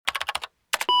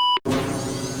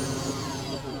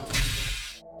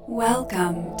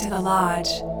Welcome to the Lodge.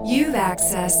 You've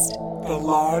accessed the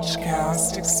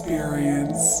Lodgecast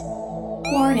experience.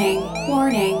 Warning,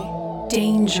 warning,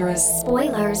 dangerous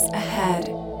spoilers ahead.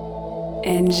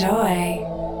 Enjoy.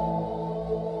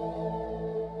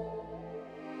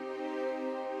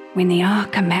 When the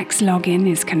Archamax login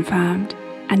is confirmed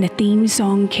and the theme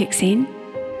song kicks in,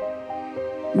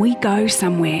 we go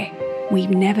somewhere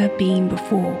we've never been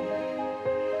before.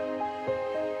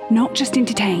 Not just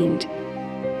entertained,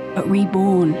 but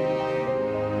reborn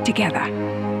together.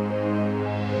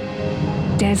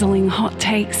 Dazzling hot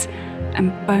takes and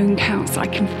bone counts I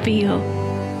can feel.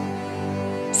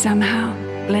 Somehow,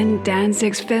 Glenn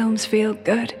Danzig's films feel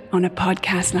good on a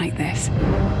podcast like this.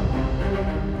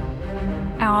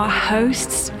 Our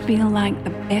hosts feel like the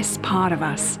best part of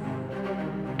us,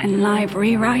 and live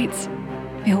rewrites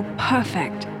feel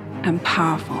perfect and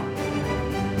powerful,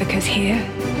 because here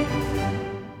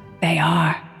they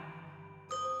are.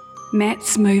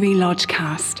 Met's Movie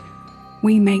Lodgecast.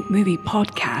 We make movie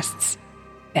podcasts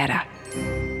better.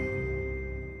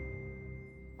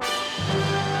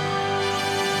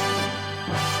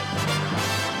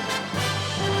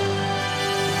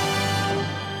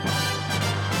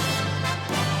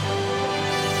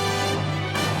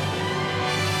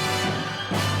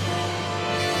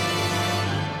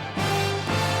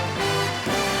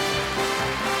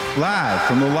 Live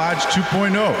from the Lodge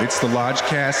 2.0, it's the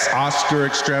Lodgecast Oscar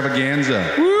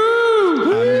Extravaganza.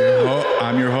 Woo!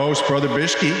 I'm your host, Brother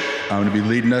Bischke. I'm going to be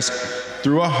leading us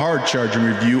through a hard-charging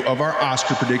review of our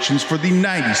Oscar predictions for the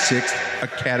 96th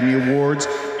Academy Awards,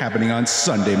 happening on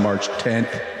Sunday, March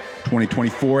 10th,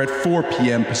 2024 at 4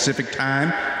 p.m. Pacific Time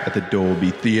at the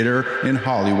Dolby Theater in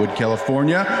Hollywood,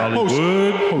 California.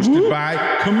 Hosted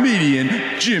by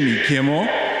comedian Jimmy Kimmel.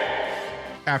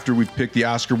 After we've picked the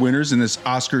Oscar winners in this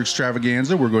Oscar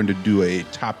Extravaganza, we're going to do a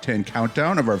top 10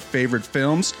 countdown of our favorite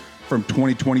films from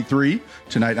 2023.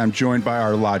 Tonight, I'm joined by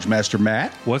our Lodge Master,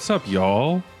 Matt. What's up,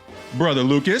 y'all? Brother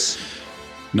Lucas.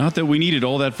 Not that we needed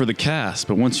all that for the cast,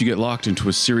 but once you get locked into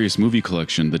a serious movie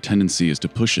collection, the tendency is to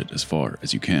push it as far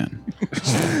as you can.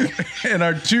 And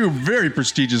our two very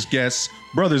prestigious guests,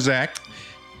 Brother Zach.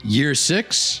 Year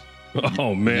 6.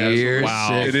 Oh, man.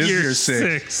 Wow. It is year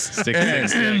six.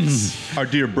 Six. Our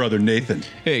dear brother Nathan.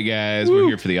 Hey, guys. We're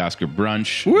here for the Oscar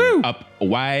brunch. Woo. Up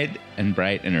wide and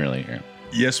bright and early here.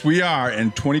 Yes, we are.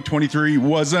 And 2023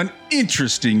 was an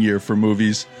interesting year for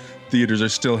movies. Theaters are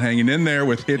still hanging in there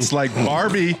with hits like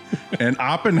Barbie and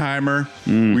Oppenheimer.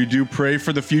 We do pray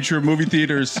for the future of movie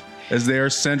theaters as they are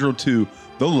central to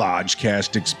the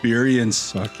Lodgecast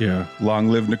experience. Fuck yeah. Long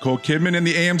live Nicole Kidman and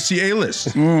the AMC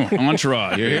A-list.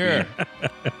 Entourage. Here.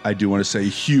 I do want to say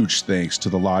huge thanks to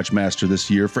the Lodge Master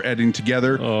this year for editing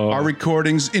together our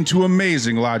recordings into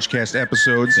amazing Lodgecast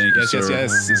episodes. Thank you, Yes, sir.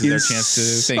 yes. This is our chance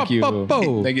to thank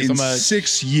you. Thank you so In much.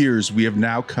 6 years, we have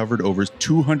now covered over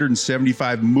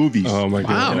 275 movies Oh, my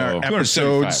God. in our 275,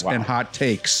 episodes wow. and hot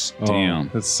takes. Damn.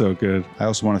 That's so good. I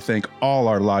also want to thank all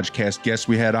our Lodgecast guests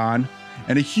we had on,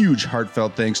 and a huge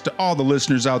heartfelt thanks to all the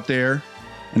listeners out there,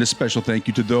 and a special thank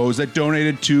you to those that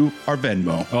donated to our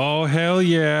Venmo. Oh, hell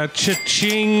yeah.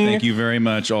 Cha-ching. Thank you very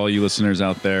much, all you listeners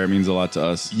out there. It means a lot to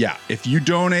us. Yeah, if you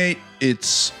donate,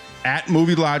 it's at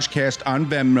Movie Lodgecast on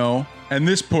Venmo. And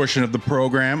this portion of the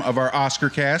program of our Oscar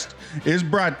cast is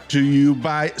brought to you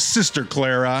by Sister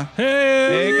Clara.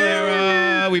 Hey,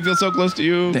 Clara. We feel so close to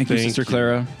you. Thank you, Thank Sister you.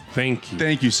 Clara. Thank you.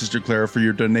 Thank you, Sister Clara, for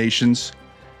your donations.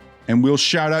 And we'll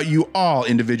shout out you all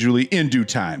individually in due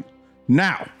time.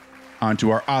 Now, on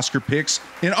to our Oscar picks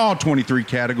in all 23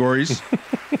 categories.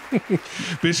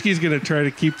 Bischke's going to try to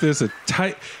keep this a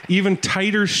tight, even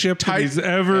tighter ship than he's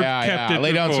ever kept it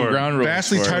Lay down before. some ground rules.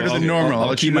 Vastly for it. tighter than normal. I'll I'll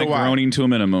let keep you know my why. groaning to a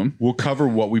minimum. We'll cover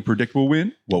what we predict will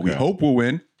win, what we hope will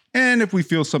win, and if we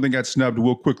feel something got snubbed,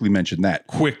 we'll quickly mention that.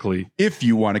 Quickly. If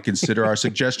you want to consider our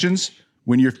suggestions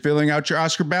when you're filling out your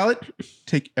Oscar ballot,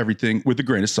 take everything with a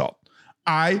grain of salt.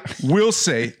 I will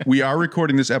say we are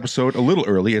recording this episode a little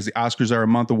early as the Oscars are a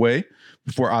month away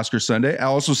before Oscar Sunday.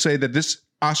 I'll also say that this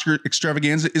Oscar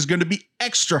Extravaganza is going to be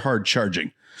extra hard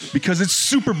charging because it's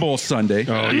Super Bowl Sunday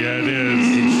Oh, yeah, it is.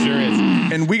 It sure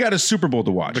is. and we got a Super Bowl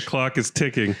to watch. The clock is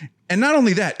ticking. And not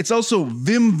only that, it's also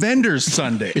Vim Vendors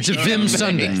Sunday. It's a Vim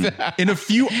Sunday. In a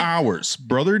few hours,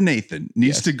 Brother Nathan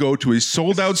needs to go to a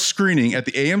sold-out screening at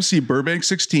the AMC Burbank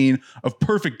 16 of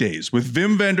Perfect Days with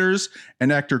Vim Vendors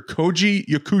and actor Koji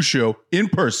Yakusho in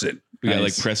person. We got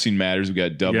like pressing matters. We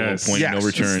got double Yes. point Yes. no It's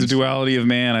It's returns. the duality of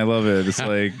man. I love it. It's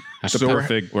like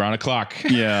We're on a clock.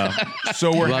 Yeah.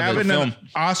 So we're having an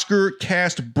Oscar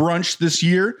cast brunch this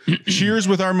year. Cheers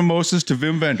with our mimosas to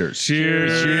Vim vendors.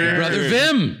 Cheers. Brother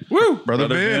Vim. Woo! Brother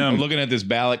Vim. I'm looking at this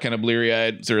ballot kind of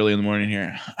bleary-eyed. It's early in the morning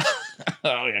here.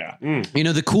 Oh, yeah. You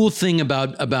know, the cool thing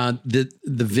about the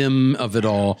Vim of it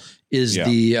all is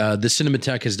the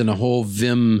Cinematheque has done a whole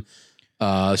Vim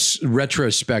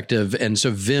retrospective, and so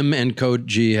Vim and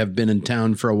Koji have been in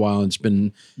town for a while. It's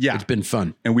been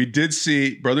fun. And we did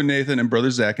see Brother Nathan and Brother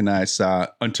Zach and I saw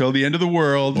Until the End of the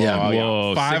World. Yeah.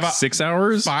 Whoa. 6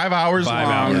 hours? 5 hours long.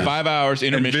 hours. 5 hours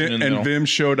intermission. And Vim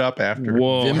showed up after.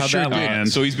 Whoa. Vim How'd sure that did. land?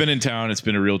 So he's been in town. It's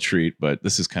been a real treat, but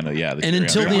this is kind of, And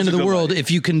Until the End of the World,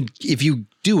 if you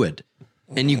do it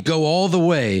and you go all the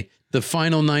way, the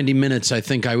final 90 minutes, I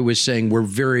think I was saying, were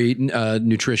very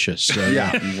nutritious. So,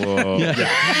 Whoa.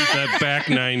 That back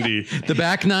 90. The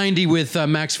back 90 with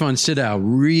Max von Sydow,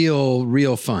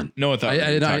 real fun. No one thought we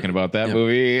were talking about that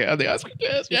movie on the Oscar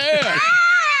test. Yeah.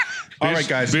 All right,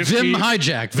 guys. Vim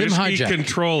hijack. Bischke,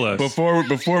 control us. Before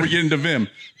we get into Vim,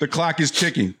 the clock is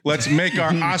ticking. Let's make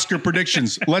our Oscar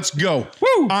predictions. Let's go.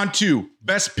 Woo! On to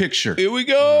Best Picture. Here we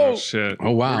go. Oh, shit. Oh,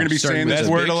 wow. We're going to be saying this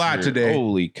Best word a lot Picture. today.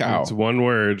 Holy cow. It's one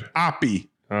word. Oppie.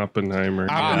 Oppenheimer.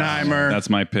 That's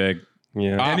my pick.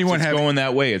 Yeah. Anyone it's have going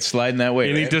that way? It's sliding that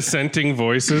way. Any right? dissenting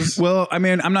voices? Well, I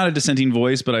mean, I'm not a dissenting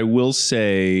voice, but I will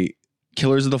say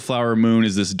Killers of the Flower Moon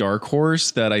is this dark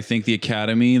horse that I think the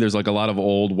Academy, there's like a lot of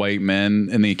old white men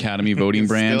in the Academy voting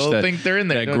branch Still that think they're in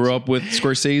there, that don't grew you? up with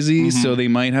Scorsese, so they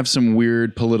might have some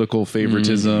weird political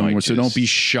favoritism. Might So don't just be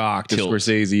shocked if tilt-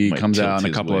 Scorsese might comes tilt out in a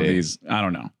his couple of way. these. I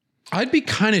don't know. I'd be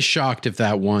kind of shocked if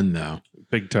that won, though,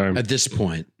 Big time. at this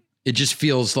point. It just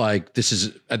feels like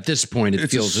at this point,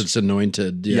 it's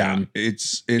anointed. Yeah,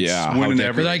 it's Yeah, winning how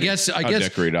every. But I guess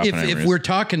decorated if Oppenheimer we're is.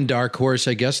 talking dark horse,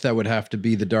 I guess that would have to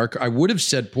be the dark. I would have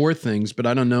said Poor Things, but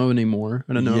I don't know anymore.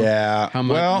 I don't know. Yeah. How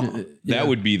much? Well, That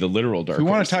would be the literal dark we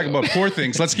want horse, to talk though. about Poor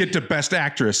Things. Let's get to Best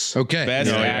Actress. Okay. Best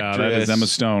Yeah, actress. that is Emma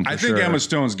Stone. I think Emma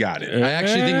Stone's got it. I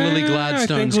actually think Lily I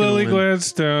Gladstone's think Lily gonna win.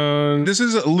 Gladstone. This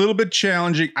is a little bit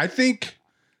challenging. I think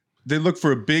they look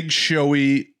for a big,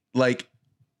 showy, like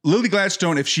Lily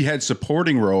Gladstone, if she had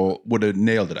supporting role, would have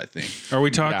nailed it, I think. Are we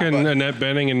talking Annette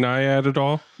Bening and Nyad at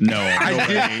all? No,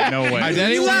 no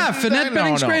way. You laugh. Annette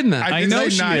Bening's great in that. I I did know say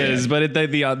she Nyad. is, but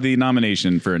the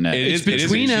nomination for Annette. It is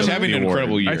between she's Emma- having an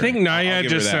incredible year. I think I'll Nyad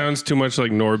give her just that. sounds too much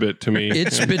like Norbit to me.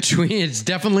 It's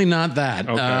definitely not that.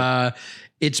 Okay.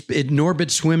 Norbit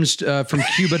swims from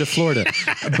Cuba to Florida,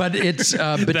 but it's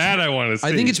that I want to see.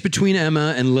 I think it's between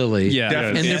Emma and Lily. Yeah.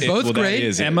 and they're both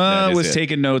great. Emma was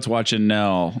taking notes watching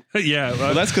Nell. yeah.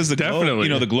 Well, that's because the definitely.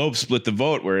 Globe, the Globe split the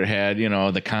vote where it had,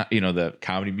 the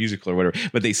comedy musical or whatever,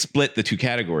 but they split the two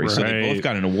categories, so they Right. both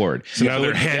got an award. So now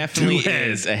they're it head definitely to head.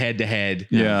 is a head-to-head.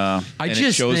 Yeah. I And it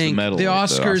just shows the think medal the at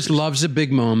the Oscars Oscars. loves a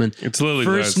big moment. It's Lily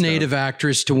First Gladstone. native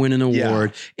actress to win an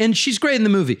award, and she's great in the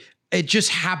movie. It just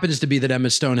happens to be that Emma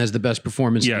Stone has the best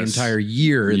performance in the Yes. entire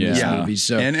year in this Yeah. movie.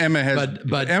 So, And Emma has,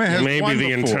 but Emma has maybe won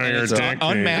the before. entire So- decade.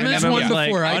 Emma's won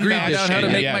before. I agree with Unmatched. Shane. How to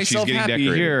make Make myself myself happy.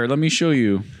 happy. Here, let me show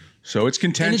you. So it's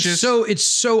And contentious. it's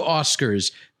so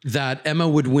Oscars that Emma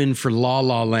would win for La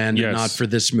La Land and Yes. not for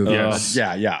this movie. Yes.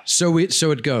 yeah. So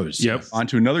it goes. Yep. On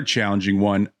to another challenging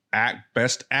one.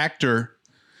 Best Actor.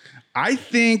 I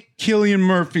think Cillian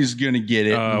Murphy's going to get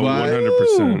it. but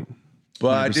 100%.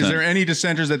 but is there any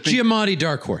dissenters that think Giamatti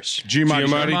Dark Horse. Giamatti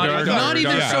Dark Not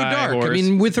even Dark so dark. Horse. I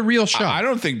mean, with a real shot. I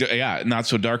don't think, not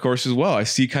so dark horse as well. I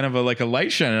see kind of like a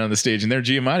light shining on the stage, and there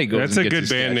Giamatti goes. That's and a gets good his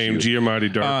band name, statue.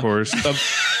 Giamatti Dark Horse.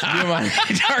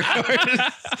 Giamatti Dark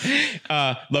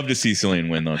Horse. Love to see Cillian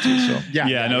win though too. So Yeah,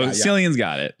 Cillian's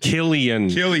got it. Killian.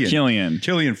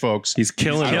 Killian, folks. He's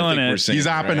killing I don't it. think we're it. saying He's it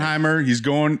right. Oppenheimer. He's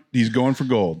going for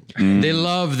gold. They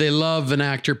love an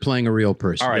actor playing a real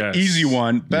person. All right, Yes. easy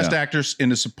one. Best actress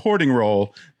in a supporting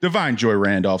role. Divine Joy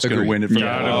Randolph's going to Agreed. win it for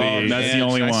Gotta that. be. That's the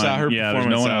only I one. saw her Yeah, there's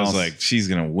performance. no one I was else. like, she's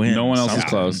gonna win. No one else is somehow.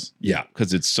 close. Yeah,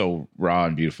 because it's so raw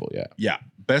and beautiful. Yeah. yeah.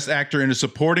 Best actor in a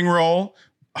supporting role.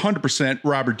 100%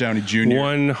 Robert Downey Jr.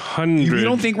 100. You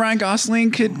don't think Ryan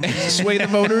Gosling could sway the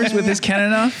voters with his Ken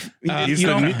enough?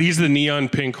 He's the neon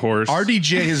pink horse.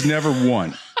 RDJ has never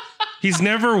won. He's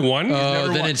never won.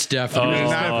 Oh, then it's definitely.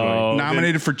 He's not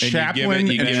nominated for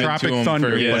Chaplin and Tropic Thunder,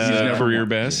 but he's never career won.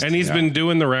 best. And he's been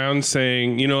doing the rounds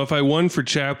saying, if I won for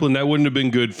Chaplin, that wouldn't have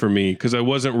been good for me because I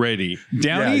wasn't ready.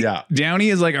 Downey, Yeah. Downey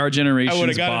is like our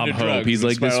generation's got Bob into Hope. drugs He's and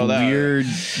like this spiraled out. weird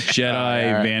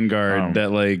Jedi vanguard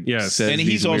that Yes. says And these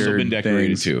he's also weird been decorated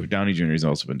things. too. Downey Jr. has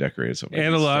also been decorated. So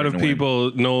And a lot of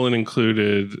people, Nolan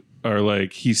included, are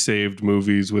like he saved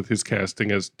movies with his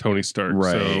casting as Tony Stark.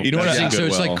 Right. So You know what I think? So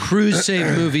it's like Cruise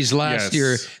saved movies last Yes.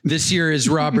 year. This year is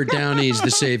Robert Downey's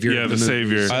the savior. yeah, of the movie.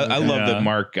 savior. I love that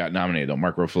Mark got nominated though.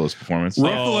 Mark Ruffalo's performance.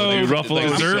 Ruffalo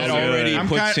deserves that it. already I'm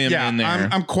puts ki- him yeah, in there.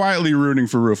 I'm quietly rooting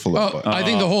for Ruffalo. Oh, I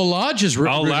think the whole lodge is I'll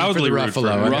rooting for loudly the root for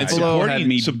Ruffalo. him. I And think. Ruffalo had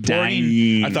me supporting,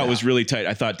 dying. I thought was really tight.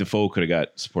 I thought Defoe could have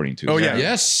got supporting too. Oh, yeah.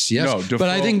 Yes. No, But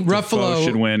I think Defoe Ruffalo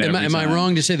should win Am, every am I time.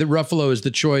 wrong to say that Ruffalo is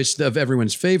the choice of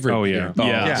everyone's favorite? Oh, yeah. here?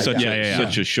 Yeah.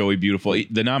 such a showy, beautiful.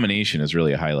 The nomination is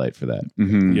really a highlight for that.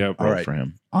 Yep. All right. For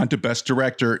him. On to Best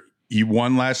Director. He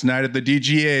won last night at the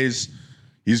DGAs.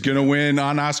 He's going to win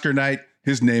on Oscar night.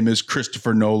 His name is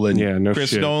Christopher Nolan. Yeah, no Chris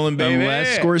shit. Nolan, baby.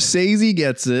 Unless Scorsese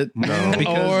gets it.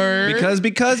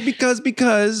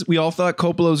 Because we all thought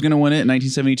Coppola was going to win it in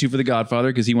 1972 for The Godfather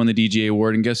because he won the DGA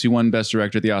award. And guess who won Best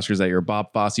Director at the Oscars that year?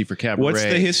 Bob Fosse for Cabaret. What's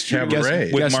the history?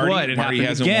 Cabaret. With Guess Marty, what? It Marty happened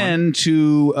hasn't again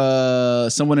to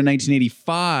someone in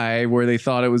 1985 where they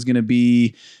thought it was going to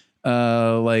be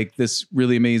like this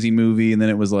really amazing movie, and then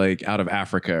it was like Out of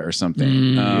Africa or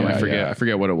something. I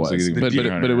forget what it was, but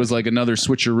it was like another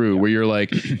switcheroo where you're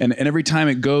like, and every time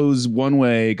it goes one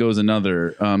way, it goes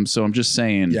another. So I'm just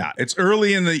saying, Yeah, it's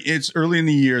early in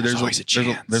the year. There's always a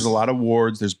chance. There's a lot of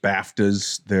awards. There's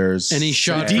BAFTAs. There's Any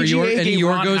shot for DGA any gave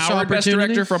Ron Yorgos Howard Best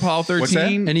opportunity? Director for Apollo 13. What's that?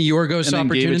 Any Yorgos and then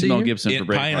gave it to Mel opportunity? Gibson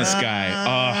for Pie in the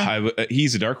Braveheart. Sky.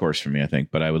 He's a dark horse for me, I think,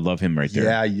 but I would love him right there.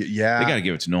 Yeah. They got to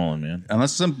give it to Nolan, man.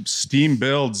 Unless some steam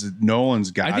builds,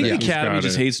 Nolan's got I think it. the Academy got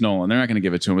just it. hates Nolan. They're not going to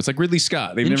give it to him. It's like Ridley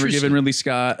Scott. They've never Interesting. given Ridley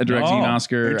Scott a directing Oh,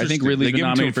 Oscar. I think interesting. Ridley's They been give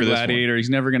him to him nominated for for this one. Gladiator. He's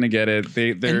never going to get it.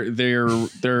 They're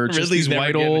just Ridley's these never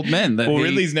white getting old it. men. That Well, hate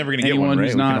Ridley's never going to get anyone one, right?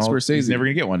 who's not Scorsese. He's never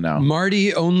going to get one now.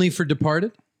 Marty only for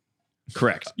Departed?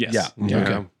 Correct. Yes. Yeah.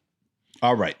 Yeah.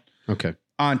 All right. Okay.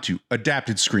 On to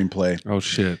adapted screenplay. Oh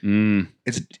shit.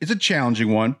 It's a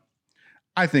challenging one.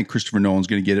 I think Christopher Nolan's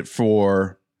going to get it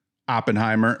for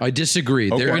Oppenheimer. I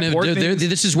disagree. Okay. Poor Things-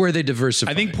 This is where they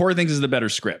diversify. I think Poor Things is the better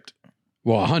script.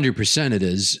 Well, 100% it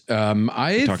is. I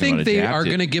talking think about they are adapted,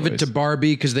 going to give it to boys.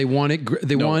 Barbie because they want it.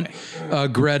 They want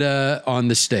Greta on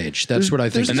the stage. That's what I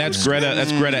think. And that's Greta.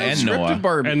 That's Greta and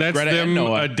Noah. And that's Greta and them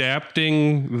Noah.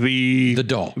 adapting the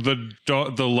doll.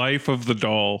 the life of the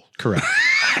doll. Correct.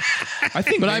 I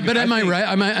think. But am I right?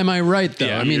 Am I right though?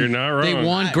 Yeah, I mean, you're not they wrong.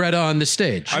 want Greta on the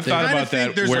stage. I've They- thought kinda about think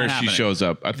that there's where a she happening. shows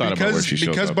up. I thought about where she shows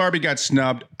up. Because Barbie got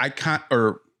snubbed,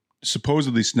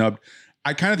 supposedly snubbed.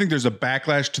 I kind of think there's a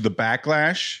backlash to the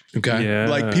backlash. Okay. Yeah.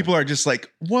 Like people are just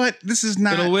like, "What? This is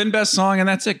not." It'll win Best Song, and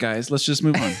that's it, guys. Let's just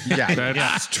move on. Yeah,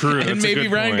 That's true. That's and a maybe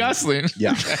good Ryan point. Gosling.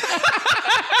 yeah.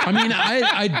 I mean,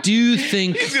 I do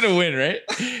think He's gonna win, right?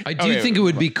 I do think it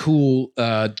would be cool.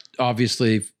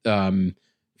 Obviously, for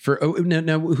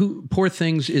now, who Poor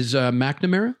Things is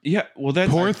McNamara. Yeah. Well,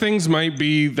 that's Poor Things might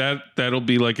be that'll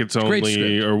be like its Great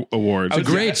only script. awards. I would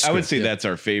great say, I would script, say yeah. that's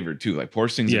our favorite too. Like Poor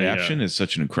Things Yeah, adaptation yeah. is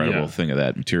such an incredible Yeah. thing of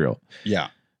that material. Yeah.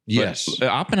 Yes. But,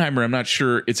 Oppenheimer, I'm not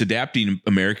sure it's adapting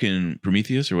American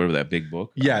Prometheus or whatever that big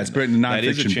book. Yeah, it's written a That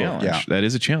is a nonfiction book. challenge. Yeah. That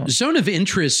is a challenge. Zone of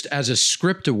Interest as a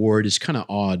script award is kind of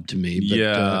odd to me. But,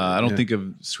 Yeah, I don't yeah. think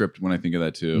of script when I think of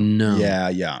that too. No.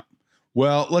 Yeah.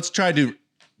 Well, let's try to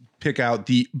pick out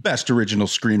the best original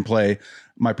screenplay.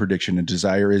 My prediction and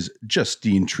desire is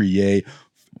Justine Triet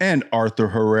and Arthur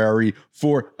Harari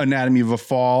for Anatomy of a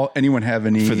Fall. Anyone have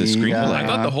any For the screenplay? I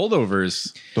thought the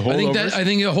holdovers. the holdovers? I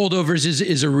think Holdovers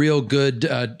is a real good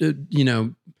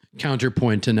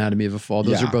counterpoint to Anatomy of a Fall.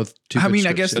 Those Yeah. are both two. I good mean,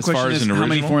 I scripts. guess the As far question as is an how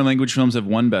many original? foreign language films have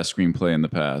won Best Screenplay in the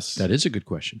past? that is a good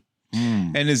question.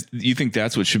 And you think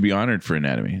that's what should be honored for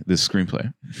Anatomy, this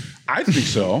screenplay, I think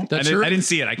so. That's I didn't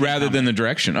see it. I can't rather than comment. the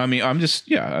direction? I mean, I'm just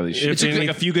If It's like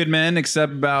A Few Good Men,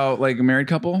 except about like a married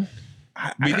couple.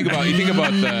 you think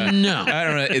about the No. I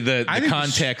don't know the I think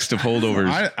context of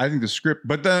Holdovers. I think the script,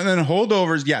 but then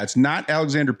holdovers. Yeah, it's not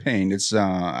Alexander Payne. It's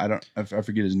I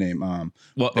forget his name. well,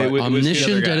 it was the other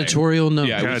Omniscient guy. editorial note.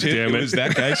 Yeah, God it damn it. was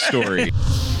that guy's story.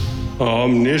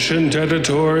 Omniscient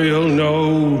editorial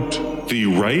note. The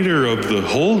writer of The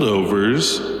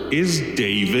Holdovers is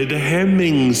David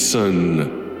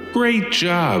Hemmingson. Great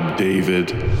job,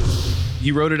 David.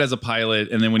 He wrote it as a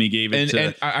pilot, and then when he gave it And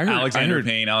to I heard- Alexander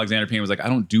Payne was like, "I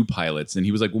don't do pilots," and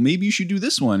he was like, "Well, maybe you should do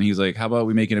this one." He's like, "How about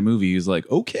we make it a movie?" He's like,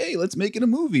 "Okay, let's make it a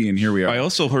movie," and here we are. I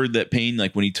also heard that Payne,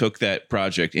 like when he took that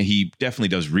project, and he definitely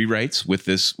does rewrites with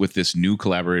this new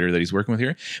collaborator that he's working with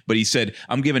here. But he said,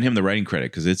 "I'm giving him the writing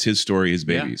credit because it's his story, his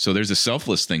baby." Yeah. So there's a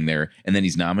selfless thing there, and then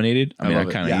he's nominated. I mean, love I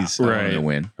it. kind of Yeah. he's Right. going to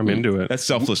win. I'm into it. That's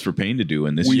selfless for Payne to do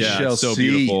in this. We year. shall so see.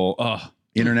 beautiful. Oh,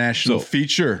 International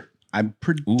feature. I'm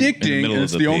predicting, middle and of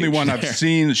it's the the only page one I've there.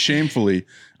 seen shamefully.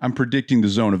 I'm predicting The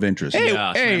Zone of Interest. Hey,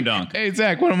 Yeah, slam dunk. Hey,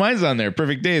 Zach, one of mine's on there.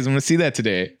 Perfect Days. I'm going to see that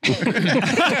today.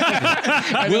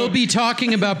 We'll be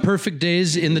talking about Perfect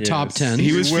Days in the top 10.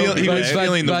 He was will be.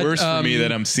 feeling the But, worst for me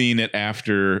that I'm seeing it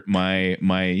after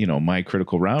my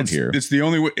critical round here. It's the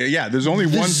only way. Yeah, there's only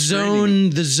one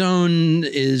screening. The Zone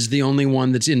is the only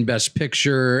one that's in Best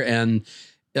Picture, and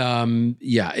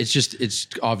it's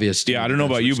obvious. Yeah, I don't know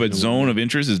about you, but Zone of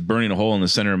Interest is burning a hole in the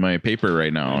center of my paper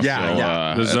right now. Yeah, so,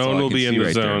 yeah. The that's all zone I will can be in see the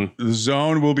right there. zone. The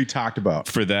Zone will be talked about.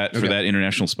 for that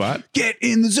international spot. Get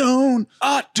in the zone,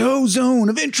 Otto Zone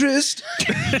of Interest.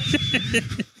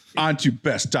 On to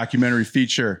Best Documentary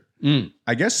Feature.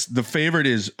 I guess the favorite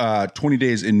is 20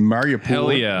 Days in Mariupol.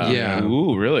 Hell yeah. Yeah.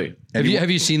 Ooh, really? Have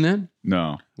you seen that?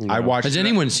 No. I watched Has it.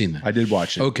 anyone seen that? I did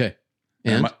watch it. Okay.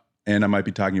 And And I might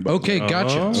be talking about okay,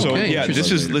 gotcha. So okay, yeah,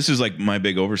 interesting. this is like my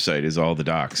big oversight is all the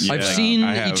docs. I've seen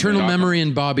I have Eternal a doc- Memory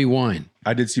and Bobby Wine.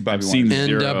 I did see Bobby seen Wine. And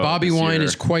Zero Bobby this Wine year.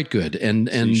 is quite good, and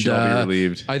you shall be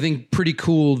relieved. I think pretty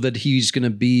cool that he's going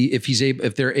to be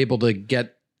if they're able to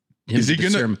get him. Is he to the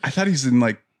gonna? ceremony. I thought he's in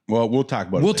like. Well, we'll talk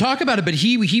about it. We'll later. talk about it, but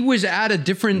he was at a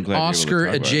different glad you're able to Oscar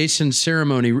talk about it. adjacent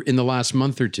ceremony in the last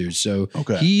month or two. So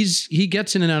Okay. he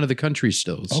gets in and out of the country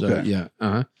still. So Okay. yeah,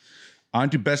 uh-huh. On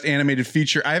to Best Animated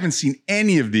Feature. I haven't seen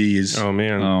any of these. Oh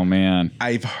man. Oh man.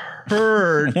 I've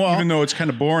heard, Well- even though it's kind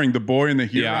of boring, The Boy and the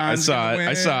Huron. Yeah, I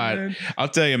saw it. I'll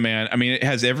tell you, man. I mean, it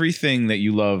has everything that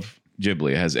you love.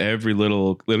 Ghibli. It has every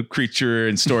little creature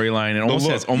and storyline, and almost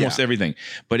has almost everything.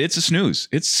 But it's a snooze.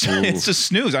 It's a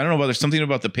snooze. I don't know about. There's something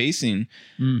about the pacing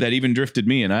that even drifted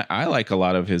me, and I like a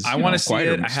lot of his. I want to see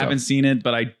it. I haven't seen it,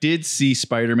 but I did see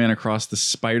Spider-Man Across the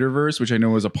Spider-Verse, which I know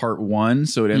was a part 1,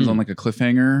 so it ends on like a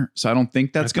cliffhanger. So I don't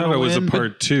think that's I going thought to it was win. a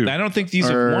part 2. I don't think these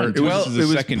Or- are one. well, This is it the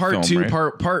was second part film, 2,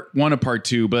 right? part 1 of part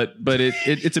 2, but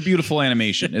it's a beautiful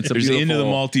animation. It's a There's beautiful Into the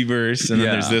Multiverse, and then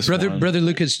Yeah. there's this one. Brother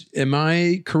Lucas, am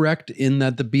I correct in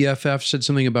that the BFF said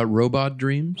something about robot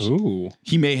dreams? Ooh.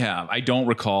 He may have. I don't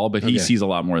recall, but he Okay. sees a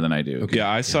lot more than I do. Okay. Yeah,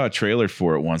 I saw a trailer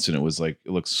for it once, and it was like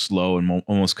it looks slow and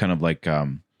almost kind of like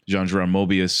Jean-Jerome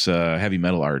Mobius heavy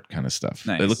metal art kind of stuff.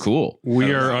 Nice. They look cool.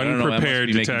 We are I don't know, that must unprepared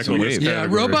be to making tackle some this waves. Yeah,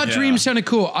 category. robot dreams sounded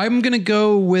cool. I'm gonna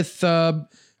go with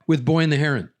Boy and the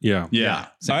Heron. Yeah. Yeah.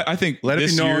 I think Let it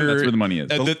this be known year, That's where the money is.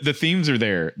 the themes are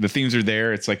there. The themes are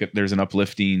there. It's like there's an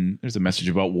uplifting. There's a message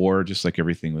about war, just like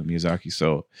everything with Miyazaki.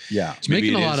 So Yeah. It's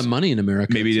making a lot of money in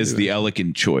America. maybe it is too. the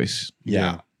elegant choice.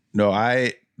 Yeah. No,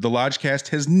 the Lodgecast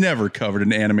has never covered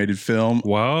an animated film.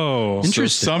 Whoa. So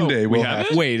Interesting. someday we'll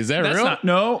have. Wait, is that That's real? not,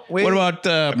 no, wait. What about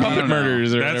puppet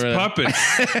murders or That's whatever?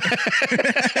 puppets.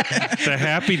 The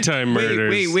Happy Time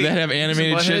murders. That have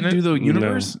animated shit in it? Do the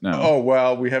universe? No. Oh,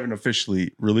 well, we haven't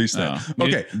officially released that.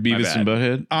 Okay. Beavis and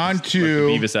Butthead. On to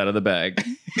Beavis out of the bag.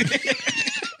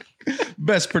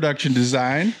 Best Production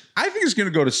Design. I think it's going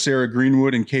to go to Sarah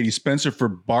Greenwood and Katie Spencer for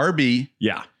Barbie.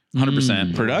 Yeah.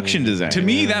 100%. Production design. To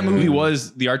me, that movie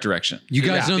was the art direction. You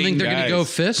guys don't think they're going to go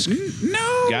Guys. Fisk?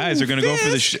 No, Guys are gonna go for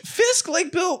the Fisk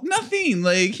like built nothing.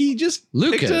 Like he just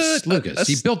Lucas,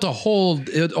 he built a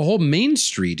whole main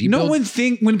street. He built,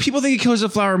 when people think of Killers of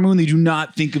the Flower Moon, they do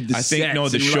not think of the. I think sets no,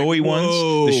 the and showy like, ones,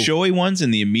 whoa. the showy ones,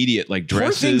 and the immediate like Poor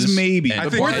dresses. Things maybe. and- I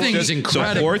think Poor Things is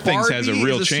incredible. So Poor Things has a Barbie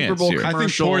real is a Super chance Bowl here. I think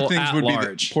commercial Poor Things at would be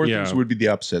large. Poor Things would be the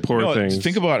upset. Poor No, things.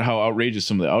 think about how outrageous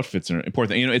some of the outfits are. Poor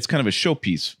Thing. You know, it's kind of a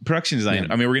showpiece. Production design.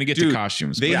 I mean, we're gonna get to Dude,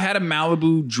 costumes. They but had a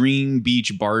Malibu Dream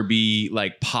Beach Barbie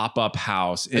like pop-up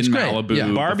house in It's great. Malibu.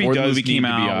 Yeah. Barbie before the does movie came need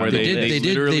to be out, on where there. they They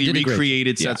literally did a great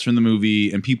recreated job. sets from the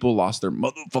movie, and people lost their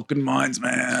motherfucking minds,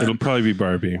 man. It'll probably be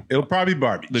Barbie. It'll probably be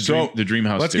Barbie. The dream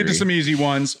house Let's get to theory. some easy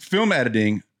ones. Film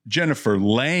editing. Jennifer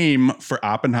Lame for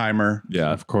Oppenheimer.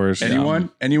 Yeah, Of course. Anyone?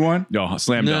 Anyone? no,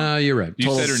 slam no, dunk. you're right.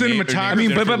 You said her name- Cinematography. her I name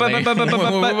mean, was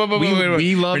Jennifer Lame.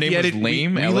 we love Her name the was edit.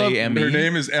 Lame. we love- L-A-M-E. Her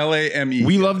name is Lame.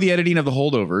 We love the editing of The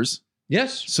Holdovers.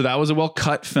 Yes. So that was a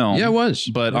well-cut film. Yeah, it was.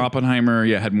 But Oppenheimer,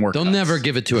 had more They'll cuts. never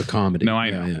give it to a comedy. No,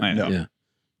 I know. Yeah, I know. Yeah.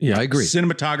 Yeah. I agree.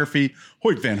 Cinematography.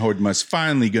 Hoyt Van Hoytma's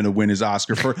finally going to win his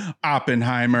Oscar for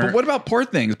Oppenheimer. But what about Poor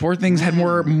Things? Poor Things had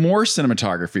more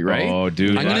cinematography, right? Oh,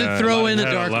 dude. I'm going to throw in a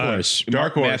had a dark lot. horse.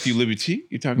 Dark Horse. Matthew Liberty.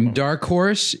 You talking about? Dark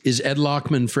horse is Ed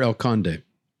Lockman for El Conde.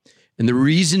 And the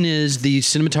reason is the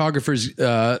cinematographer's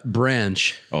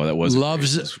branch Oh, that was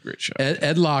loves a great shot.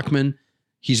 Ed Lockman.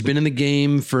 He's been in the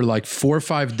game for like 4 or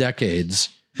 5 decades.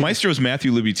 Maestro's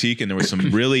Matthew Libutique, and there were some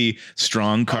really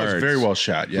strong That was cards. very well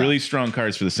shot. Yeah. Really strong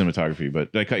cards for the cinematography.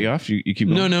 But did I cut you off? You keep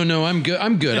going. No, I'm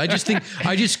good. I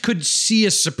just could see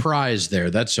a surprise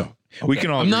there. That's all. We can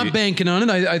all I'm agree. not banking on it.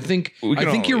 I think We can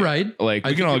all- you're right. Like,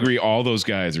 we can all agree all those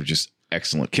guys are just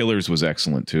excellent. Killers was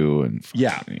excellent too, and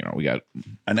we got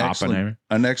an Oppenheimer.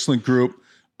 excellent group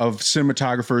of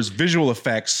cinematographers, visual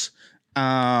effects.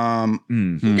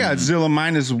 Godzilla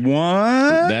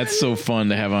 -1. That's so fun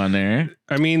to have on there.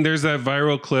 I mean, there's that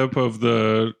viral clip of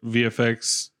the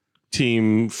VFX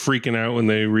team freaking out when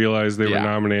they realized they were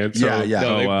nominated. So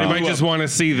they might just want to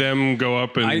see them go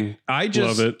up and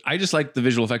love it. I just like the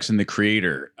visual effects in the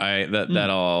creator. That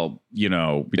all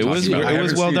it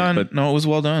was well done. But no, it was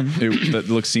well done. That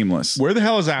looks seamless. Where the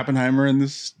hell is Oppenheimer in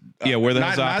this? Where the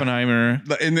hell's Oppenheimer?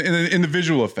 In the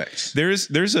visual effects.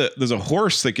 There's a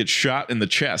horse that gets shot in the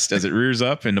chest as it rears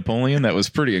up in Napoleon. That was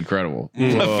pretty incredible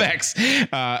effects.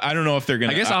 I don't know if they're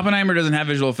gonna. I guess Oppenheimer doesn't have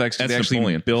visual effects. They actually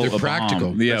Napoleon. built They're a practical.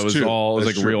 bomb. Yeah, it was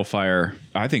like a real fire.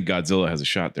 I think Godzilla has a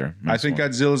shot there. I think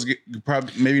Godzilla's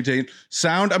probably maybe taking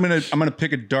sound. I'm gonna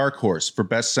pick a dark horse for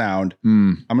best sound.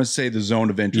 I'm gonna say The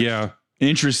Zone of Interest. Yeah.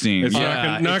 Interesting. It's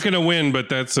not going to win, but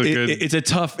that's a good. It's a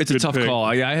tough pick. call.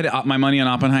 I had my money on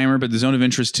Oppenheimer, but The Zone of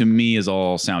Interest to me is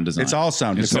all sound design. It's all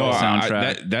sound design. It's all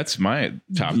soundtrack. That's my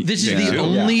top. This is the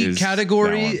only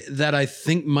category that I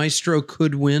think Maestro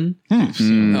could win.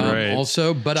 Right.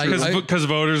 Also, but because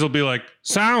voters will be like,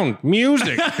 sound,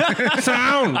 music,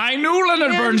 sound. I knew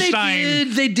Leonard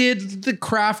Bernstein. They did the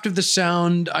craft of the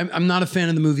sound. I'm not a fan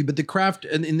of the movie, but the craft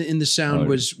in the sound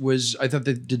was I thought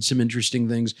they did some interesting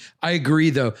things. I agree,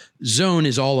 though. Zone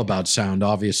is all about sound,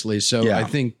 obviously. So I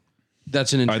think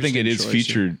that's an interesting I think it is choice.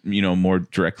 featured, more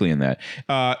directly in that.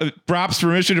 Props for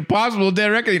Mission Impossible,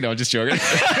 Dead Reckoning. No, just joking.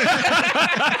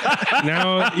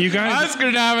 Now, you guys,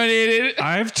 Oscar nominated.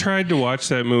 I've tried to watch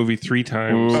that movie 3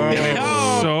 times.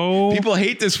 So people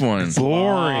hate this one.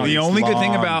 boring. The only good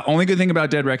thing about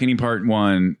Dead Reckoning Part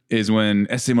 1 is when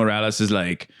Este Morales is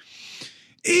like,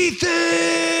 Ethan.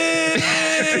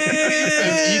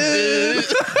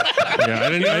 I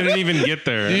didn't even get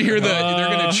there. Did you hear they're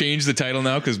going to change the title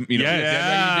now because did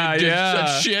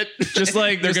shit. Just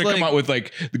like they're going to come out with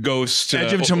like the Ghost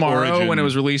Edge of Tomorrow origin. when it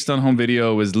was released on home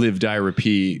video was Live Die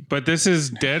Repeat. But this is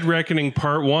Dead Reckoning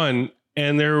Part 1,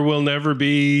 and there will never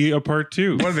be a Part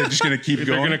 2. What are they just going to keep They're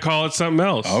going? going to call it something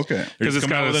else. Okay. Because it's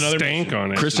got a stank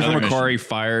on it. Christopher McQuarrie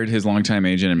fired his longtime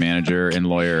agent and manager and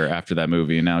lawyer after that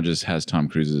movie, and now just has Tom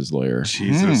Cruise as his lawyer.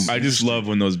 Jesus. I just love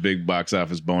when those big box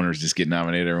office boners just get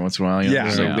nominated every once in a while. It's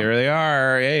like, Yeah. there they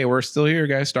are. Hey, we're still here,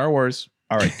 guys. Star Wars.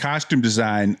 All right, costume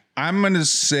design. I'm going to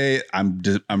say I'm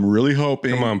really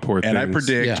hoping. Come on, Poor and I Things.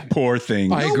 predict Poor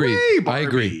Things. I agree. Barbie. I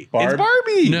agree. It's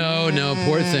Barbie. No,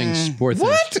 Poor Things. Poor Things.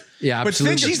 What? Yeah, But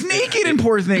absolutely. She's naked in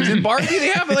Poor Things. In Barbie, they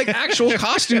have like actual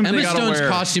costumes Emma they gotta Stone's wear.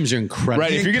 costumes are incredible.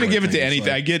 Right. If you're going to give it to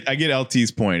anything, I get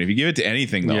LT's point. If you give it to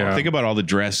anything, though, Yeah. think about all the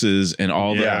dresses and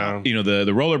all the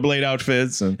rollerblade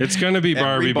outfits. And It's going to be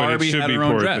Barbie, but Barbie it should had be her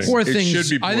own Poor dress. Things. Poor It Things. should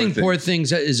be I Poor think Poor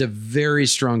Things is a very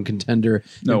strong contender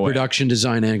No in way. production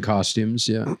design and costumes.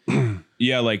 Yeah.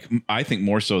 yeah, like I think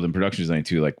more so than production design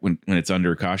too. Like when it's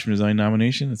under costume design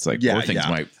nomination, it's like Poor Things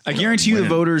might. I guarantee you the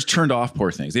voters turned off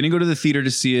Poor Things. They didn't go to the theater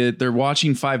to see it. They're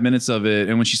watching 5 minutes of it,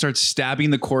 and when she starts stabbing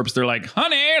the corpse, they're like,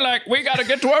 "Honey, like we got to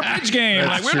get to our bridge game.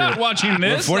 Like we're not watching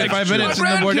this. 45 minutes in the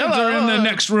grandkids bordello. are in the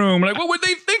next room. Like what would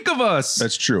they think of us?"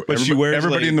 That's true. But she wears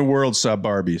everybody like- in the world saw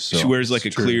Barbie. So She wears like a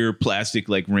it's true. clear plastic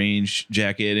like range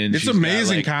jacket, and It's she's got,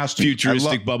 amazing like, costume.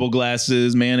 futuristic bubble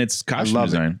glasses. Man, it's I costume love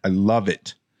design. it. I love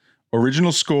it.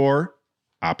 Original score: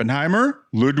 Oppenheimer,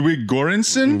 Ludwig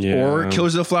Göransson. Yeah. Or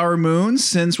Killers of the Flower Moon,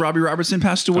 since Robbie Robertson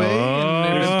passed away.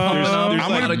 There's a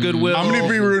lot of goodwill. I'm going to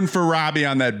be rooting for Robbie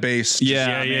on that bass.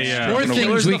 Yeah. Poor Killers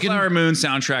Things of we the can. Flower Moon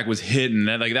soundtrack was hidden.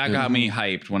 That got me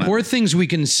hyped when Poor Things we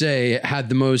can say had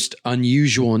the most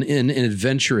unusual and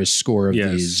adventurous score of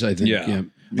Yes. these. I think. Yeah.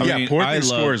 Yeah, I mean, Poor I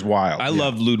Things love- score is wild. I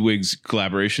love Ludwig's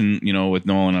collaboration, with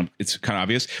Nolan. It's kind of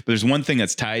obvious, but there's one thing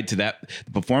that's tied to that.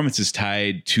 The performance is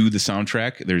tied to the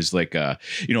soundtrack. There's like a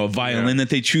violin that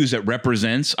they choose that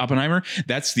represents Oppenheimer.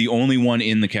 That's the only one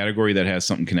in the category that has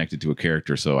something connected to a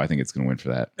character. So I think it's going to win for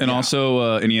that. And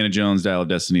also, Indiana Jones: Dial of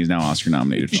Destiny is now Oscar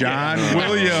nominated. John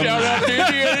Williams. Shout out to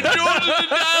Indiana Jones and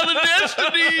the Dial of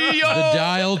Destiny. Yo. The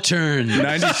dial turned.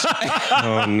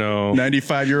 Oh, no.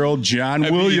 95-year-old John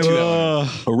Williams.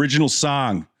 Original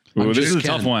song. Ooh, this is a just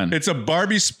tough kidding. one. It's a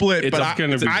Barbie split, It's but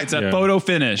a I photo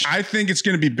finish. I think it's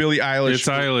going to be Billie Eilish. It's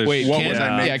Eilish. Wait, What Ken, was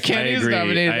I making? Ken I is agree.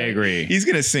 nominated. I agree. He's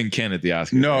going to sing Ken at the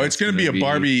Oscars. No, it's going to be a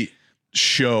Barbie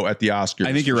show at the Oscars.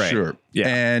 I think you're for right. Sure.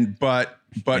 Yeah. But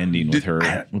ending with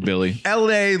her, with Billy.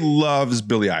 LA loves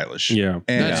Billie Eilish. Yeah.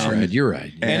 And, That's right. You're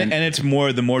right. And it's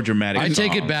the more dramatic. I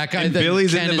take it song. back. I And think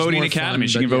Billy's Ken in the is voting more academy. fun,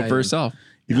 She can but vote for herself.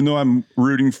 Even though I'm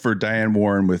rooting for Diane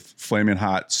Warren with Flamin'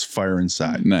 Hot's Fire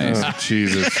Inside. Nice. Oh,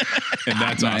 Jesus. And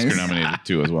that's Oscar nominated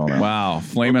too as well. Now. Wow.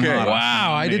 Flamin' Hot.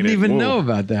 Wow, I didn't even know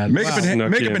about that. Makeup Wow.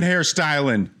 and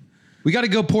hairstyling. We got to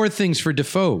go Poor Things for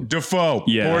Defoe.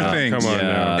 Yeah. Poor Things. Come on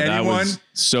now. That Anyone? was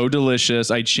so delicious.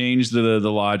 I changed the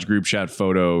Lodge group chat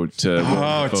photo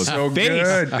to it's so face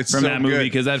good. It's from so that movie good.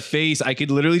 because that face, I could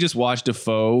literally just watch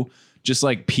Defoe just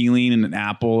like peeling an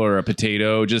apple or a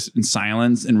potato just in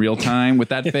silence in real time with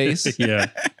that face. Yeah.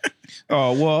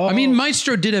 Oh well. I mean,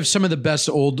 Maestro did have some of the best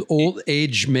old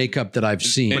age makeup that I've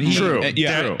seen. True.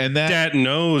 Yeah, and Dad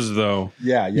knows though.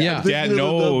 Yeah. Dad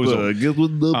knows.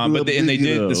 But they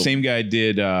did the same guy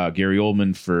did Gary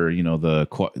Oldman for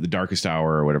the Darkest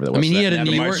Hour or whatever that was. I mean, he had a that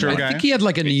New York. Maestro I guy? think he had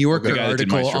like a New Yorker guy that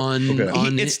did article Maestro.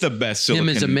 on It's the best him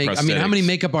as a silicone make. I mean, how many prosthetics.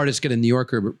 makeup artists get a New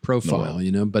Yorker profile?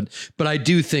 But I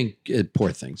do think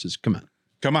Poor Things is come on.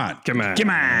 Come on. Come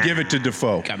on. Give it to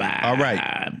Defoe. Come on. All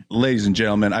right. Ladies and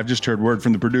gentlemen, I've just heard word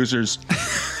from the producers.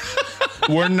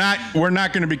 We're not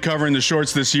going to be covering the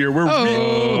shorts this year. We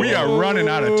are running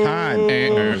out of time.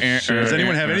 Does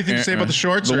anyone have anything to say about the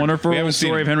shorts? The wonderful haven't seen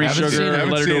story of them. Henry Haven't seen Sugar, them.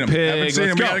 Let Her Go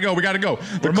Pig. We gotta go.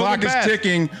 The clock is moving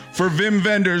ticking for Vim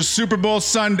Vendors Super Bowl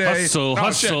Sunday. Hustle,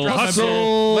 hustle, Let's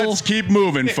hustle. Let's keep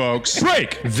moving, folks.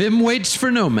 Break. Vim waits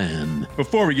for no man.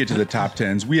 Before we get to the top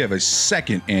tens, we have a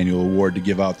second annual award to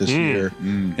give out this year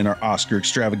in our Oscar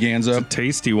Extravaganza.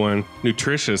 Tasty one.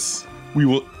 Nutritious. We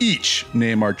will each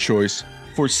name our choice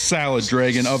for Salad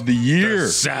Dragon of the Year.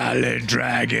 Salad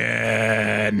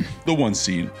Dragon. The one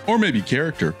scene, or maybe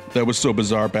character, that was so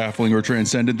bizarre, baffling, or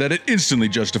transcendent that it instantly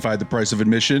justified the price of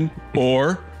admission.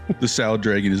 Or the Salad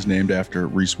Dragon is named after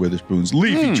Reese Witherspoon's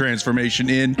leafy transformation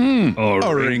in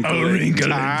A Wrinkle in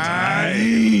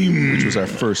Time, which was our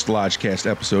first Lodgecast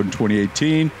episode in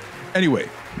 2018. Anyway,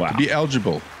 to be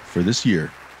eligible for this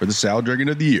year, for the Salad Dragon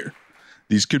of the Year,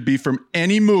 these could be from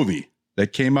any movie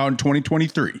that came out in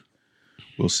 2023.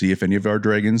 We'll see if any of our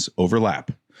dragons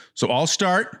overlap. So I'll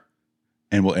start,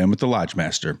 and we'll end with the Lodge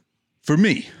Master. For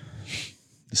me,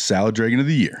 the Salad Dragon of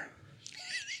the Year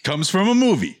comes from a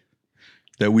movie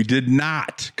that we did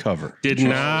not cover.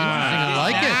 I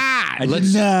like it.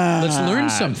 Let's learn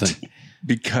something.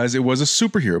 Because it was a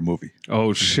superhero movie.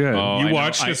 Oh shit! I You know.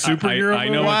 watched a superhero I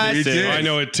know movie? what this is. did. I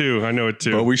know it too.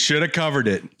 But we should have covered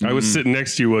it. I was sitting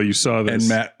next to you while you saw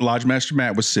this. And Lodge Master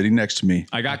Matt was sitting next to me.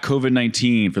 I got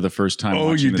COVID-19 for the first time Oh,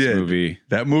 watching you this did. movie.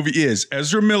 That movie is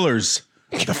Ezra Miller's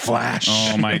The Flash.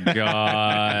 Oh my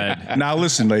God. Now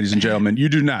listen, ladies and gentlemen, you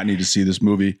do not need to see this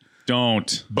movie.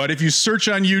 Don't. But if you search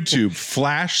on YouTube,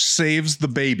 Flash Saves the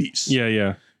Babies,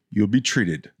 yeah, you'll be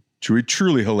treated to a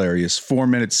truly hilarious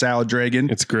 4-minute Salad Dragon.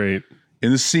 it's great.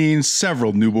 In the scene,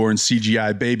 several newborn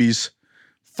CGI babies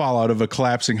fall out of a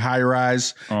collapsing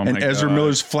high-rise, and my Ezra God.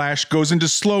 Miller's Flash goes into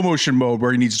slow-motion mode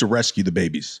where he needs to rescue the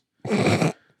babies.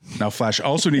 Now, Flash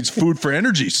also needs food for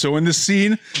energy, so in this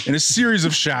scene, in a series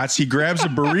of shots, he grabs a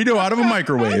burrito out of a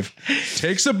microwave,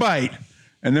 takes a bite,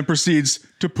 and then proceeds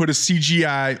to put a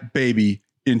CGI baby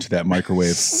into that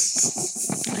microwave.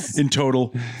 In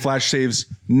total, Flash saves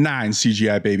 9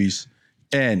 CGI babies,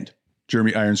 and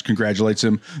Jeremy Irons congratulates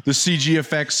him. The CG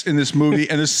effects in this movie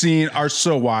and the scene are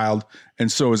so wild,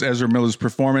 and so is Ezra Miller's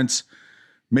performance.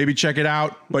 Maybe check it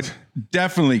out, but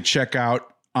definitely check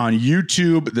out on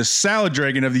YouTube the Salad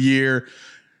Dragon of the Year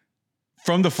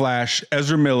from The Flash,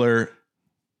 Ezra Miller.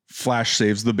 Flash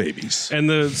saves the babies. And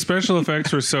the special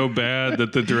effects were so bad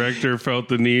that the director felt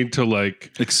the need to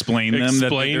Explain them.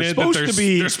 explain that it. they're that supposed to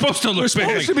be. They're supposed to look bad.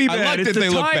 Supposed to be I bad. like It's that they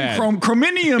the look time bad. from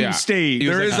chromium Yeah. state.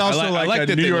 There is also I like a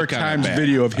that New they look York kinda Times bad.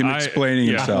 video of him explaining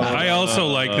himself. I also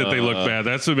like that they look bad.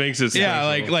 That's what makes it Yeah,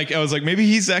 like I was like, maybe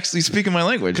he's actually speaking my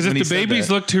language. because if the babies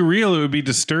look too real, it would be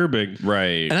disturbing.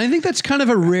 Right. And I think that's kind of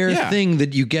a rare Yeah. thing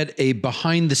that you get a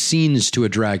behind the scenes to a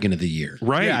Dragon of the Year.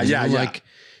 Right. Yeah, You know, yeah. Like,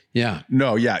 yeah.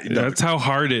 No, yeah. No, That's how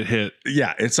hard it hit.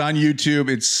 yeah, it's on YouTube.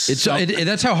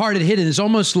 That's how hard it hit. And it's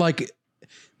almost like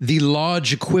the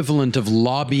Lodge equivalent of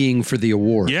lobbying for the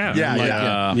award. Yeah. Yeah, Like,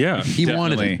 yeah. Yeah. He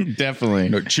wanted it. definitely.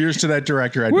 No, cheers to that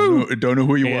director. I don't know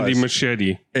who he Andy was.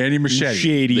 Machete. Andy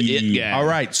Machete. The it guy. All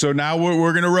right, so now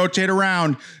we're going to rotate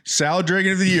around. Salad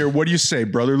Dragon of the Year. What do you say,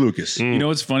 Brother Lucas? You know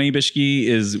what's funny, Bischke,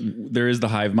 is there is the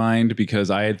hive mind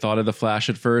because I had thought of the Flash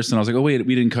at first, and I was like, oh wait,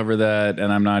 we didn't cover that,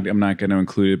 and I'm not going to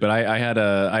include it. But I had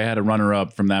a runner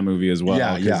up from that movie as well.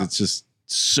 Yeah, yeah. It's just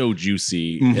so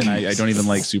juicy, and I don't even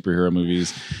like superhero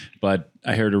movies. But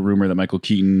I heard a rumor that Michael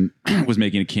Keaton was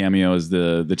making a cameo as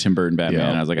the Tim Burton Batman.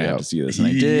 And I was like, I have to see this, and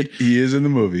I did. He is in the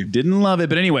movie. Didn't love it,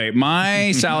 but anyway,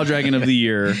 my Salad Dragon of the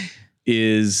Year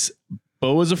is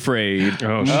Beau is Afraid.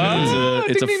 Oh,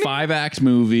 shit. It's a 5-act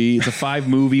movie. It's a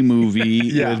 5-movie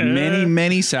movie with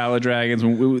many salad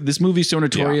dragons. This movie's so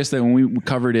notorious that when we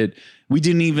covered it, we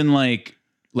didn't even like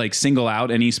single out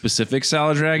any specific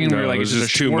salad dragon. No, we were like, it's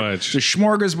just too much. It's a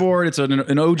smorgasbord. It's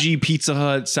an OG Pizza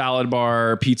Hut salad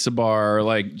bar, pizza bar,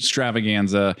 like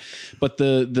extravaganza. But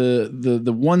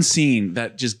the one scene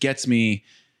that just gets me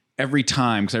every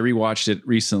time, because I rewatched it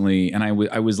recently, and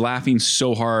I was laughing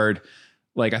so hard.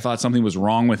 Like I thought something was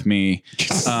wrong with me,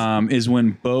 is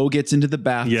when Beau gets into the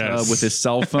bathtub with his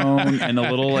cell phone and a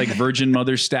little like Virgin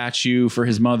Mother statue for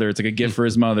his mother. It's like a gift for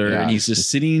his mother. And he's just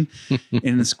sitting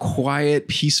in this quiet,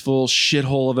 peaceful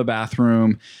shithole of a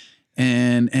bathroom.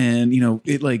 And in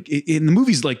the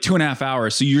movie's like 2.5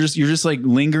 hours. So you're just like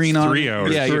lingering on 3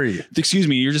 hours. Yeah.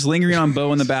 You're just lingering on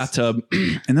Beau in the bathtub.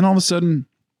 And then all of a sudden,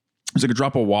 there's like a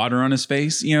drop of water on his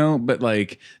face, but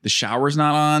like the shower's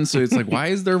not on. So it's like, why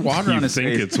is there water on his face? You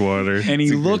think it's water. And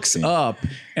he looks up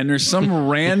and there's some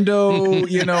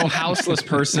rando, houseless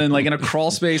person like in a crawl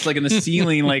space, like in the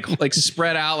ceiling, like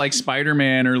spread out like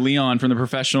Spider-Man or Leon from The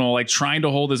Professional, like trying to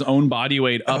hold his own body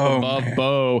weight up above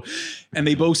Beau. And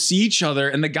they both see each other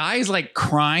and the guy is like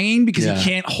crying because he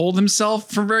can't hold himself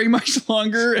for very much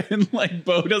longer. And like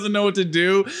Beau doesn't know what to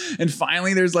do. And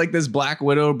finally there's like this Black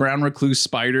Widow, brown recluse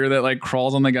spider that like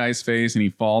crawls on the guy's face and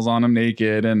he falls on him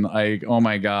naked. And like, oh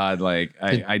my God, like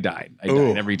I died. I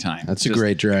died every time. That's a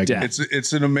great dragon. Death.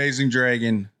 It's an amazing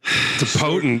dragon. It's a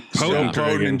potent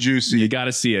dragon. And juicy. You got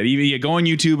to see it. You go on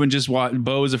YouTube and just watch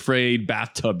Beau is Afraid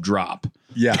bathtub drop.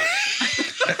 Yeah.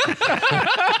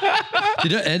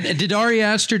 Did Ari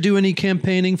Aster do any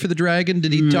campaigning for the dragon?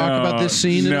 Did he talk about this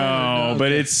scene? No,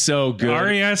 but it's so good.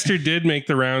 Ari Aster did make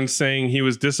the rounds saying he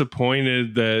was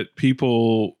disappointed that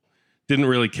people didn't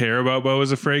really care about Beau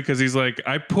is Afraid because he's like,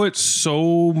 I put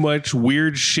so much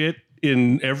weird shit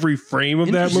in every frame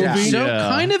of that movie. So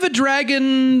kind of a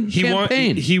dragon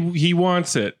campaign. He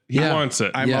wants it. He Yeah. wants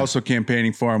it. I'm also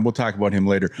campaigning for him. We'll talk about him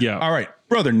later. Yeah. All right,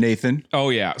 brother Nathan. Oh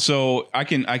yeah, so I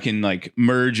can like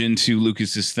merge into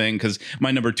Lucas's thing because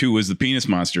my number 2 was the penis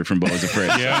monster from Beau is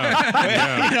Afraid.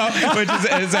 Yeah. Which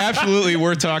is absolutely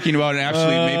worth talking about, and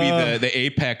absolutely maybe the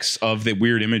apex of the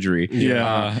weird imagery.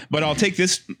 Yeah. But I'll take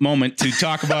this moment to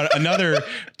talk about another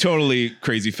totally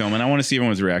crazy film, and I want to see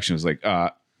everyone's reaction. It's like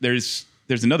there's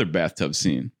another bathtub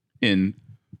scene in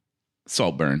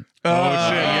Saltburn. Oh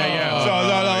shit! Yeah. So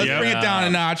let's bring it down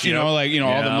a notch. All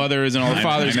the mothers and all the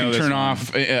fathers can turn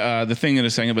off the thing in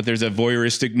a second. But there's a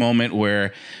voyeuristic moment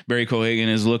where Barry Cohagen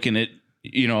is looking at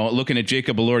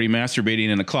Jacob Elordi masturbating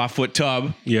in a clawfoot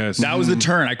tub. Yes, that was the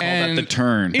turn. I call that the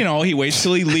turn. He waits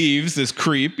till he leaves this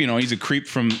creep. He's a creep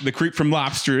from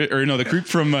Lobster, or no, the creep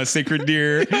from Sacred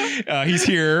Deer. He's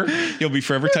here. He'll be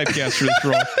forever typecast for this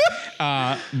role.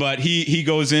 But he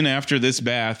goes in after this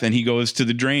bath and he goes to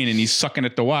the drain and he's sucking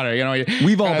at the water.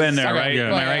 We've all been there, right? Yeah.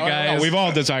 Am I right, guys? We've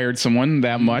all desired someone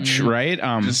that much, right?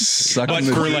 Sucking but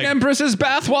for Queen Empress's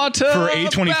bathwater. For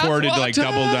A24 to like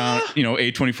double down,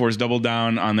 A24's double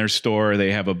down on their store.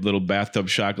 They have a little bathtub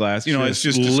shot glass. It's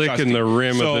just licking disgusting. the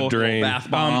rim of the drain.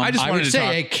 I just wanted to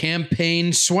say a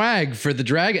campaign swag for the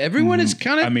dragon. Everyone is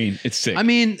kind of. it's sick.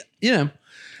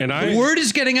 And the word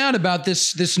is getting out about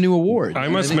this new award. I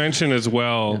must mention as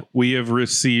well, we have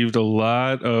received a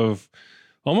lot of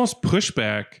almost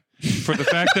pushback for the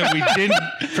fact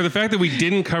that we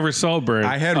didn't cover Saltburn.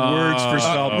 I had words for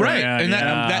Saltburn. Right. And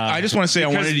that, I just want to say, I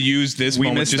wanted to use this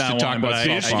moment just to talk about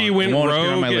Saltburn. Bischke went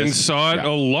rogue and saw it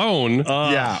alone.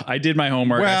 I did my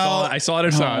homework. Well, I saw it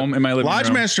at home in my living room.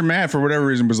 Lodge Master Matt, for whatever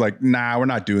reason, was like, nah, we're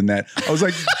not doing that. I was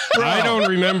like, I don't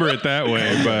remember it that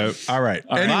way, but all right.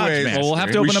 Anyways, we'll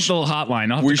have to open up the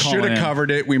hotline. We should have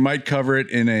covered it. We might cover it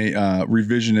in a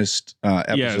revisionist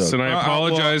episode. Yes, and I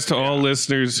apologize to all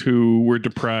listeners who were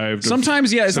deprived.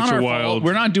 Sometimes, it's not our wild fault.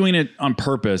 We're not doing it on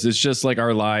purpose. It's just like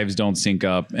our lives don't sync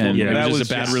up, and it was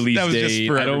just a bad release date.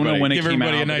 I don't know when it came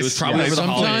out. It was probably over the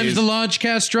holidays. Sometimes the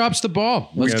Lodgecast drops the ball.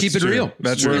 Let's keep it real.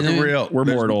 That's real. We're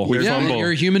mortal. We fumble.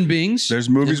 You're human beings. There's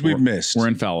movies we've missed. We're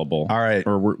infallible. All right,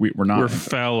 or we're not. We're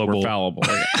fallible. We're fallible.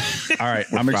 All right,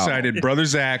 I'm excited, brother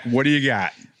Zach. What do you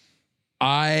got?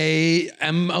 I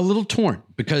am a little torn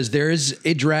because there is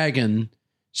a dragon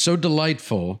so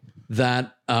delightful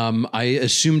that I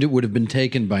assumed it would have been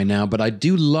taken by now, but I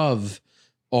do love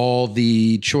all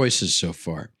the choices so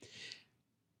far.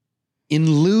 In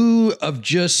lieu of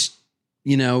just,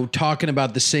 talking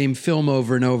about the same film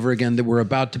over and over again that we're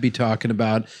about to be talking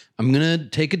about, I'm going to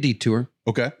take a detour.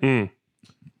 Okay.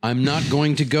 I'm not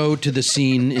going to go to the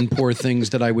scene in Poor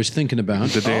Things that I was thinking about.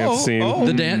 The dance scene.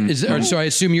 The dance so I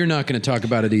assume you're not going to talk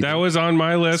about it either. That was on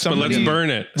my list, but let's burn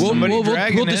it.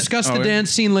 We'll discuss the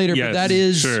dance scene later, but that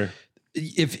is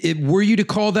if were you to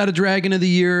call that a Dragon of the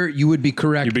Year, you would be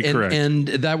correct. You'd be correct. And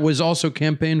that was also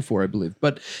campaigned for, I believe.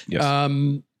 But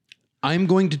I'm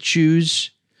going to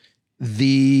choose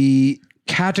the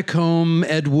Catacomb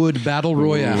Ed Wood Battle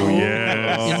Royale.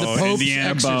 Yes. In the Pope's Indiana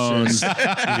Exorcist.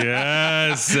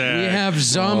 Yes. We have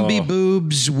zombie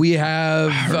boobs. We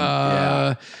have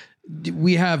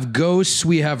ghosts.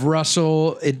 We have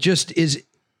Russell. It just is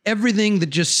everything that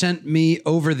just sent me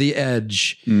over the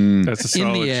edge. That's a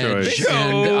solid the edge. choice.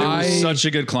 And Such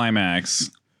a good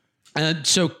climax.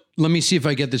 so let me see if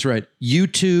I get this right.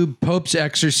 YouTube Pope's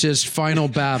Exorcist Final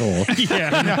Battle.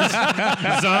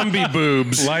 Zombie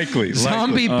boobs. Likely.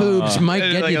 Zombie boobs might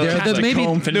get you there. Maybe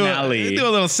finale. Do a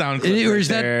little sound clip. or is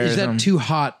that too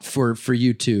hot for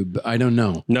YouTube? I don't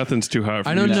know. Nothing's too hot for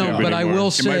I don't know, YouTube but I anymore. will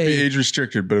It might be say age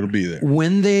restricted, but it'll be there.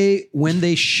 when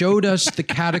they showed us the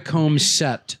Catacomb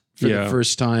set for Yeah. the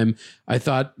first time, I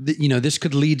thought this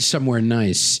could lead somewhere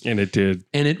nice. And it did.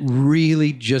 And it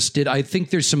really just did. I think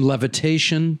there's some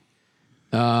levitation.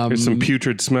 There's some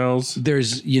putrid smells.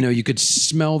 There's, you could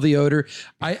smell the odor.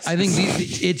 I think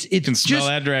it's You can smell just,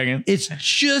 that dragon. it's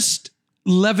just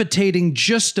levitating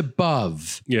just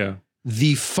above Yeah.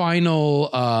 the final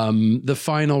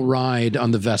ride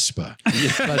on the Vespa.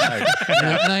 But,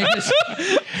 and I just,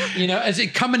 as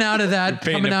it coming out of that,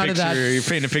 You're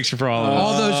painting a picture for all of us.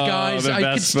 all those guys, the I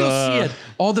can still Vespa. see it.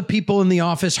 All the people in the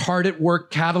office hard at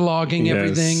work cataloging Yes.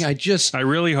 everything. I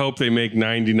really hope they make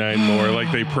 99 more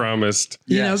like they promised.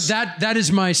 That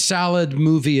is my salad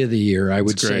movie of the year, I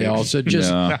would say. great. Also,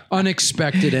 just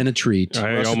unexpected and a treat.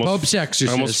 I Pope's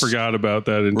Exorcist. almost forgot about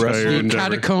that entire The endeavor.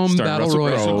 Catacomb Battle Russell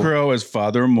Royale. Crowe as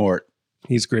Father Mort.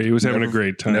 He's great. He was having a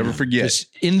great time. Never forget. It's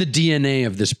in the DNA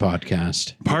of this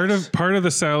podcast. Part of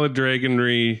the salad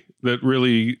dragonry that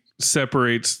really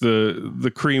separates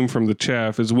the cream from the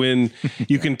chaff is when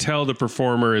you can tell the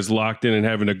performer is locked in and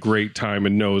having a great time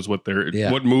and knows what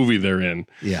movie they're in.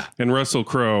 Yeah. And Russell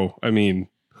Crowe, I mean,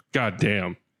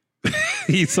 goddamn,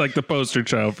 he's like the poster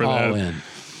child for that. All in.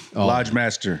 Lodge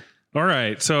Master. All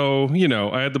right, so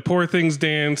I had the Poor Things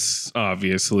dance,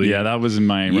 obviously. Yeah, that was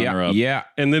my runner-up. Yeah.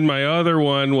 And then my other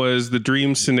one was the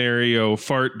dream scenario,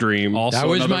 Fart Dream. Also, That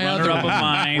was another my other runner-up one. of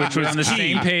mine, which was on the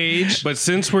same page. But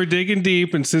since we're digging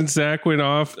deep and since Zach went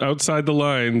off outside the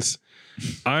lines,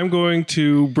 I'm going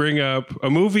to bring up a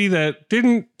movie that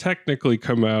didn't technically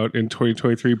come out in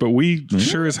 2023, but we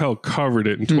sure as hell covered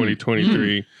it in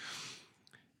 2023.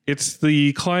 It's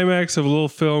the climax of a little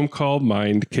film called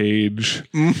Mind Cage,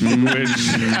 which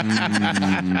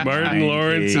Martin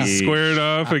Lawrence is squared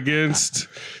off against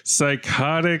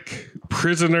psychotic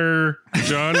prisoner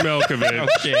John Malkovich.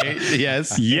 Okay.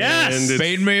 Yes. And it's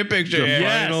Paint me a picture. the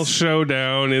final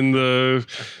showdown in the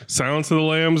Silence of the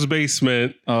Lambs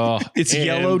basement. It's And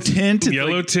yellow tint. It's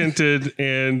Yellow tinted,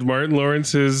 and Martin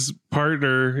Lawrence's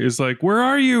partner is like, "Where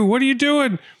are you? What are you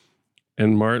doing?"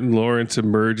 And Martin Lawrence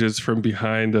emerges from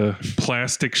behind a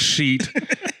plastic sheet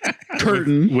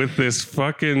curtain. with this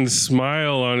fucking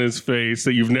smile on his face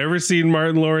that you've never seen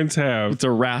Martin Lawrence have. It's a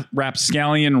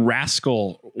rapscallion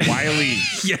rascal, wily.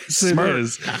 Yes, it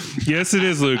is. Yes, it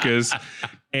is, Lucas.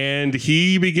 And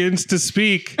he begins to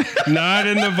speak, not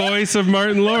in the voice of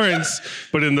Martin Lawrence,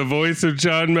 but in the voice of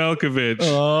John Malkovich.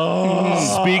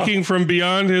 Speaking from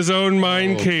beyond his own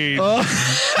mind cage.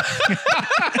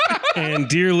 And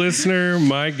dear listener,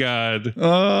 my God,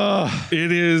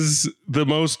 it is the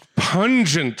most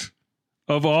pungent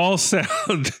of all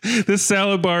salad. This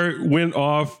salad bar went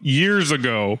off years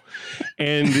ago,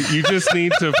 and you just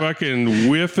need to fucking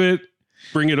whiff it,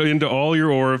 bring it into all your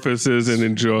orifices, and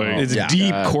enjoy. It's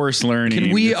deep course learning. Can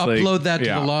we It's like- upload that to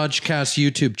the Lodgecast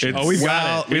YouTube channel? It's We've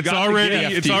got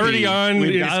already on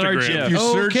We've got our Instagram. GIF. If you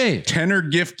search Okay. tenor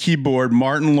gift keyboard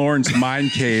Martin Lawrence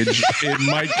Mind Cage, it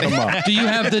might come up. Do you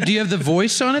have the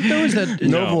voice on it though? Is that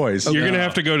No voice. You're gonna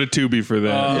have to go to Tubi for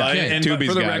that. Okay. And Tubi's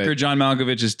for the got record, it. John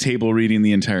Malkovich is table reading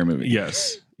the entire movie.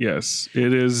 Yes,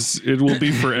 it is. It will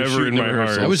be forever in my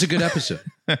heart. that was a good episode?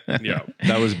 Yeah.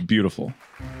 That was beautiful.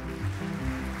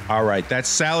 All right, that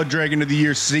Salad Dragon of the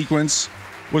Year sequence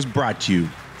was brought to you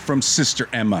from Sister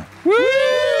Emma,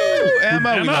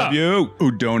 Emma, we love you.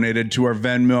 who donated to our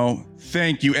Venmo.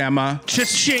 Thank you, Emma.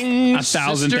 Cha-ching.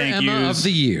 1,000 Sister thank Emma yous. of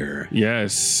the year.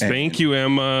 Yes. Thank you,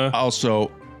 Emma.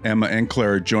 Also, Emma and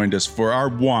Clara joined us for our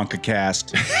Wonka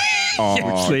cast,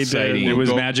 Yes, they did. It was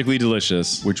magically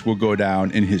delicious. which will go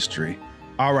down in history.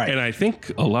 All right. And I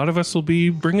think a lot of us will be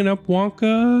bringing up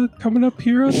Wonka coming up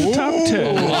here on the top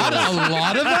 10. A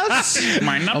lot of us.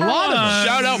 My number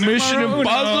Shout out Mission Impossible.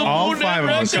 All five of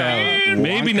us have.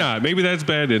 Maybe not. Maybe that's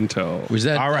bad intel. Was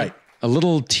that All right. a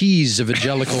little tease of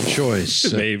Angelical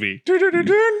choice? Maybe.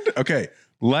 Okay.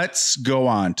 let's go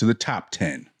on to the top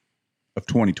 10 of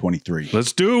 2023.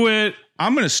 Let's do it.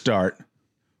 I'm going to start.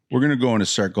 We're going to go in a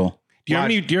circle. Do you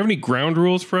have any ground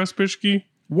rules for us, Bischke?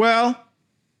 Well,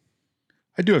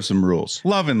 I do have some rules.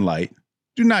 Love and light.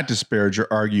 Do not disparage or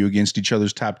argue against each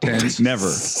other's top 10s. Never.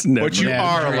 But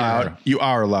you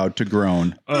are allowed to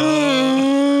groan.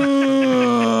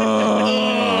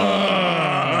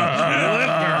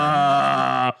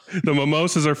 The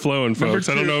mimosas are flowing, folks.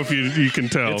 I don't know if you can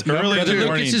tell. It's early Brother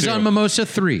Lucas is on Mimosa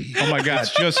 3. Oh my God,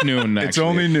 it's just noon. It's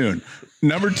only noon.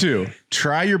 Number 2,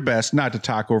 try your best not to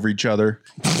talk over each other.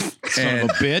 Son of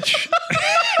a bitch.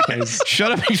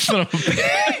 Shut up, you son of a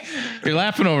bitch. You're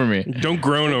laughing over me. Don't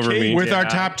groan over me. With our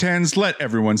top 10s, let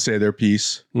everyone say their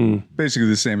piece. Basically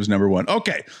the same as number 1.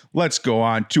 Okay, let's go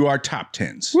on to our top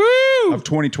 10s of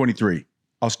 2023.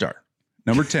 I'll start.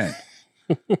 Number 10,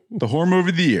 the horror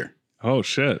movie of the year. Oh,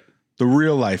 shit. The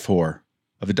real life horror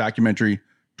of the documentary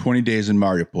 20 Days in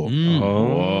Mariupol.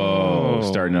 Oh,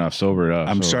 starting off sober.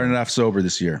 I'm starting it off sober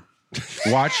this year.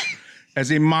 Watch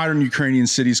as a modern Ukrainian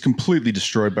city is completely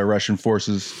destroyed by Russian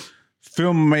forces.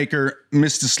 Filmmaker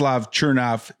Mstislav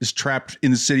Chernov is trapped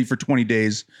in the city for 20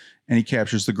 days, and he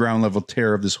captures the ground level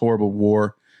terror of this horrible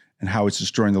war and how it's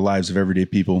destroying the lives of everyday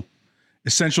people.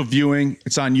 Essential viewing.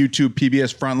 It's on YouTube,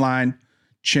 PBS Frontline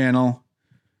channel.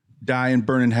 Die and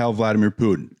burn in hell, Vladimir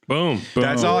Putin. Boom.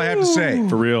 That's all I have to say.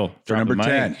 For real. For number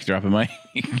 10. Dropping mic.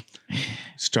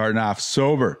 Starting off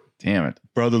sober. Damn it.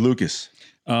 Brother Lucas.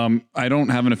 I don't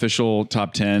have an official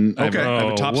top 10. I have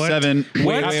a top 7.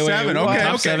 Top 7. Okay.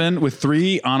 Top 7 with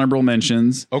 3 honorable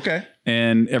mentions. Okay.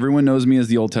 And everyone knows me as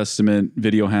the Old Testament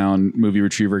video hound movie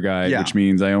retriever guy, which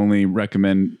means I only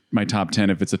recommend my top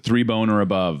 10 if it's a 3 bone or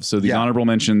above. So the honorable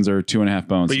mentions are 2.5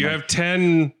 bones. But you have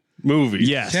 10 movies.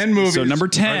 Yes. 10 movies. So number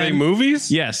 10. Are they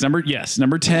movies? Yes. Number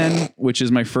 10, which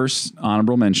is my first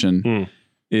honorable mention,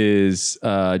 is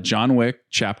John Wick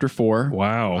Chapter 4.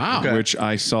 Wow. Okay. Which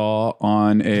I saw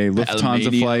on a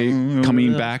Lufthansa flight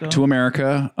coming back to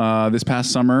America this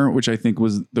past summer, which I think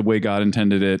was the way God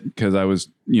intended it because I was,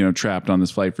 trapped on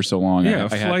this flight for so long. Yeah,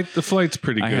 the flight's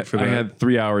pretty good for that. I had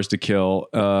 3 hours to kill,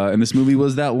 and this movie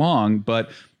was that long,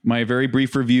 but my very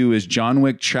brief review is John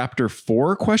Wick Chapter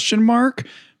 4, ?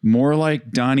 More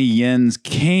like Donnie Yen's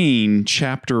Kane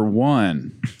Chapter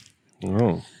 1.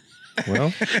 Oh.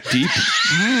 Well,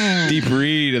 deep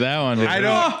read of that one.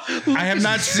 I have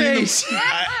not seen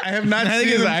I have not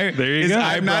seen there you go.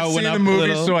 I have not seen the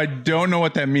movie, so I don't know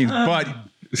what that means. But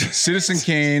Citizen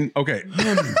Kane, okay.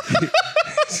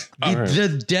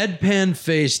 The deadpan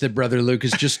face that Brother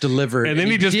Lucas just delivered. And then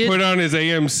he just put on his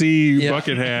AMC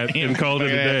bucket hat and called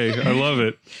it a day. I love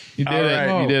it. You did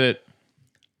it. You did it.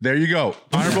 There you go.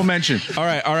 Honorable mention. All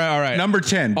right. Number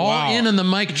 10. All in on the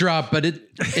mic drop, but it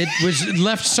was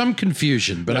left some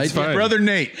confusion. But That's fine. Brother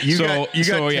Nate, you got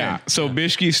 10. So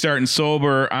Bischke's starting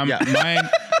sober.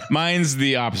 Mine's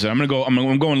the opposite.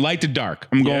 I'm going light to dark.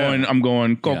 I'm going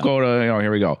go to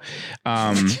here we go.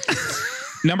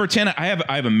 Number 10, I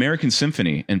have American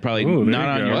Symphony, and probably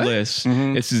not on your list.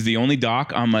 This is the only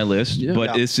doc on my list,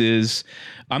 but this is.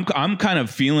 I'm kind of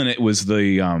feeling it was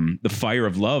the fire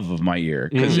of love of my year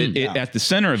because at the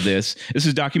center of this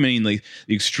is documenting the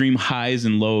extreme highs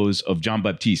and lows of John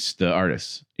Baptiste, the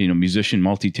artist, musician,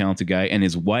 multi-talented guy, and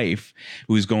his wife,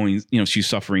 who's going, she's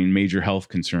suffering major health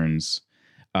concerns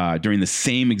during the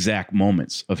same exact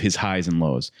moments of his highs and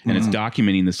lows. And it's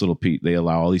documenting this little Pete. They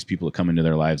allow all these people to come into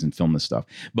their lives and film this stuff.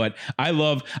 But I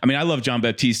love John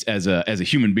Baptiste as a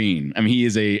human being. I mean, he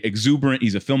is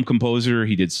he's a film composer.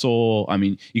 He did soul. I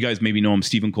mean, you guys maybe know him,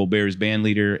 Stephen Colbert's band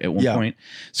leader at one point.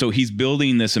 So he's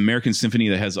building this American Symphony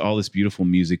that has all this beautiful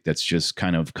music that's just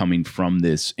kind of coming from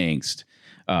this angst.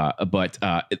 But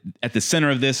at the center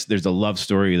of this, there's a love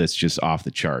story that's just off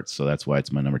the charts. So that's why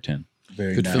it's my number 10.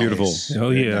 Very Good nice. film. Beautiful. Oh,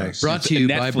 yeah. Nice. Brought to you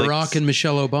by Barack and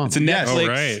Michelle Obama. It's a Netflix.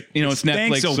 right. It's Netflix.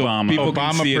 Thanks, so Obama. people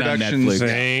Obama can see it on Productions. Netflix.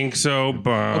 Thanks,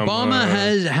 Obama. Obama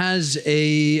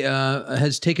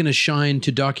has taken a shine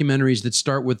to documentaries that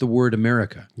start with the word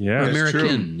America. Yeah, Or that's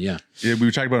American. Yeah, we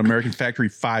were talking about American Factory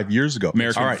 5 years ago.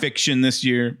 American All right. Fiction this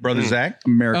year. Brother Zach.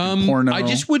 American porno. I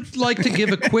just would like to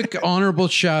give a quick honorable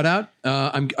shout out.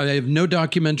 I have no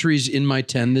documentaries in my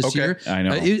 10 this year. I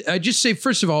know. I just say,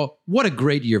 first of all, what a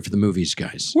great year for the movies,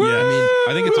 guys. Yeah, I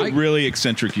think it's a really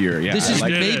eccentric year. Yeah, This is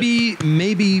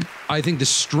maybe I think the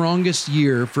strongest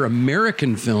year for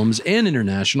American films and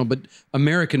international, but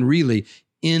American really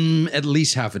in at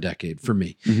least half a decade for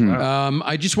me.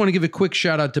 I just want to give a quick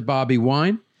shout out to Bobby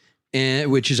Wine.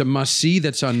 Which is a must-see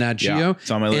that's on Nat Geo. Yeah,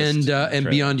 it's on my list. And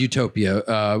Beyond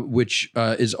Utopia, which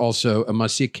is also a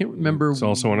must-see. I can't remember. It's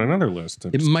also on another list.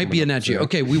 It might be a Nat Geo.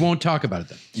 Okay, we won't talk about it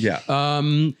then. Yeah.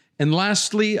 And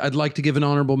lastly, I'd like to give an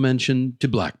honorable mention to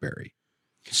Blackberry.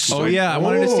 Oh yeah, I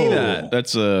wanted to see that.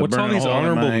 That's What's all these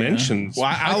honorable mentions? Well,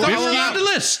 I thought we allowed to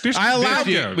list. I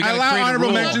allow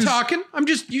honorable mentions. Talking.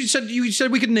 You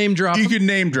said we could name drop. You them. could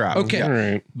name drop. Okay. All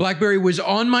right. Blackberry was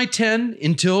on my 10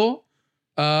 until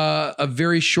a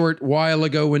very short while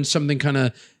ago when something kind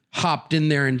of hopped in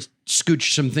there and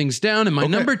scooched some things down. And my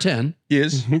number 10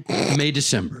 is May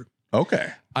December.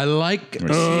 Okay. I like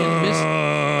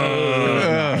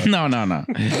No.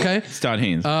 Okay. It's Todd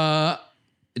Haynes.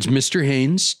 It's Mr.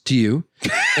 Haynes to you.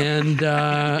 And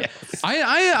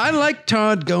I like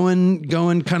Todd going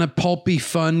kind of pulpy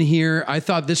fun here. I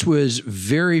thought this was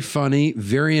very funny,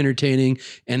 very entertaining,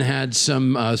 and had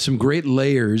some great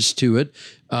layers to it.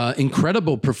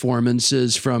 Incredible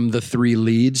performances from the three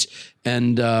leads,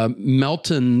 and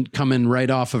Melton coming right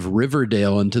off of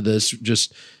Riverdale into this,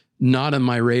 just not on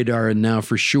my radar, and now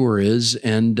for sure is.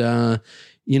 And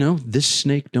this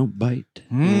snake don't bite.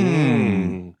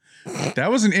 That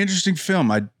was an interesting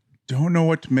film. I don't know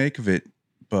what to make of it,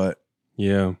 but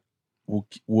Yeah.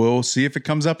 we'll see if it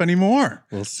comes up anymore.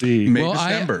 We'll see.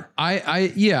 December.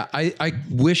 I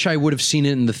wish I would have seen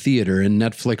it in the theater. And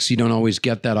Netflix, you don't always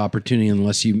get that opportunity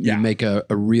unless you make a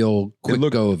real quick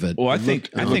go of it. Well, I think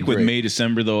with May,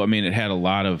 December, though, I mean, it had a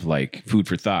lot of like food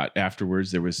for thought.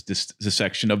 Afterwards, there was this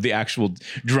section of the actual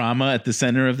drama at the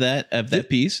center of that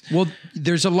piece. Well,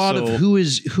 there's a lot of who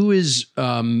is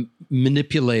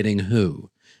manipulating who.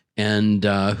 And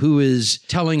who is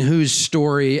telling whose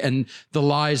story, and the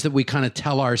lies that we kind of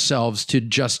tell ourselves to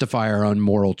justify our own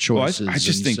moral choices. Well, I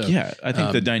just think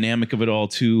the dynamic of it all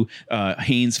too.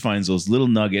 Haynes finds those little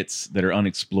nuggets that are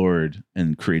unexplored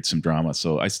and creates some drama.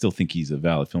 So I still think he's a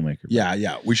valid filmmaker.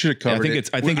 Yeah. We should have covered it.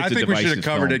 I think we should have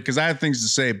covered it because I have things to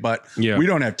say, but we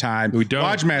don't have time. We don't.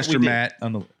 Lodgemaster Matt,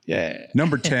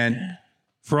 number 10.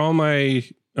 For all my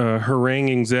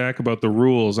haranguing Zach about the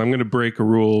rules, I'm going to break a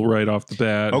rule right off the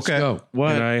bat. Okay. Go.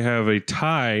 What? And I have a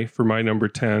tie for my number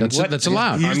 10. That's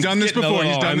allowed. He's done this before.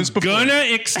 I'm gonna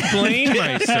explain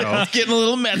myself. Getting a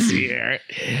little messy here.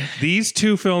 These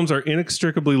two films are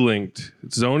inextricably linked.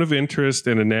 Zone of Interest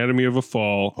and Anatomy of a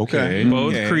Fall. Okay.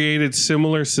 Both created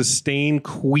similar sustained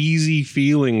queasy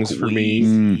feelings for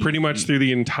me pretty much through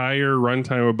the entire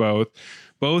runtime of both.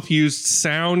 Both used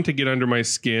sound to get under my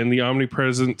skin, the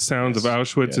omnipresent sounds of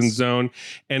Auschwitz and Zone,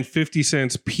 and 50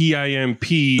 Cent's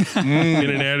PIMP in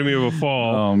Anatomy of a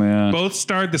Fall. Oh, man. Both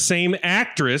starred the same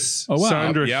actress, wow.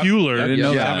 Sandra Yep. Hüller. I didn't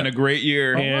know that. Having a great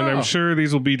year. And I'm sure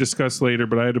these will be discussed later,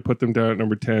 but I had to put them down at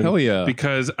number 10. Hell yeah.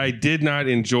 Because I did not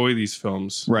enjoy these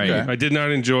films. Right. Okay. I did not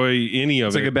enjoy any of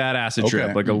It's it. like a bad acid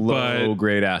trip, like a low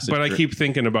grade acid But trip. I keep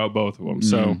thinking about both of them.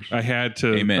 So I had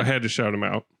to shout them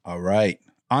out. All right.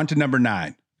 On to number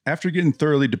 9. After getting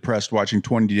thoroughly depressed watching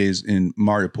 20 Days in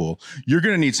Mariupol, you're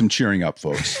going to need some cheering up,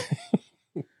 folks.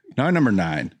 Now, number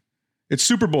 9. It's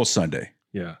Super Bowl Sunday.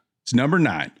 Yeah. It's number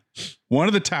 9. One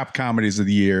of the top comedies of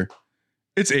the year.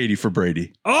 It's 80 for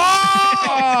Brady.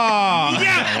 Oh!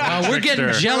 Yeah! We're getting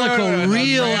Jellicle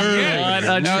real early.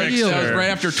 That was right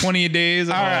after 20 days.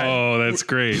 All right. Oh, that's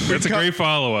great. That's a great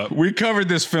follow-up. We covered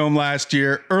this film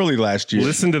early last year.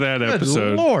 Listen to that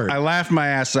episode. Lord. I laughed my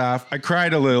ass off. I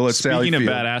cried a little at Sally Speaking of Field.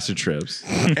 bad acid trips.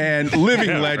 And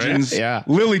living legends,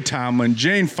 Lily Tomlin,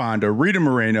 Jane Fonda, Rita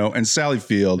Moreno, and Sally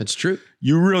Field. It's true.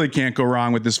 You really can't go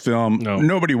wrong with this film. No.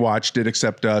 Nobody watched it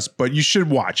except us, but you should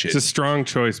watch it. It's a strong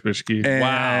choice, Bischke. And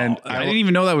I didn't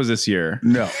even know that was this year.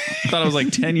 No. I thought it was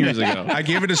like 10 years ago. I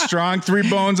gave it a strong 3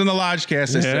 bones on the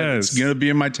Lodgecast. I said it's going to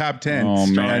be in my top 10. Oh,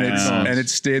 man. And it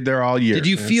stayed there all year. Did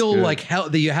you feel like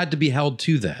that you had to be held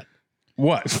to that?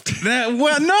 What?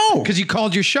 Well, no. Because you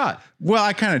called your shot. Well,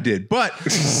 I kind of did, but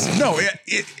no.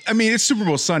 I mean, it's Super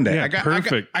Bowl Sunday. Yeah,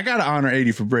 perfect. I got to honor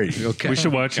 80 for Brady. Okay. We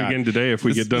should watch it again today if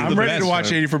we get done. I'm ready to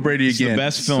watch 80 for Brady It's again. the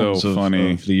best films So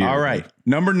funny. of the year. All right,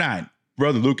 number 9,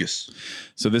 Brother Lucas.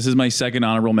 So this is my second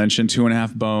honorable mention,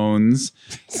 2.5 Bones.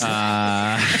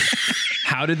 How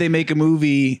did they make a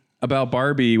movie about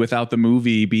Barbie without the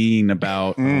movie being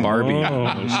about Barbie?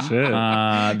 Oh,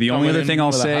 shit. The only other thing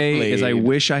I'll say is I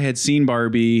wish I had seen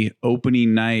Barbie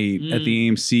opening night at the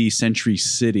AMC Century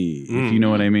City, if you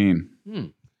know what I mean.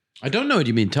 I don't know what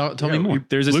you mean. Tell me more.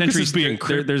 There's a Lucas Century is being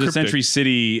there's a Century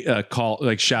City call,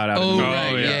 like shout out. Oh, in the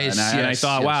right. movie. Yes, And I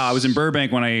thought, wow, I was in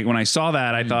Burbank when I saw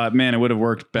that. I thought, man, it would have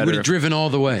worked better Would have driven all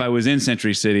the way. if I was in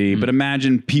Century City. But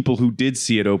imagine people who did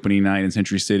see it opening night in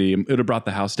Century City. It would have brought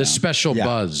the house The down. special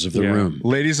buzz of the room.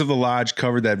 Ladies of the Lodge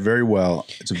covered that very well.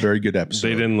 It's a very good episode.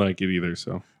 They didn't like it either,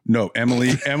 so. No,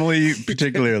 Emily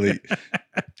particularly.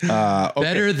 Okay.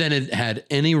 Better than it had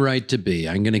any right to be.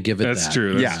 I'm going to give it That's that.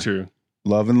 true. That's true.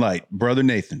 Love and Light. Brother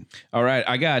Nathan. All right,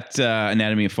 I got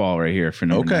Anatomy of Fall right here for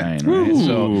number 9. Right?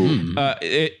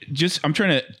 So, I'm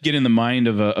trying to get in the mind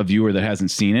of a viewer that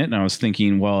hasn't seen it, and I was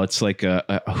thinking, well, it's like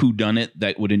a whodunit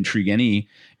that would intrigue any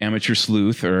amateur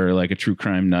sleuth or like a true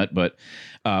crime nut, but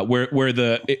where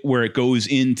it goes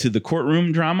into the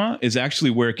courtroom drama is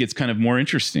actually where it gets kind of more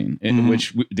interesting. In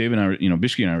which Dave and I,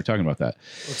 Bischke and I were talking about that.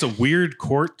 It's a weird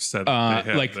court setup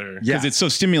they have there. Because it's so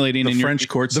stimulating. The French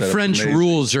court The French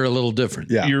rules are a little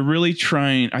different. Yeah. You're really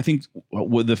trying. I think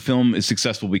the film is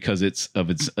successful because it's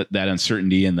that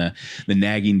uncertainty and the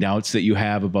nagging doubts that you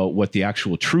have about what the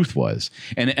actual truth was.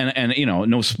 And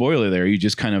no spoiler there. You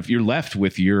just kind of you're left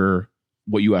with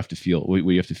what you have to feel. What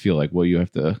you have to feel like. Well, you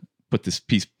have to put this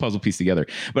puzzle piece together.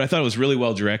 But I thought it was really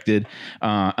well directed,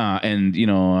 and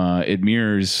it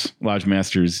mirrors Lodge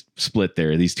Master's Split.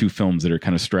 There, these two films that are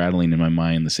kind of straddling in my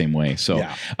mind the same way. So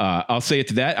I'll say it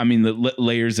to that. I mean, the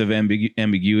layers of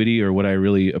ambiguity are what I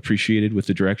really appreciated with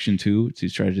the direction too, to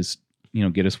try to just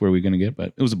get us where we're going to get.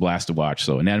 But it was a blast to watch.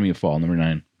 So Anatomy of Fall, number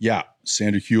 9. Yeah,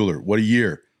 Sandra Hewler. What a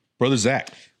year, Brother Zach.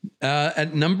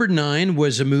 At number 9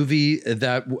 was a movie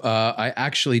that I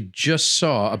actually just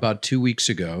saw about 2 weeks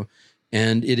ago,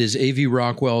 and it is A.V.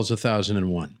 Rockwell's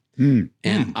 1001.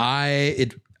 And I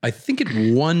think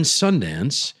it won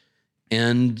Sundance,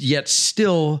 and yet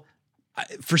still,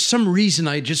 for some reason,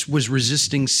 I just was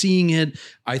resisting seeing it.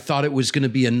 I thought it was going to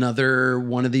be another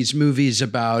one of these movies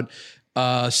about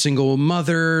a single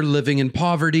mother living in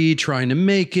poverty, trying to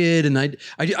make it. And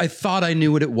I thought I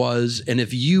knew what it was. And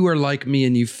if you are like me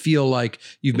and you feel like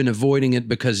you've been avoiding it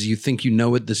because you think you know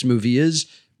what this movie is,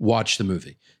 watch the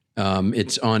movie.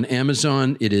 It's on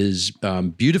Amazon. It is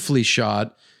beautifully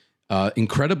shot,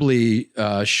 incredibly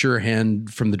sure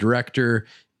hand from the director.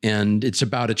 And it's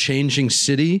about a changing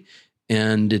city.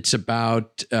 And it's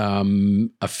about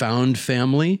a found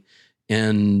family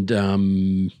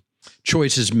and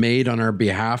choices made on our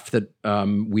behalf that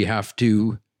we have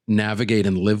to navigate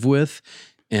and live with.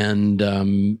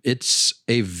 And it's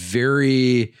a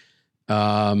very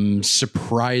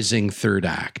surprising third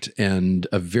act and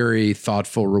a very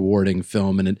thoughtful, rewarding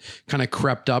film. And it kind of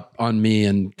crept up on me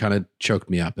and kind of choked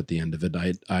me up at the end of it.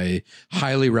 I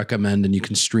highly recommend, and you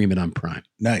can stream it on Prime.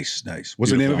 Nice.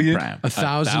 What's the name of it?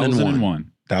 1001.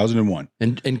 1001.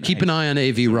 And keep an eye on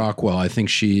A.V. Rockwell. I think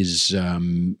she's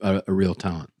a real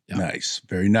talent. Yeah. Nice.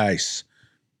 Very nice.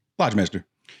 Lodge Master.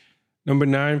 Number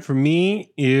 9 for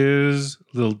me is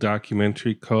a little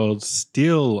documentary called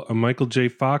Still, a Michael J.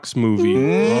 Fox movie.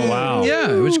 Oh, wow. Yeah,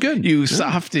 it was good. You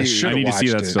softy. I need to see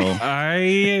that still.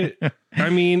 I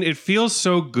mean, it feels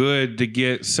so good to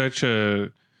get such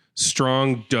a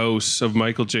strong dose of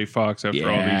Michael J. Fox after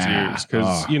all these years.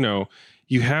 Because,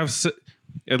 you have...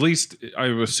 At least I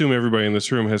assume everybody in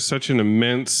this room has such an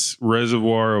immense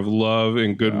reservoir of love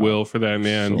and goodwill for that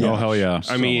man. Oh, hell yeah.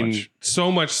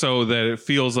 So much so that it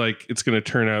feels like it's going to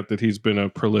turn out that he's been a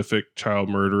prolific child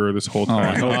murderer this whole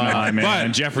time. I hope not, man.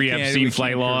 But Jeffrey Epstein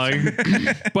flight log.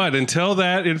 But until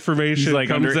that information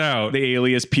comes out. The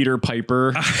alias Peter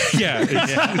Piper.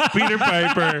 It's Peter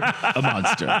Piper. A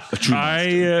monster. A true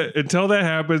monster. Until that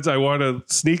happens, I want to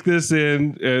sneak this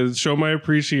in, show my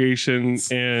appreciation,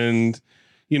 and...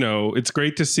 it's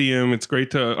great to see him. It's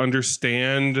great to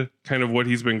understand kind of what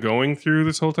he's been going through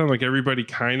this whole time. Like everybody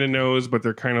kind of knows, but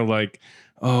they're kind of like,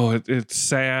 oh, it's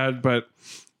sad. But,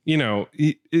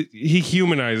 he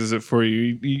humanizes it for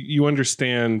you. You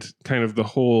understand kind of the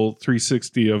whole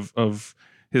 360 of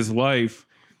his life.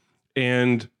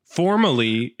 And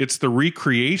formally, it's the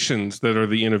recreations that are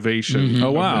the innovation. Mm-hmm.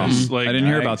 Oh, wow. Like, I didn't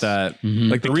hear about that. Mm-hmm.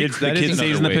 Like the kid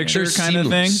stays in the picture kind of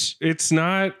thing. It's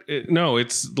not.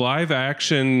 It's live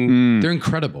action. They're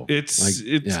incredible. It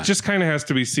just kind of has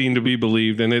to be seen to be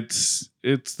believed. And it's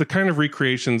the kind of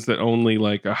recreations that only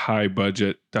like a high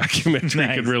budget documentary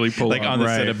could really pull like off. on the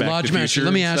set of Back Lodge to the Master, Future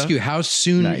let me and ask stuff? you, how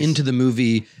soon into the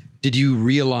movie did you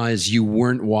realize you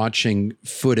weren't watching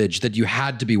footage, that you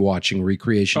had to be watching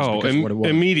recreations? Because what it was?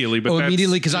 Immediately. But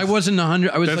immediately, because I wasn't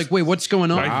 100. I was like, wait, what's going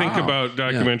on? I think about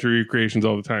documentary recreations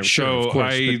all the time. Sure, so of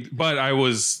course,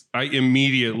 I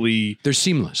immediately... They're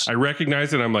seamless. I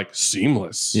recognize it. I'm like,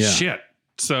 seamless. Yeah. Shit.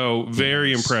 So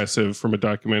very impressive from a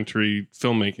documentary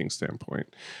filmmaking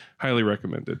standpoint. Highly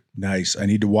recommended. Nice. I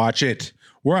need to watch it.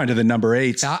 We're on to the number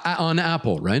 8. On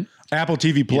Apple, right? Apple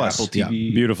TV Plus. Apple TV.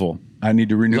 Yeah. Beautiful. I need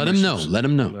to renew. Let him know. Let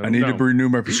him know. I need to renew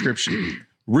my prescription.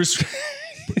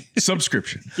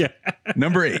 Subscription. Yeah.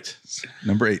 Number 8.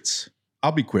 Number 8.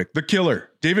 I'll be quick. The Killer.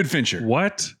 David Fincher.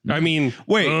 What? I mean,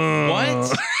 Wait,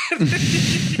 what?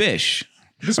 Bish.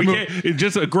 we can't,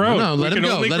 just a groan. No, let we him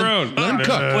can go. only Let groan. him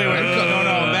cook. Wait,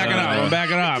 no, backing up. I'm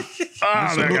backing up.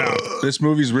 This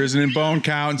movie's risen in bone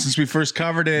count since we first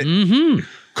covered it.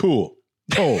 Cool.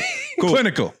 Cool.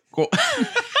 Clinical. Cool.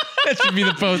 That should be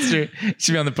the poster. It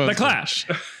should be on the poster. The Clash.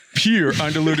 Pure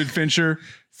undiluted Fincher.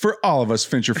 For all of us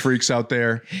Fincher freaks out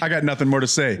there, I got nothing more to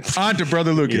say. On to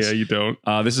Brother Lucas. Yeah, you don't.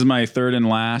 This is my third and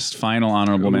last final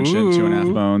honorable mention,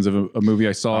 2.5 Bones, of a movie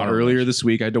I saw earlier this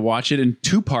week. I had to watch it in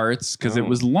 2 parts because it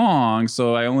was long.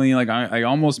 So I only I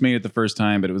almost made it the first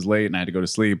time, but it was late and I had to go to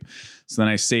sleep. So then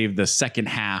I saved the second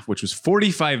half, which was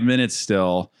 45 minutes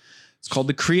still. It's called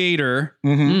The Creator.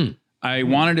 I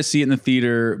wanted to see it in the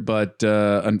theater, but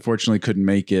unfortunately couldn't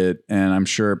make it. And I'm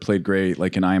sure it played great,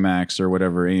 like in IMAX or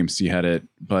whatever. AMC had it.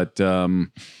 But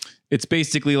it's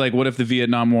basically like, what if the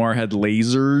Vietnam War had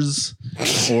lasers?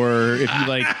 Or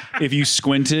if you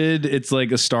squinted, it's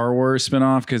like a Star Wars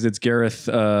spinoff because it's Gareth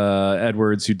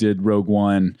Edwards who did Rogue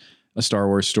One, a Star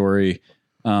Wars story.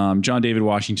 John David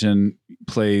Washington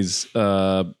plays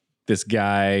this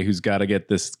guy who's got to get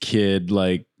this kid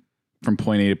like from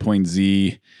point A to point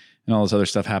Z. And all this other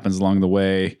stuff happens along the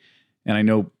way. And I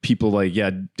know people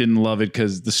didn't love it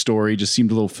because the story just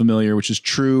seemed a little familiar, which is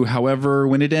true. However,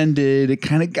 when it ended, it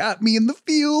kind of got me in the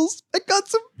feels. I got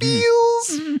some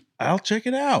feels. I'll check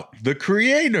it out. The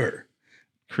Creator.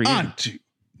 On to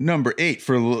number 8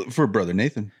 for Brother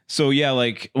Nathan. So yeah,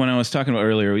 like when I was talking about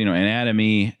earlier,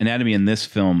 anatomy in this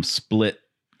film split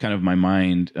kind of my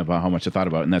mind about how much I thought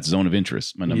about it, and that's Zone of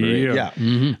Interest, my number 8. Yeah.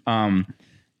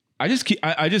 I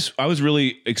was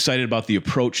really excited about the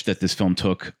approach that this film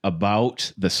took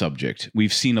about the subject.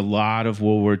 We've seen a lot of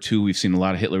World War II. We've seen a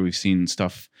lot of Hitler. We've seen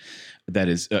stuff that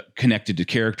is connected to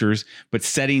characters, but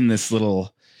setting this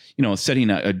little,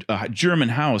 setting a German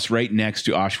house right next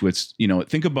to Auschwitz,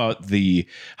 think about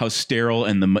how sterile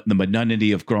and the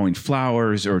mundanity of growing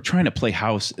flowers or trying to play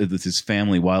house with his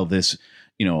family while this,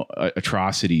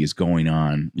 atrocity is going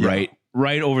on,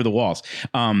 right over the walls.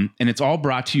 And it's all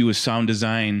brought to you with sound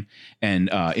design and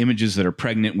images that are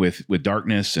pregnant with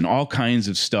darkness and all kinds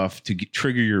of stuff to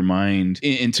trigger your mind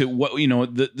into what,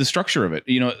 the structure of it.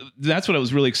 That's what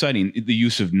was really exciting. The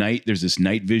use of night. There's this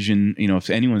night vision.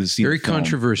 If anyone has seen very the film,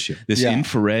 controversial. This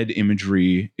infrared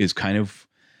imagery is kind of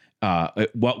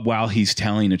while he's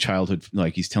telling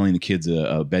he's telling the kids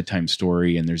a bedtime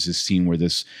story, and there's this scene where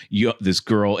this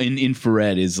girl in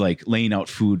infrared is like laying out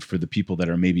food for the people that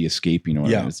are maybe escaping or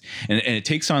whatever. And it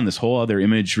takes on this whole other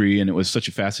imagery, and it was such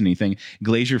a fascinating thing.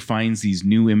 Glazier finds these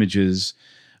new images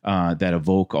that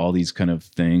evoke all these kind of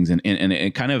things, and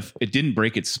it didn't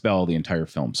break its spell the entire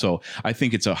film. So I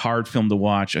think it's a hard film to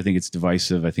watch. I think it's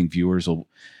divisive. I think viewers will,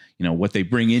 what they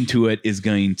bring into it is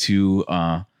going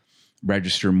to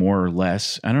register more or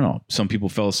less. I don't know. Some people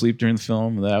fell asleep during the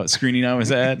film that screening I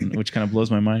was at, which kind of blows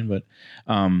my mind. But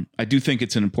I do think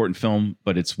it's an important film,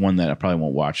 but it's one that I probably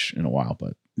won't watch in a while.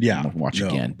 But I'll watch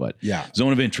again. But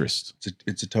Zone of Interest.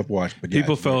 It's a tough watch. But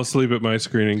people fell asleep at my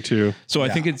screening too. So I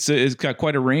think it's got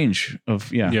quite a range of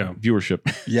viewership.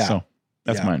 Yeah. So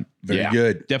that's mine. Very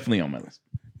good. Definitely on my list.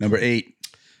 Number 8.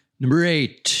 Number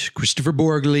 8, Christopher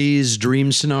Borgle's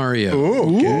Dream Scenario.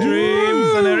 Dream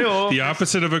Scenario. The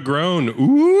opposite of a groan.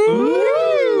 Ooh.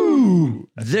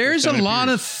 There's a lot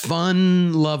of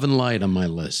fun, love, and light on my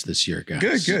list this year,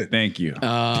 guys. Good. Thank you.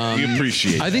 We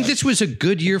appreciate it. I think this was a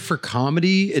good year for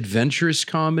comedy, adventurous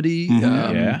comedy.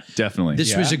 Yeah, definitely.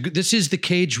 This is the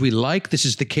Cage we like. This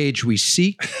is the Cage we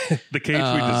seek. The Cage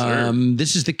we deserve.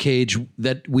 This is the Cage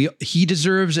that he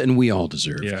deserves and we all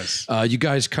deserve. Yes. You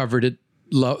guys covered it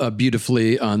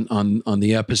beautifully on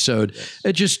the episode.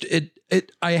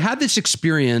 I had this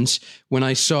experience when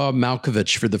I saw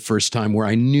Malkovich for the first time where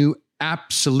I knew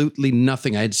absolutely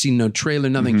nothing. I had seen no trailer,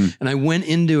 nothing. And I went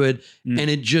into it and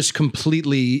it just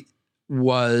completely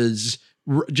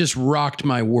just rocked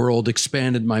my world,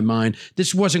 expanded my mind.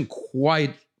 This wasn't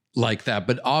quite like that,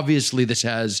 but obviously this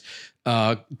has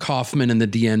Kaufman in the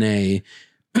DNA.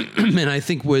 And I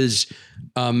think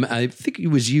it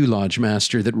was you, Lodge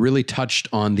Master, that really touched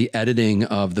on the editing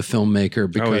of the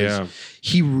filmmaker, because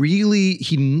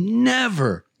he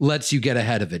never lets you get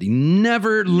ahead of it. He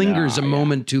never lingers a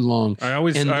moment too long. I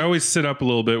always sit up a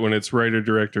little bit when it's writer,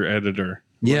 director, editor.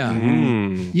 Yeah.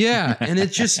 Yeah. And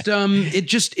it just,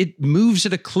 it moves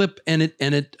at a clip, and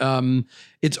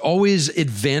it's always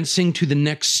advancing to the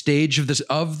next stage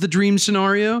of the dream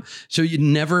scenario. So it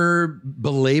never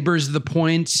belabors the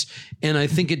points. And I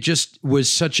think it just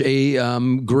was such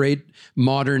a great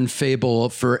modern fable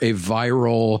for a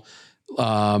viral,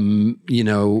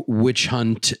 witch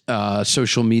hunt,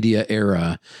 social media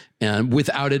era. and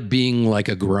without it being like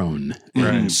a groan.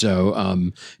 Right. And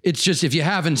so it's just, if you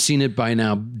haven't seen it by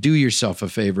now, do yourself a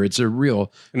favor. It's a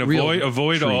real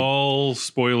avoid treat. All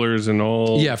spoilers and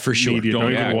all for sure. media.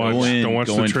 Don't watch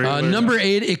the trailer. Number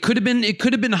 8, it could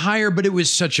have been higher, but it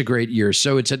was such a great year,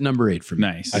 so it's at number 8 for me.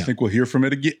 Nice. I think we'll hear from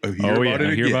it again. Hear about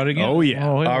it again. Oh yeah.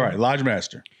 All right, Lodge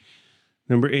Master.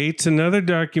 Number 8's another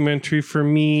documentary for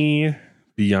me,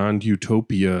 Beyond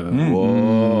Utopia.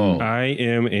 Whoa. I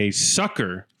am a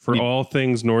sucker for all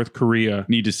things North Korea.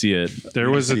 Need to see it. There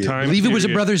was a time. I believe it was a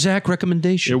Brother Zach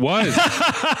recommendation. It was.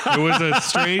 It was a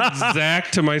straight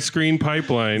Zach to my screen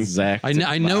pipeline. Zach.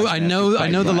 I know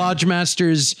the Lodge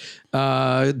Master's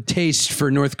taste for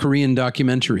North Korean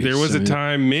documentaries. There was a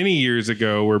time many years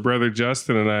ago where Brother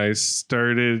Justin and I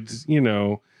started,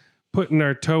 putting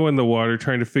our toe in the water,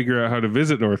 trying to figure out how to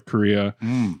visit North Korea.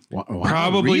 Wow,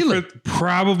 probably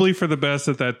really? for the best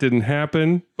that didn't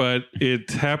happen, but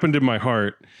it happened in my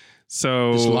heart.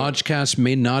 So this Lodgecast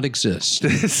may not exist.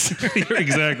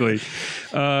 Exactly.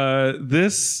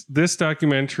 This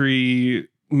documentary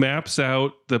maps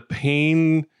out the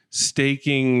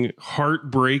painstaking,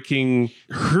 heartbreaking,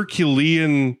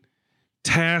 Herculean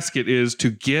task it is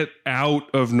to get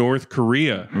out of North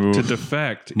Korea, to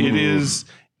defect. It is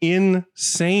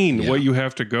insane what you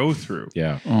have to go through.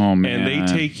 Yeah. Oh man. And they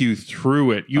take you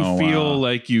through it. You feel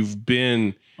like you've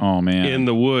been in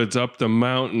the woods, up the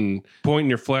mountain, pointing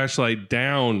your flashlight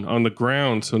down on the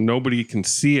ground so nobody can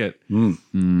see it.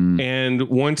 And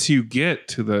once you get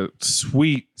to the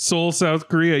sweet Seoul, South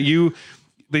Korea,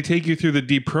 they take you through the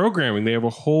deprogramming. They have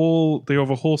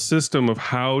a whole system of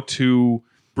how to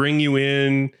bring you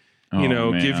in,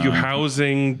 give you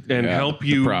housing and help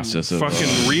you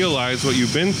fucking realize what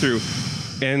you've been through.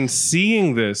 And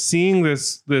seeing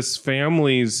this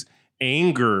family's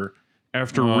anger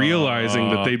after realizing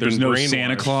that they've there's been no brainwashed.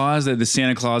 Santa Claus, that the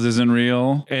Santa Claus isn't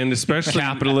real. And especially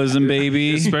capitalism,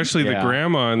 baby. Especially the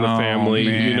grandma in the family,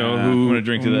 who I'm gonna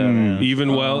drink to that. Man.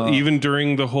 Even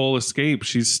during the whole escape,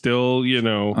 she's still,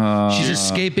 she's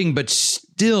escaping, but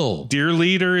still, dear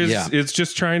leader is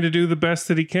just trying to do the best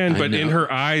that he can. But in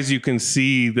her eyes, you can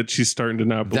see that she's starting to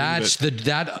not believe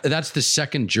that's the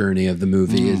second journey of the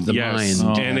movie is the mind.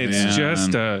 And it's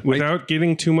just without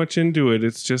getting too much into it,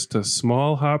 it's just a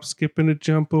small hop, skip, and a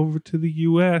jump over to the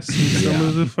U.S. and some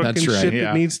of the fucking shit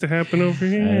that needs to happen over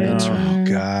here. That's right.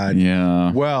 Oh God.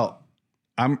 Yeah. Well,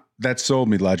 that sold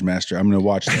me, Lodge Master. I'm going to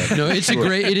watch that. No, it is a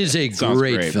great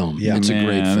film. Yeah, it's a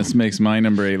great film. This makes my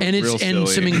number 8 look real silly.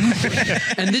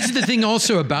 And this is the thing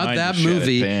also about that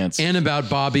movie and about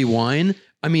Bobby Wine.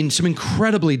 I mean, some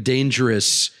incredibly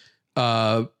dangerous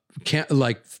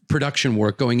production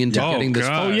work going into getting this.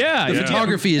 God. The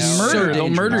photography is so dangerous. They'll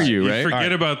murder you, right?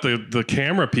 Forget about the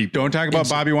camera people. Don't talk about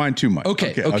Bobby Wine too much.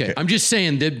 Okay. I'm just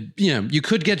saying that you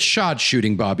could get shot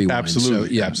shooting Bobby Wine.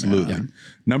 Absolutely. So, absolutely.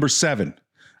 Number 7.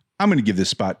 I'm going to give this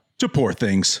spot to Poor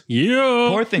Things. Yeah.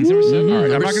 Poor Things, number 7. All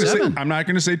right, I'm not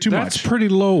going to say too much. That's pretty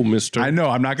low, mister. I know.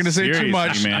 I'm not going to say too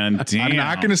much. Man. Damn. I'm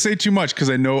not going to say too much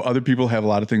because I know other people have a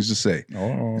lot of things to say.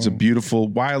 It's a beautiful,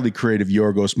 wildly creative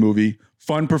Yorgos movie.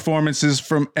 Fun performances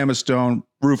from Emma Stone,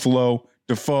 Ruffalo,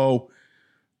 Defoe.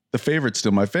 The favorite's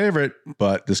still my favorite,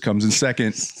 but this comes in second.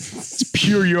 It's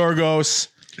pure Yorgos.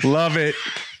 Love it.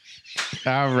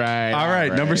 All right.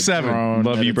 Number 7.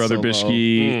 Love you, Brother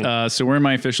Bischke. So we're in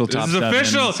my official top 7.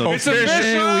 Official. So It's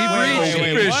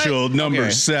official. Official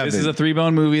number 7. This is a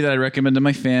 3-bone movie that I recommend to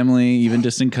my family, even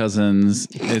distant cousins.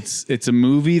 It's a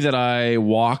movie that I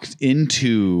walked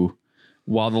into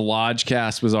while the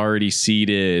Lodgecast was already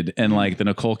seated and like the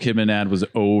Nicole Kidman ad was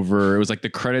over. It was like the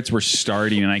credits were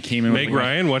starting and I came in. Meg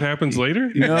Ryan, what happens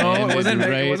later? No, it wasn't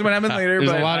what happens later.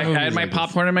 There's but a lot of I had my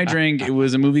popcorn and my drink. It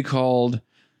was a movie called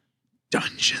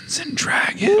Dungeons and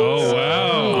Dragons. Oh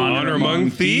wow! Honor Among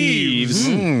Thieves.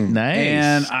 Nice.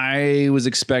 And I was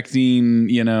expecting,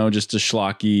 just a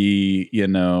schlocky,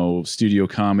 studio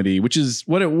comedy, which is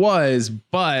what it was,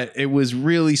 but it was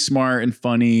really smart and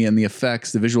funny, and the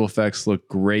visual effects looked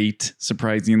great,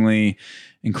 surprisingly.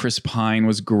 And Chris Pine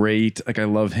was great. Like, I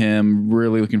love him.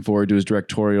 Really looking forward to his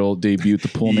directorial debut, The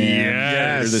Pool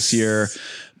Man, later this year.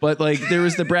 But like, there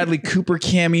was the Bradley Cooper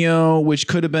cameo, which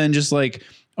could have been just like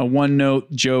a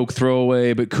one-note joke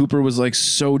throwaway, but Cooper was like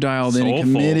so dialed in and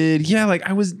committed. Yeah, like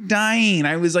I was dying.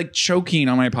 I was like choking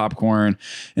on my popcorn.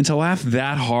 And to laugh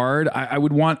that hard, I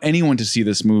would want anyone to see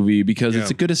this movie because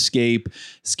it's a good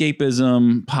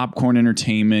escapism, popcorn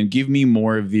entertainment. Give me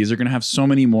more of these. They're going to have so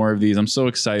many more of these. I'm so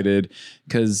excited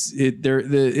because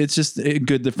it's just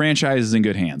good. The franchise is in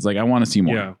good hands. Like, I want to see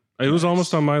more. Yeah, it was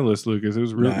almost on my list, Lucas. It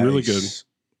was really good.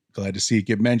 Glad to see it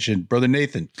get mentioned. Brother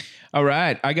Nathan. All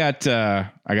right. I got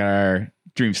our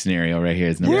dream scenario right here.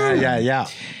 Is number seven. Yeah.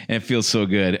 And it feels so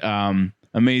good.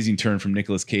 Amazing turn from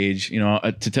Nicolas Cage,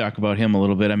 to talk about him a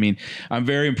little bit. I mean, I'm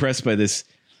very impressed by this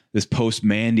post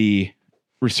Mandy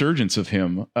resurgence of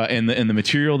him and the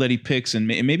material that he picks and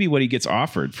maybe what he gets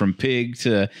offered, from Pig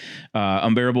to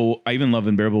Unbearable. I even love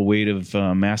Unbearable Weight of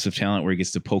Massive Talent, where he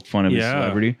gets to poke fun of his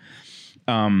celebrity.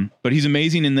 But he's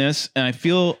amazing in this, and I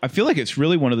feel like it's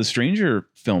really one of the stranger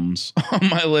films on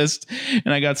my list.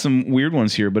 And I got some weird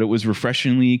ones here, but it was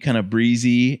refreshingly kind of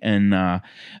breezy. And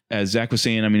as Zach was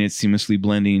saying, I mean, it's seamlessly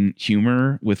blending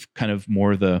humor with kind of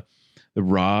more the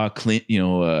raw,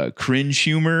 cringe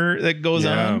humor that goes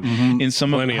on in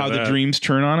some of how the dreams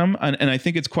turn on him. And I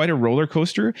think it's quite a roller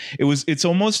coaster. It's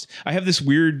almost, I have this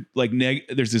weird,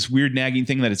 there's this weird nagging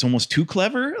thing that it's almost too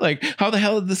clever. Like, how the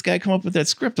hell did this guy come up with that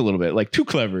script a little bit? Like, too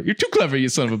clever. You're too clever, you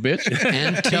son of a bitch.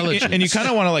 Intelligent. And you kind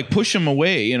of want to push him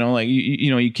away,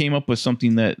 you came up with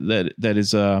something that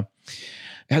is,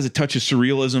 has a touch of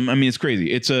surrealism. I mean, it's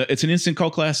crazy. It's an instant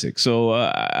cult classic. So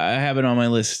I have it on my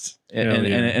list,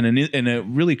 and a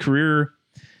really career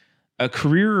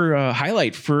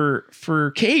highlight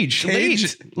for Cage. Late.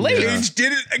 Cage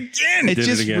did it again. It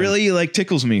just really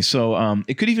tickles me. So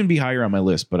it could even be higher on my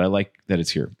list, but I like that it's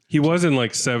here. He was in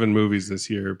 7 movies this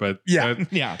year, but but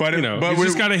he's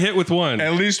just got a hit with one.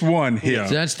 At least one hit. Yeah.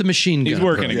 That's the machine gun. He's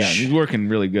working again. He's working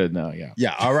really good now. Yeah.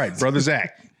 Yeah. All right, Brother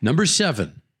Zach. Number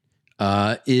 7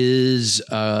 is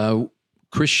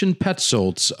Christian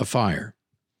Petzold's A Fire.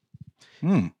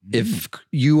 If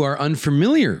you are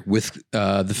unfamiliar with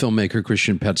the filmmaker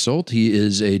Christian Petzold, he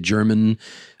is a German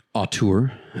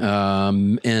auteur,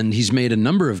 and he's made a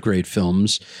number of great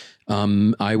films.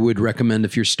 I would recommend,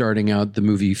 if you're starting out, the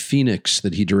movie Phoenix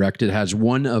that he directed. Has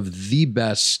one of the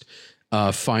best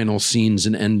final scenes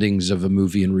and endings of a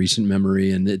movie in recent memory,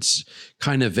 and it's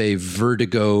kind of a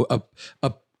Vertigo,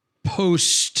 a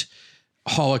post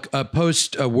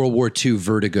World War II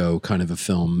Vertigo kind of a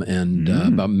film, and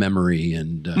about memory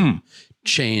and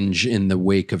change in the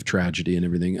wake of tragedy and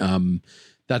everything.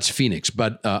 That's Phoenix.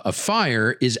 But A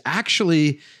Fire is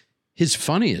actually his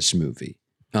funniest movie.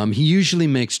 He usually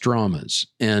makes dramas,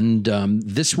 and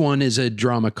this one is a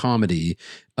drama comedy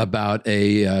about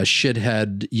a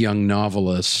shithead young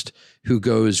novelist who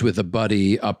goes with a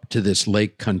buddy up to this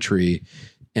lake country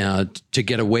to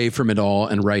get away from it all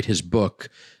and write his book.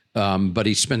 But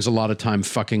he spends a lot of time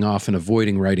fucking off and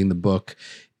avoiding writing the book,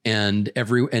 and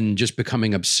just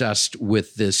becoming obsessed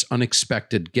with this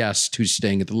unexpected guest who's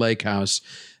staying at the lake house,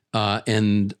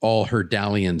 and all her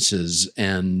dalliances.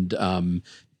 And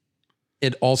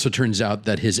it also turns out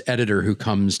that his editor, who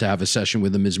comes to have a session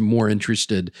with him, is more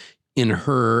interested in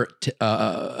her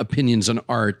opinions on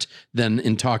art than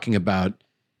in talking about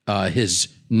his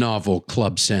novel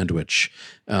Club Sandwich.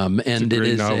 And it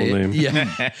is novel name.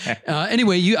 Yeah.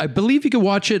 Anyway, I believe you can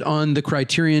watch it on the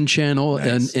Criterion channel.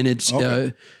 Nice. and it's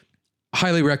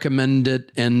highly recommend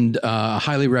it, and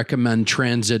highly recommend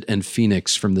Transit and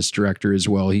Phoenix from this director as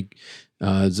well. He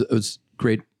was a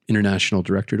great international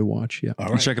director to watch. Yeah. All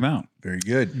right. Check him out. Very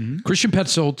good. Christian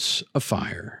Petzold's A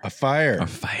Fire. A Fire.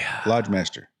 Lodge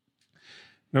Master.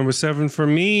 Number 7 for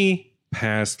me.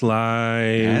 Past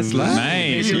Lives.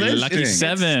 Nice. Lucky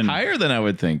 7. It's higher than I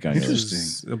would think.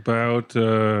 Interesting. About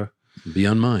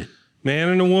Beyond Mine. Man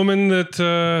and a woman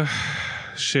that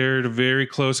shared a very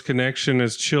close connection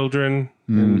as children,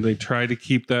 and they try to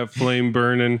keep that flame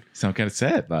burning. Sound kind of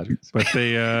sad, Logic. But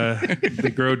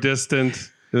they grow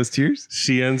distant. Those tears?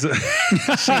 She ends up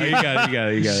you got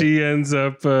it. She ends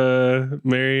up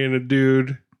marrying a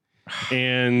dude,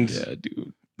 and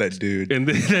That dude. And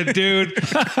that dude,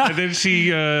 and then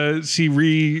she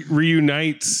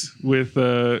reunites with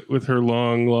her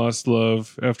long lost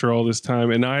love after all this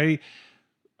time. And I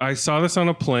saw this on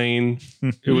a plane.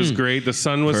 It was great. The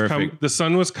sun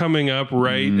was coming up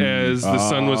right as the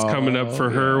sun was coming up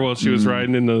for her while she was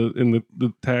riding in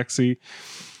the taxi,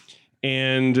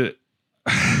 and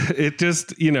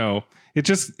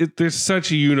there's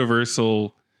such a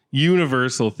universal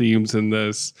themes in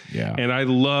this. Yeah. And I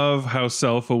love how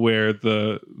self-aware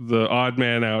the odd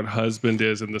man out husband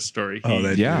is in the story.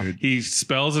 Dude. He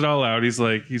spells it all out. He's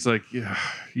like, yeah,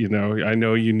 I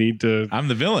know you need to. I'm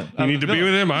the villain. You need to be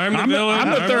with him. I'm the villain.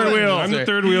 I'm the third wheel. I'm the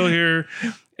third wheel here.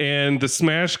 And the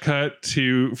smash cut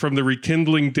from the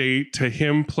rekindling date to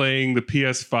him playing the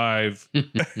PS5.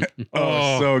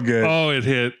 So good. Oh, it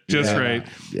hit just right.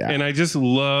 Yeah. And I just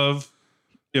love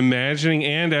imagining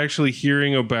and actually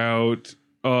hearing about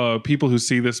people who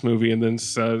see this movie and then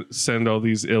send all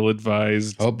these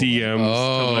ill-advised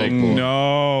DMs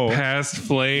to past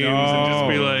flames and just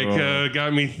be like,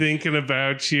 got me thinking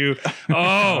about you.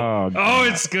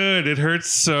 It's good. It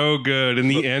hurts so good. And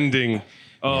the ending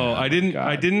Oh, I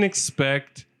didn't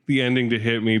expect the ending to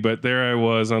hit me, but there I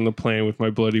was on the plane with my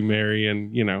Bloody Mary,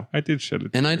 and I did shed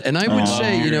it. And I would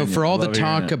say, for all the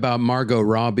talk about Margot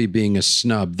Robbie being a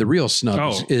snub, the real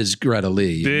snub is Greta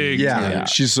Lee. Big, yeah,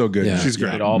 she's so good. Yeah. She's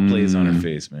great. It all plays on her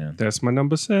face, man. That's my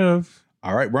number 7.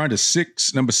 All right, we're on to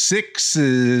 6. Number 6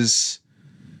 is,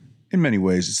 in many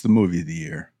ways, it's the movie of the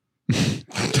year.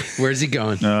 Where's he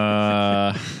going?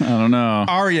 I don't know.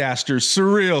 Ari Aster's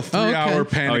surreal 3-hour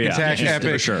panic attack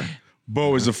epic. For sure.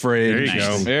 Beau is Afraid. There you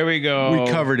go. There we go.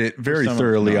 We covered it very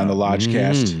thoroughly on the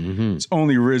Lodgecast. It's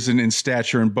only risen in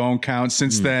stature and bone count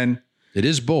since then. It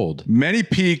is bold. Many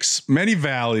peaks, many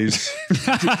valleys,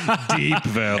 Deep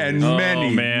valley. and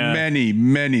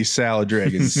many salad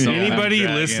dragons. Anybody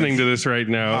listening to this right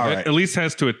now All right. at least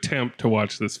has to attempt to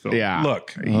watch this film. Yeah.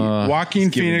 Look,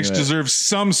 Joaquin Phoenix it. deserves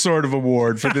some sort of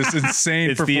award for this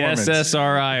insane It's performance. the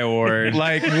SSRI award.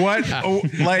 Like what?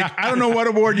 I don't know what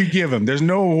award you give him. There's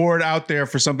no award out there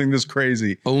for something this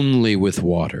crazy. Only with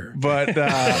water. But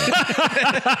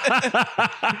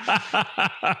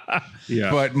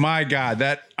Yeah. but my God,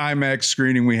 that IMAX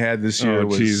screening we had this year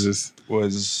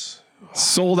was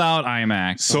Sold out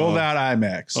IMAX. sold out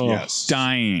IMAX. Yes,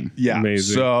 Dying. yeah.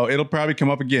 Amazing. So it'll probably come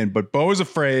up again. But Beau is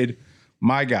Afraid.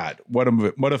 My God, what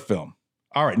a film!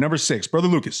 All right, number 6, Brother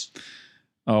Lucas.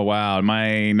 Oh, wow.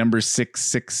 My number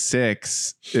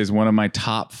 666 is one of my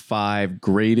top 5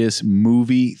 greatest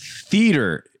movie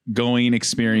theater going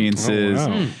experiences. Oh,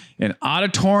 wow. An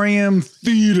Auditorium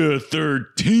Theater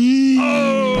 13.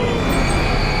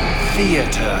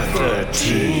 Theater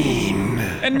 13.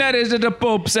 And that is The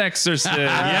Pope's Exorcist.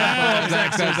 Yeah, Pope's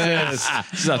Exorcist.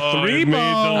 It's a it made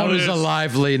 3-bone. That was a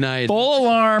lively night. Full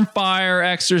alarm fire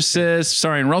exorcist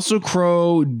starring Russell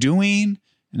Crowe doing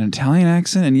an Italian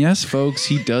accent. And yes, folks,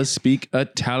 he does speak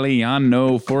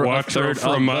Italiano for a Quattro third of the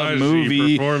formaggi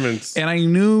movie. performance. And I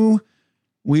knew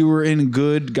we were in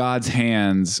good God's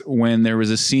hands when there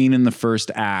was a scene in the first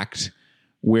act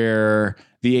where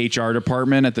the HR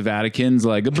department at the Vatican's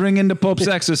like, bring in the Pope's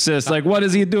exorcist. Like, what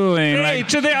is he doing? Like,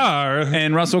 to the R.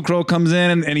 and Russell Crowe comes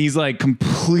in and he's like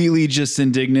completely just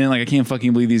indignant. Like, I can't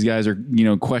fucking believe these guys are,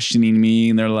 questioning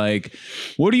me. And they're like,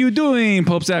 what are you doing,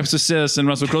 Pope's exorcist? And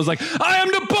Russell Crowe's like, I am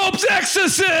the Pope's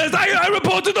exorcist. I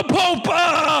report to the Pope.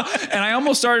 And I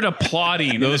almost started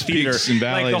applauding Those in the theater. peaks and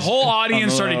Like valleys. the whole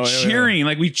audience started cheering.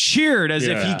 Like we cheered as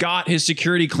if he got his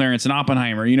security clearance in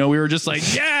Oppenheimer. We were just like,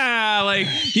 yeah, like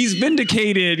he's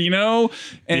vindicated, And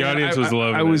The audience was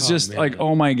loving I it. was just like,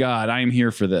 oh my God, I am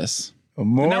here for this.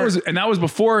 More, And that was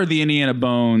before the Indiana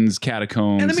Bones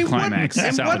catacombs climax.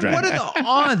 What are the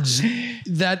odds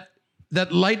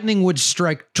that lightning would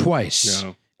strike twice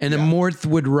and a Morth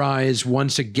would rise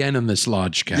once again on this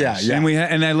Lodgecast? Yeah.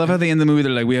 And I love how they end the movie.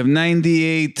 They're like, we have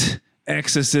 98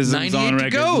 exorcisms 98 on to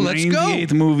record. go. Let's go.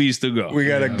 98 movies to go. we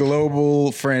got a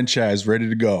global franchise ready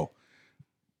to go.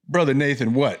 Brother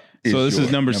Nathan, what? So this your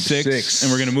is number six,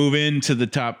 and we're gonna move into the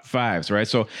top 5s, right?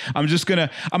 So I'm gonna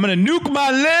nuke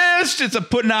my list. It's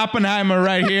putting Oppenheimer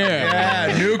right here. Yeah,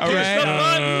 nuke All it.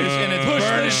 right. And it's Push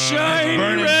burning, the shiny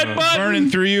burning, red button. burning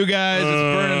through you guys. It's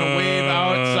burning a wave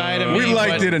outside of me. We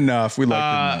liked but, it enough. We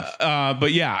liked it enough.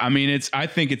 But yeah, I mean, I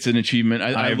think it's an achievement.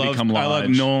 I love Lodge,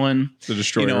 Nolan, the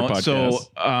Destroyer podcast. So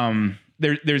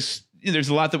there's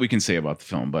a lot that we can say about the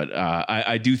film, but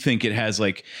I do think it has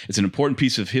it's an important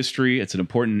piece of history. It's an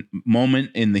important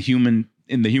moment in the human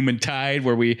tide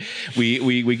where we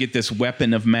get this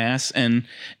weapon of mass and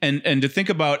to think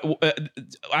about.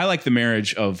 I like the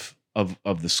marriage of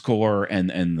the score and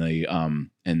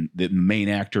the main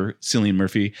actor Cillian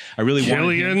Murphy. I really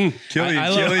Killian. I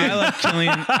love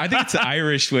Cillian. I think it's the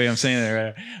Irish way I'm saying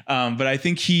that, right? But I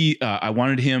think I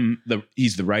wanted him.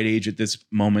 He's the right age at this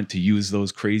moment to use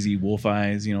those crazy wolf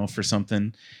eyes, for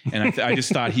something. And I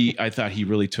just thought he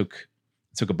really took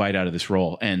a bite out of this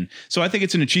role, and so I think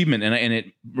it's an achievement, and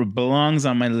it belongs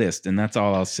on my list. And that's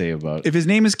all I'll say about. If his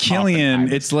name is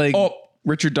Killian, it's like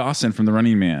Richard Dawson from The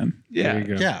Running Man. Yeah, There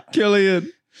you go. Yeah.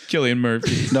 Cillian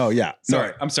Murphy. No, yeah.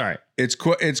 Sorry, I'm sorry. It's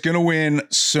going to win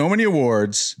so many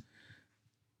awards.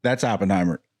 That's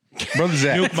Oppenheimer. Brother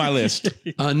Zach. Nuke my list.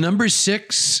 Number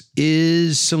 6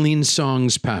 is Celine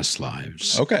Song's Past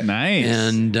Lives. Okay. Nice.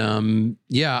 And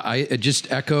I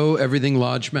just echo everything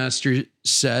Lodgemaster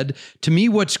said. To me,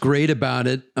 what's great about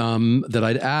it that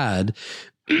I'd add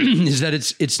is that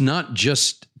it's not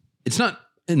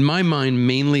in my mind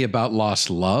mainly about lost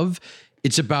love.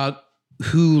 It's about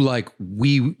who like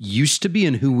we used to be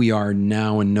and who we are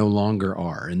now and no longer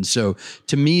are. And so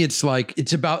to me, it's like,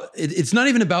 it's not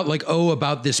even about like,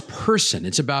 about this person.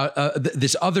 It's about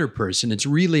this other person. It's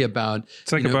really about,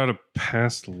 it's like about a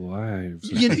past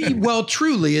lives. Well,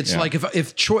 truly, it's like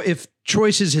if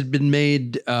choices had been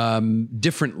made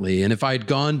differently, and if I had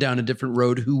gone down a different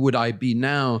road, who would I be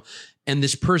now? And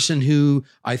this person who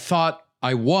I thought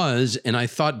I was, and I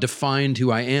thought defined who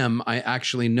I am, I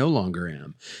actually no longer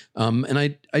am. And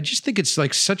I just think it's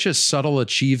like such a subtle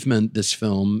achievement, this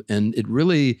film, and it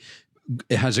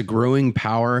has a growing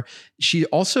power. She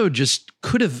also just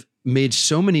could have made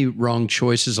so many wrong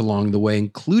choices along the way,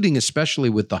 including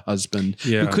especially with the husband,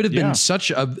 who could have been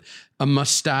such a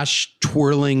mustache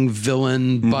twirling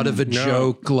villain, butt of a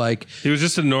joke. Like, he was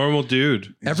just a normal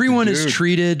dude. Everyone is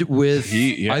treated with,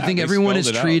 I think everyone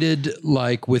is treated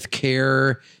like with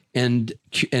care and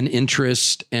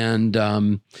interest.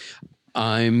 And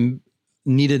I'm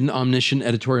needed an omniscient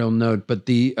editorial note, but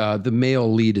the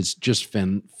male lead is just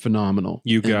phenomenal.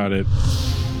 You got it.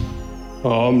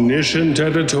 Omniscient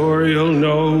editorial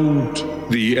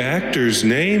note. The actor's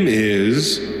name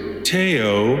is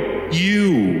Teo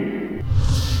Yu.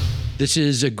 This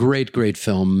is a great, great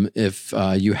film. If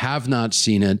you have not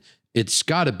seen it, it's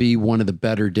got to be one of the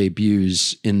better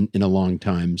debuts in a long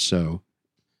time. So,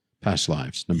 Past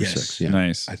Lives, number 6. Yeah.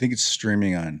 Nice. I think it's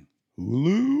streaming on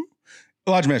Hulu.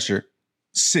 Lodgemaster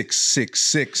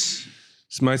 666.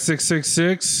 It's my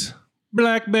 666.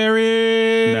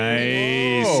 Blackberry.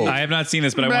 Nice. Whoa. I have not seen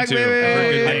this, but I want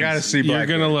to. I gotta see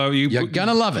Blackberry. You're gonna love. You're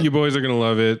gonna love it. You boys are gonna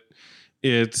love it.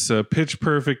 It's pitch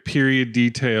perfect period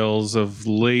details of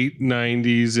late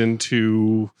 90s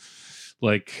into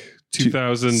like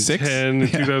 2010,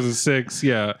 2006.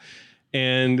 Yeah.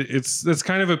 And it's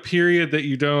kind of a period that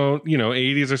you don't,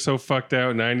 80s are so fucked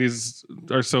out, 90s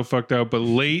are so fucked out, but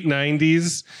late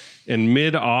 90s and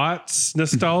mid-aughts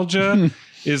nostalgia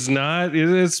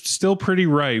is still pretty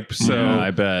ripe. So yeah,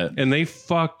 I bet. And they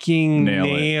fucking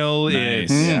nail it.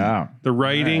 Nice. Yeah. The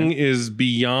writing is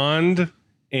beyond,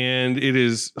 and it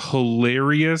is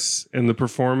hilarious, and the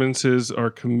performances are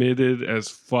committed as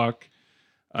fuck.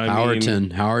 Howard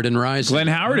and Rising. Glenn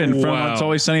Howerton from It's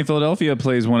Always Sunny in Philadelphia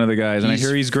plays one of the guys, and I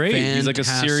hear he's great. Fantastic. He's like a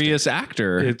serious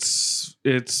actor. It's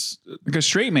like a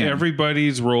straight man.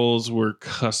 Everybody's roles were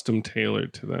custom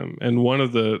tailored to them, and one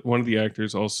of the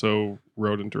actors also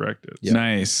wrote and directed. Yeah.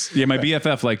 Nice. Yeah, my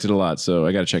BFF liked it a lot, so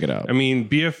I got to check it out. I mean,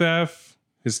 BFF,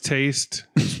 his taste,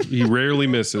 he rarely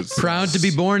misses. Proud to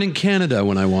be born in Canada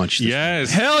when I watched this.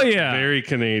 Yes, hell yeah, very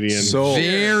Canadian,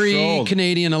 very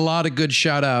Canadian. A lot of good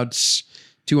shout outs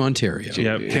to Ontario.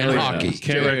 Yeah, and hockey.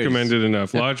 Can't recommend it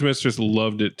enough. Lodgemistress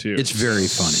loved it too. It's very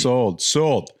funny.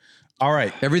 Sold. All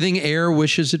right. Everything Air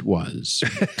wishes it was.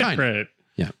 Kind of. Right.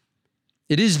 Yeah.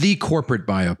 It is the corporate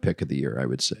biopic of the year, I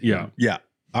would say. Yeah.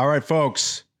 All right,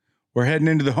 folks. We're heading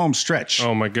into the home stretch.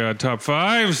 Oh my God. Top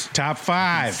 5s. Top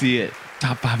 5. See it.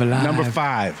 Top 5 alive. Number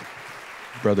 5.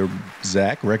 Brother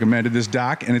Zach recommended this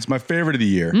doc, and it's my favorite of the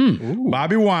year.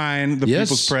 Bobby Wine, the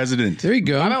people's president. There you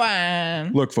go. Bobby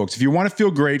Wine. Look, folks, if you want to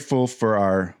feel grateful for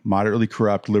our moderately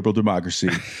corrupt liberal democracy,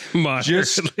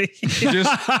 just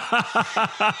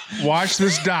watch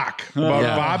this doc about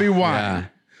Bobby Wine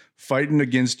fighting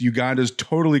against Uganda's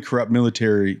totally corrupt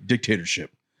military dictatorship.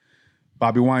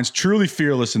 Bobby Wine's truly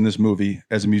fearless in this movie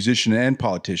as a musician and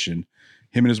politician.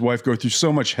 Him and his wife go through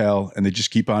so much hell, and they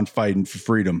just keep on fighting for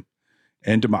freedom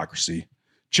and democracy.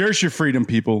 Cherish your freedom,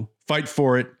 people. Fight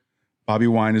for it. Bobby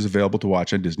Wine is available to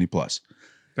watch on Disney+.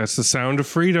 That's the sound of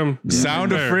freedom.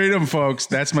 Sound of freedom, folks.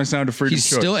 That's my sound of freedom. He's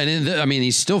still,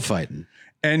 he's still fighting.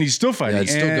 And he's still fighting. Yeah,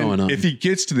 it's still going on. If he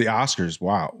gets to the Oscars,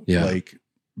 wow. Yeah.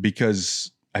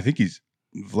 Because I think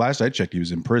last I checked, he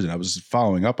was in prison. I was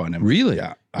following up on him. Really?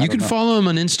 Yeah. You can follow him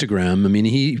on Instagram. I mean,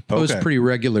 he posts pretty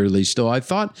regularly still. I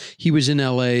thought he was in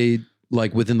LA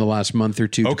like within the last month or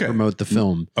two to promote the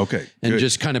film. Okay. And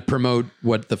just kind of promote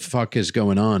what the fuck is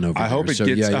going on over there. I hope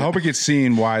it gets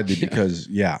seen widely because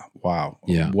wow.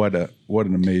 Yeah. What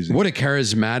an amazing. What a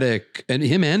charismatic, and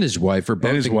him and his wife are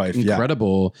both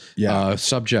incredible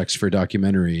subjects for a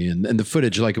documentary. And the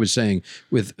footage, like I was saying,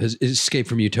 with his Escape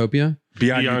from Utopia.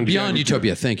 Beyond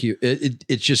Utopia. Thank you.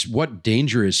 It's just what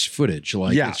dangerous footage.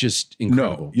 Like it's just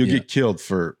incredible. No, you'll get killed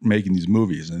for making these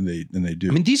movies, and they do.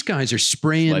 I mean, these guys are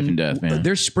spraying life and death, man.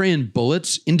 They're spraying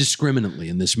bullets indiscriminately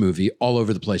in this movie all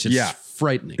over the place. It's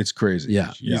frightening. It's crazy.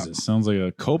 Yeah. Jesus, sounds like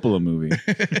a Coppola movie.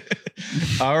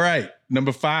 All right,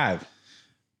 number 5.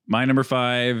 My number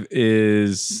 5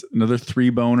 is another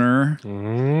 3-boner.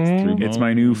 It's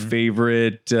my new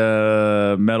favorite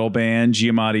metal band,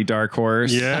 Giamatti Dark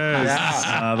Horse. Yes.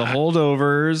 The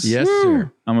Holdovers. Yes,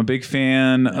 sir. I'm a big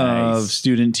fan of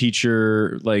student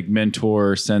teacher, like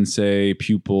mentor, sensei,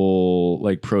 pupil,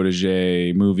 like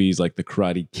protege movies like The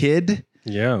Karate Kid.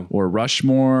 Yeah. Or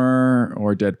Rushmore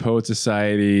or Dead Poet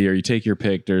Society, or you take your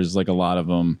pick. There's like a lot of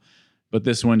them. But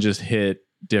this one just hit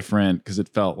different because it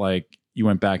felt like you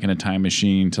went back in a time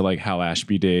machine to like Hal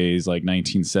Ashby days, like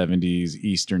 1970s,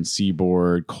 Eastern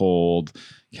Seaboard, cold,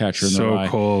 Catcher in the Rye.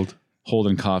 So cold.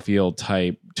 Holden Caulfield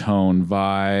type tone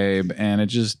vibe. And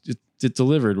it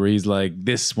delivered where he's like,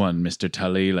 this one, Mr.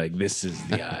 Tully, like this is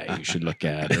the eye you should look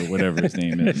at, or whatever his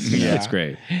name is. Yeah, it's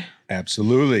great.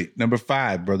 Absolutely. Number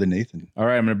 5, Brother Nathan. All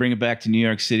right, I'm going to bring it back to New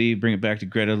York City, bring it back to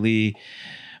Greta Lee,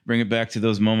 bring it back to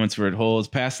those moments where it holds.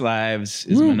 Past Lives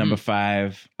is my number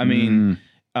 5. I mean,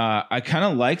 I kind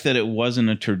of like that it wasn't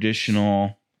a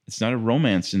traditional, it's not a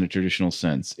romance in a traditional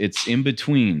sense. It's in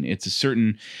between. It's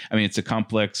it's a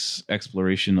complex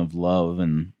exploration of love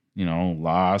and,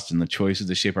 lost and the choices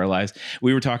that shape our lives.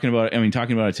 We were talking about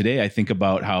it today. I think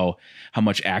about how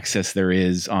much access there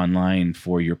is online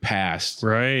for your past,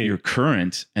 right, your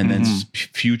current, and then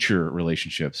future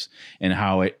relationships, and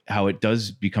how it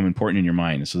does become important in your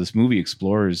mind. So this movie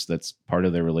explores that's part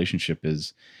of their relationship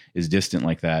is distant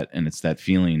like that, and it's that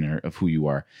feeling of who you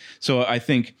are. So I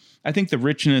think the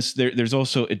richness there's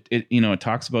also it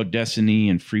talks about destiny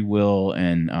and free will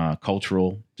and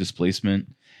cultural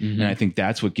displacement. And I think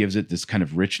that's what gives it this kind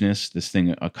of richness, this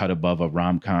thing a cut above a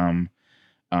rom-com,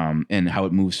 and how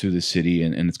it moves through the city.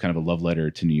 And it's kind of a love letter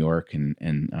to New York and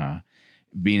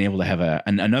being able to have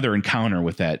another encounter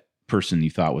with that person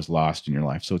you thought was lost in your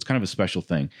life. So it's kind of a special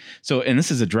thing. So, and this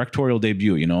is a directorial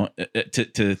debut,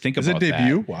 to think about that. Is it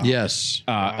debut? Wow. Yes.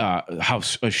 How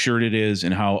assured it is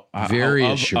and how very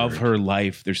assured of her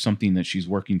life. There's something that she's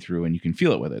working through and you can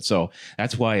feel it with it. So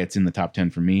that's why it's in the top 10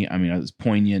 for me. I mean, it's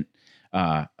poignant.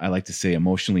 I like to say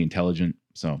emotionally intelligent.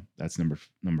 So that's number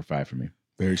 5 for me.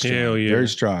 Very strong. Hell yeah. Very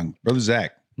strong. Brother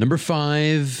Zach. Number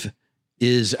 5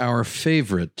 is our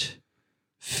favorite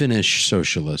Finnish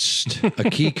socialist,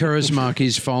 Aki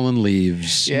Kaurismäki's Fallen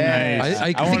Leaves.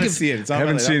 Yeah, I want to see it. I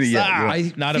haven't seen it yet. I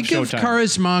think of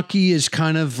Kaurismäki as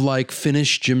kind of like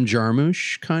Finnish Jim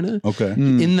Jarmusch, kind of. Okay.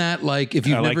 In that, like, if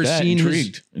you've never seen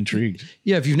intrigued.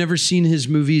 Yeah, if you've never seen his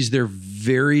movies, they're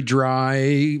very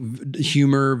dry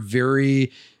humor,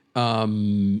 very.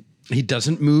 He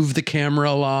doesn't move the camera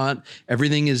a lot.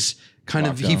 Everything is kind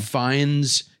of. He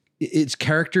finds it's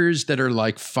characters that are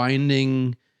like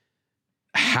finding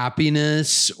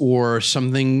happiness or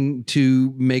something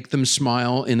to make them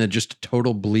smile in a just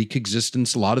total bleak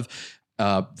existence. A lot of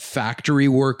factory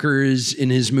workers in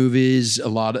his movies,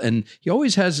 and he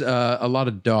always has a lot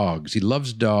of dogs. He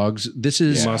loves dogs. This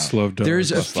is must love dogs.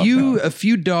 There's a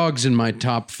few dogs in my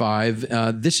top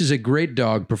 5. This is a great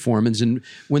dog performance, and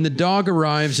when the dog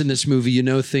arrives in this movie, you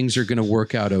know things are going to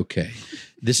work out okay.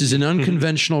 This is an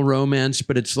unconventional romance,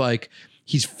 but it's like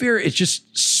it's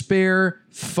just spare,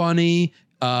 funny,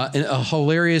 and a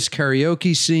hilarious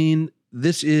karaoke scene.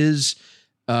 This is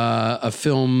a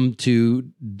film to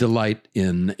delight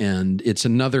in, and it's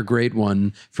another great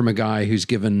one from a guy who's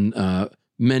given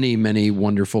many, many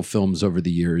wonderful films over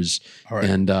the years. Right.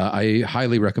 And I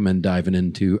highly recommend diving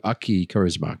into Aki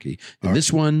Kaurismäki. And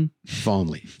this one, Fallen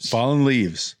Leaves. Fallen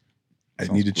Leaves. I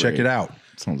need to check it out.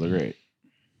 Sounds great.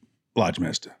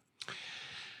 Lodgemaster.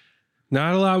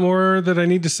 Not a lot more that I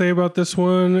need to say about this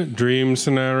one. Dream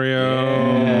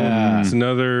Scenario. Yeah. It's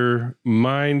another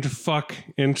mind fuck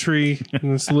entry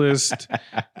in this list.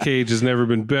 Cage has never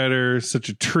been better. Such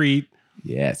a treat.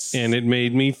 Yes. And it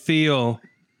made me feel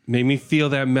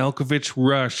that Malkovich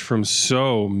rush from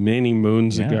so many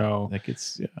moons ago. Like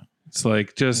it's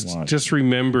like just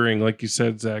remembering, like you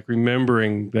said, Zach,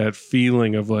 remembering that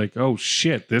feeling of like, oh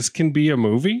shit, this can be a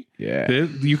movie. Yeah.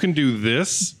 You can do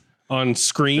this on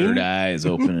screen. Third eye is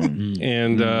open.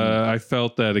 And I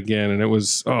felt that again. And it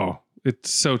was,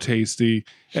 it's so tasty.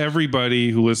 Everybody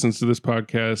who listens to this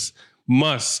podcast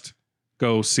must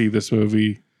go see this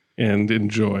movie and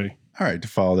enjoy. All right. To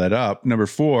follow that up, number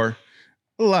 4,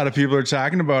 a lot of people are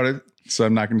talking about it, so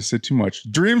I'm not going to say too much.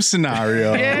 Dream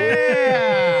Scenario.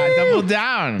 Yeah. Double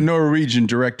down. Norwegian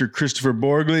director Christopher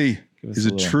Borgli is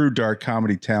a true dark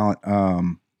comedy talent.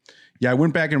 I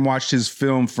went back and watched his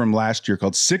film from last year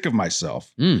called Sick of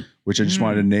Myself, which I just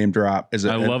wanted to name drop as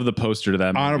I love the poster to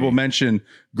that movie. Honorable mention.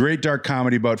 Great dark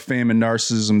comedy about fame and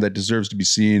narcissism that deserves to be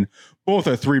seen. Both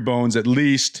are 3 bones at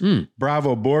least.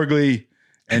 Bravo, Borgli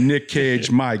and Nick Cage.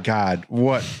 My God,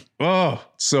 what? Oh,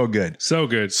 so good. So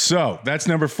good. So that's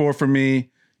number 4 for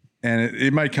me. and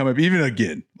it might come up even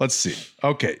again. Let's see.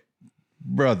 Okay,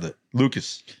 brother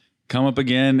Lucas. Come up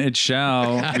again, it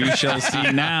shall. We shall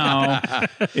see now.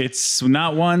 It's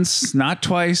not once, not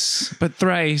twice, but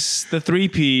thrice. The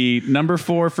three-peat, number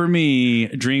 4 for me,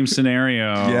 Dream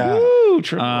Scenario. Yeah. Woo,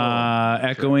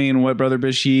 echoing what Brother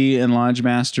Bischke and Lodge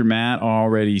Master Matt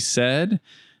already said.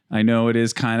 I know it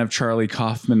is kind of Charlie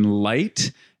Kaufman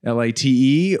light,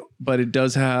 Lite, but it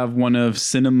does have one of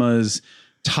cinema's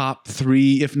top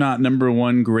 3, if not number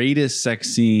 1, greatest sex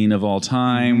scene of all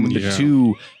time with the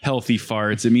 2 healthy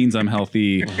farts. It means I'm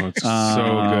healthy. It's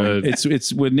so good.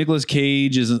 It's with Nicolas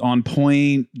Cage is on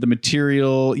point. The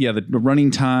material, the running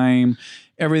time,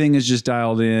 everything is just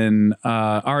dialed in.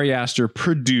 Ari Aster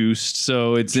produced,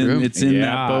 so it's in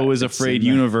that Beau is Afraid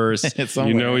universe.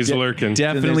 You know he's lurking.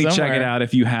 Definitely check it out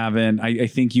if you haven't. I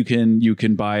think you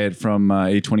can buy it from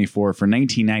A24 for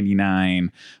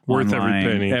 $19.99. Worth online.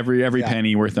 every penny. Every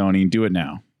penny worth owning. Do it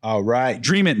now. All right.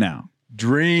 Dream it now.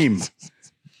 Dream.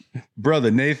 Brother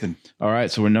Nathan. All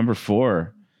right, so we're number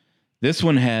 4. This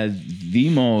one had the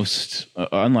most,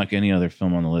 unlike any other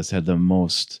film on the list, had the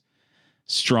most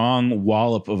strong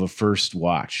wallop of a first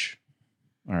watch.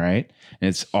 All right. And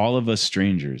it's All of Us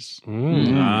Strangers. All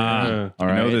right.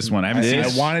 I know this one. I haven't seen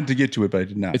it. I wanted to get to it, but I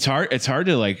did not. It's hard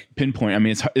to like pinpoint. I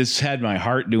mean, it's had my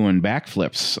heart doing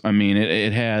backflips. I mean,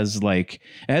 it has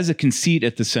a conceit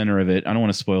at the center of it. I don't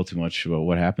want to spoil too much about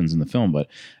what happens in the film, but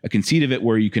a conceit of it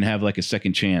where you can have like a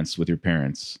second chance with your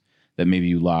parents that maybe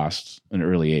you lost at an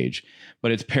early age.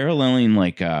 But it's paralleling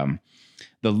like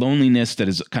the loneliness that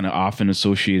is kind of often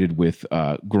associated with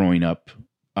growing up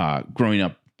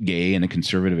gay in a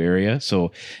conservative area.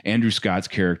 So Andrew Scott's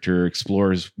character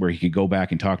explores where he could go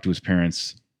back and talk to his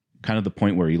parents, kind of the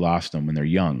point where he lost them when they're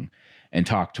young, and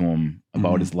talk to him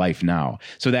about his life now.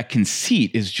 So that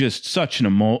conceit is just such an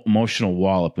emotional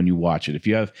wallop when you watch it. If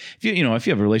you have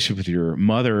a relationship with your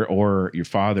mother or your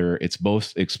father, it's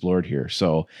both explored here.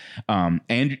 So,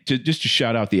 and to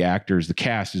shout out the actors, the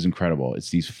cast is incredible.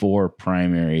 It's these 4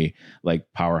 primary like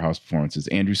powerhouse performances: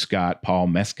 Andrew Scott, Paul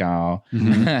Mescal,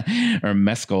 or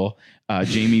Mescal,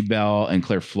 Jamie Bell, and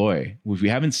Claire Floy, which we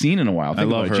haven't seen in a while. I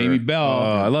love her. Jamie Bell.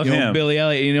 I love him. Billy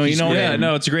Elliot. You know him.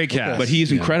 No, it's a great cast. But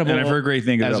he's incredible. And I've heard great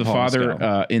things as about a Paul father Mescal.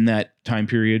 In that time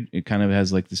period. It kind of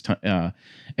has like this. It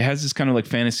has this kind of like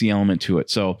fantasy element to it.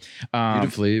 So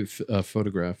Beautifully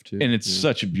photographed too. and it's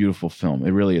such a beautiful film. It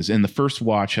really is. And the first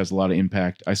watch has a lot of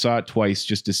impact. I saw it twice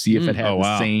just to see if it had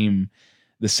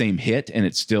the same hit, and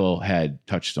it still had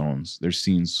touchstones. There's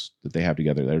scenes that they have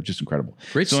together that are just incredible.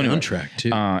 Great soundtrack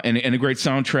too. And a great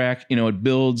soundtrack. You know, it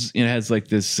builds. It has like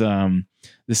this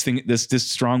this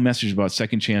strong message about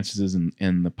second chances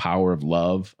and the power of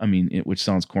love. I mean, which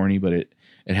sounds corny, but it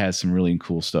has some really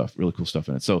cool stuff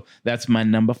in it. So that's my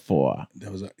number 4.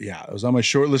 That was it was on my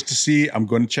short list to see. I'm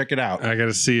going to check it out. I got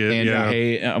to see it. And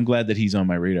yeah. I'm glad that he's on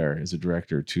my radar as a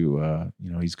director too.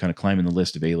 He's kind of climbing the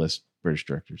list of A-list British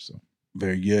directors. So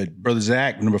Very good. Brother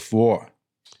Zach, number 4.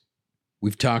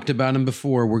 We've talked about him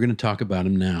before. We're going to talk about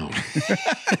him now.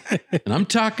 And I'm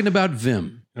talking about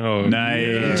Vim. Oh,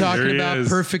 nice. I'm talking about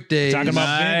Perfect Days. talking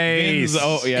about Nice.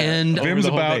 Vim's, And Vim's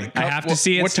about. I have to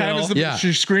see it What time is still.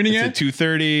 the screening It's at? at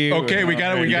 2:30. Okay, we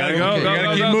gotta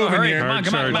go. keep moving Hurry. here.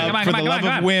 Come on. For the love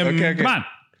of Wim. Okay. Come on.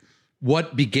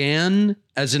 what began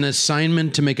as an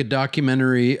assignment to make a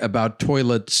documentary about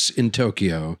toilets in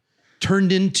Tokyo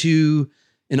turned into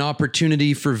an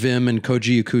opportunity for Vim and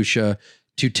Koji Yakusha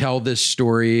to tell this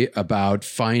story about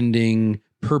finding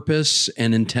purpose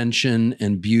and intention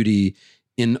and beauty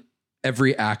in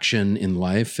every action in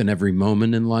life and every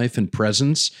moment in life and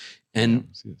presence. And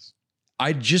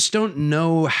I just don't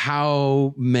know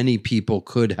how many people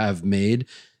could have made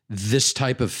this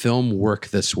type of film work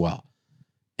this well.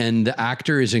 And the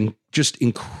actor is just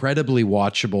incredibly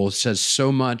watchable, says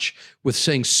so much with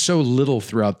saying so little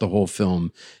throughout the whole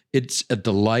film. It's a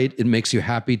delight. It makes you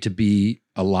happy to be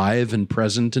alive and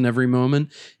present in every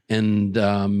moment. And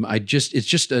it's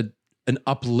just an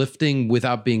uplifting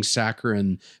without being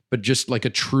saccharine, but just like a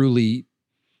truly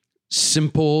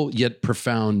simple yet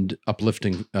profound,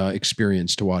 uplifting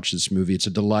experience to watch this movie. It's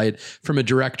a delight from a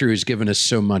director who's given us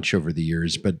so much over the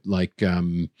years, but like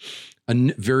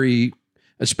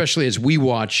especially as we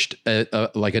watched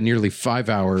like a nearly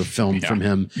 5-hour film from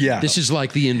him. Yeah. This is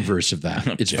like the inverse of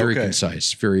that. It's very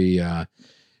concise, very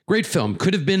great film.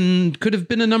 Could have been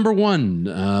a number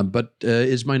 1, but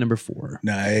is my number 4.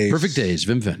 Nice. Perfect Days,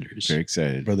 Wim Wenders. Very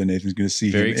excited. Brother Nathan's going to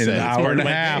see Very him in an excited. hour and a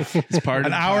half. It's part of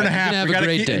An hour and a half. Have We a gotta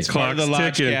great keep- day. it's part of the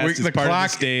Lodgecast. It's the part clock,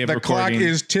 of this day of the clock recording.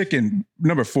 is ticking.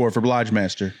 Number 4 for Lodge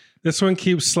Master. This one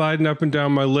keeps sliding up and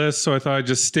down my list, so I thought I'd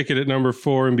just stick it at number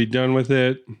 4 and be done with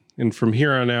it. And from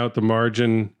here on out, the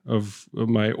margin of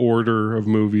my order of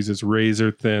movies is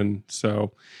razor thin.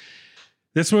 So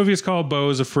this movie is called Beau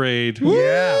is Afraid.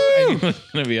 Gonna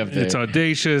be up there. It's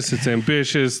audacious. It's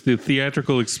ambitious. The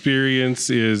theatrical experience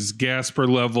is Gasper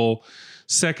level,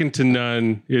 second to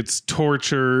none. It's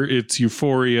torture. It's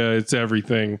euphoria. It's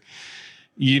everything.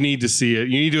 You need to see it.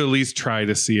 You need to at least try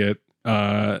to see it.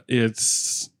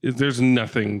 There's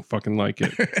nothing fucking like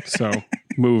it. So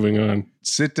moving on.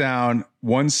 Sit down,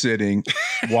 one sitting,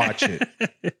 watch it.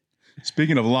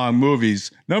 Speaking of long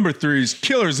movies, number 3 is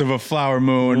Killers of a Flower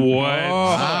Moon. What?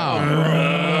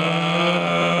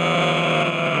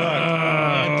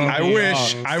 I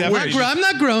wish. I'm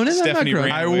not groaning. Stephanie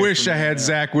ran I away wish from I had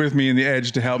Zach with me in the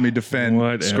edge to help me defend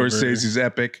Whatever. Scorsese's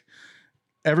epic.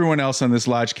 Everyone else on this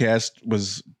Lodgecast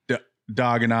was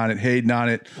dogging on it, hating on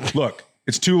it. Look,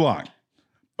 it's too long,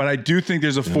 but I do think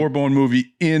there's a 4-bone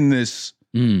movie in this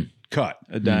cut.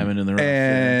 A diamond in the rough.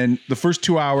 And the first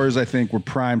 2 hours, I think, were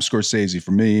prime Scorsese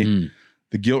for me.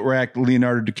 The guilt-racked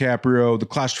Leonardo DiCaprio, the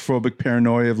claustrophobic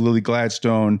paranoia of Lily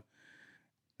Gladstone,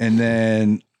 and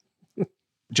then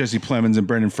Jesse Plemons and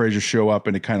Brendan Fraser show up,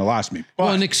 and it kind of lost me. But,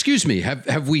 Well, and excuse me,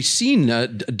 have we seen De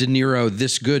Niro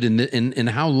this good in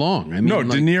how long? I mean, no,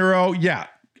 De Niro, yeah,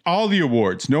 all the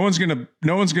awards. No one's gonna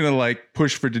like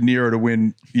push for De Niro to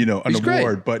win, an award,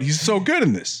 great. but he's so good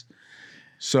in this.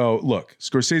 So look,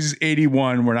 Scorsese's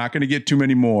 81. We're not going to get too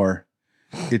many more.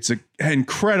 It's an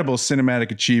incredible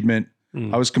cinematic achievement.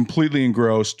 I was completely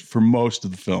engrossed for most of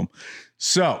the film.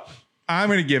 So I'm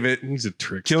going to give it He's a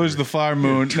trickster. Killers of the Flower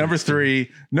Moon, number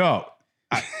 3. No,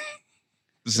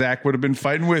 Zach would have been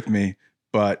fighting with me,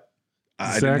 but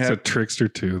I didn't Zach's a have, trickster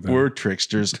too. Though. we're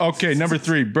tricksters. Okay, number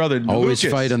 3, brother. always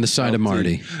Lucas. fight on the side of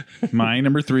Marty. My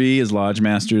number 3 is Lodge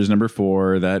Masters. Number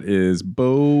 4, that is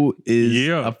Beau is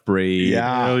Afraid.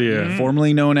 Yeah. Hell yeah.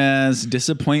 Formerly known as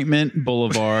Disappointment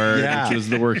Boulevard, Yeah. which was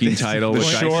the working title, which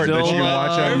short I that still you watch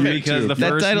love on because YouTube. the That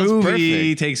first title's movie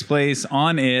perfect. takes place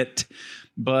on it.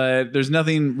 But there's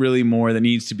nothing really more that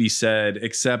needs to be said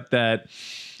except that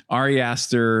Ari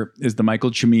Aster is the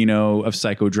Michael Cimino of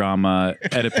psychodrama,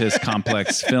 Oedipus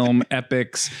complex film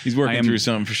epics. He's I working am through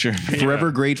something for sure.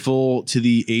 forever grateful to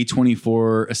the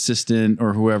A24 assistant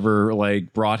or whoever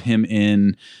brought him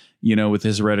in, with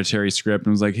his Hereditary script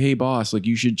and was like, "Hey boss,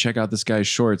 you should check out this guy's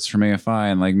shorts from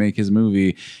AFI and make his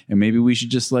movie. And maybe we should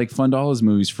just fund all his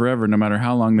movies forever, no matter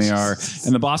how long they are."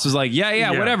 And the boss was like,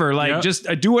 yeah, whatever. Just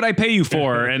do what I pay you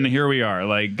for. And here we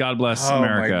are. God bless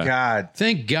America. Oh my God.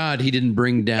 Thank God he didn't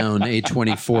bring down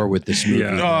A24 with this movie.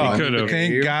 Yeah. Oh, He could've.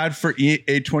 thank God for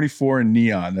A24 and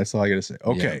Neon. That's all I got to say.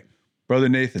 Okay. Brother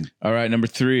Nathan. All right, number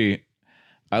 3.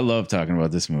 I love talking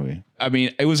about this movie. I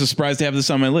mean, it was a surprise to have this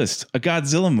on my list. A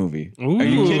Godzilla movie. Are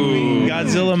you kidding me?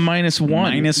 Godzilla -1. Minus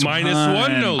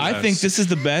 -1, no I less. think this is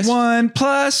the best. 1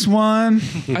 + 1.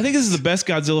 I think this is the best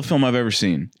Godzilla film I've ever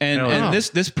seen. And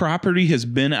this property has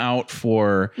been out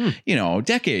for,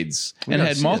 decades and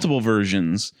had multiple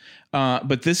versions.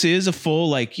 But this is a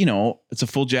full, it's a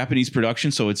full Japanese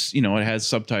production. So it's, it has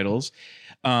subtitles.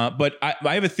 But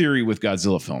I have a theory with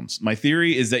Godzilla films. My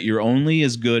theory is that you're only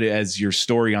as good as your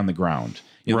story on the ground.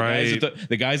 Right.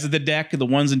 The guys at the deck, the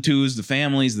 1s and 2s, the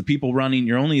families, the people running,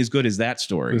 you're only as good as that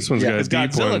story. This one's got a Because deep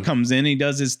Godzilla one. comes in, he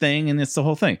does his thing, and it's the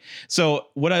whole thing. So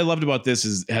what I loved about this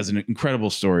is it has an incredible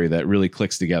story that really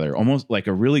clicks together, almost like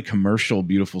a really commercial,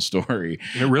 beautiful story.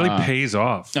 It really pays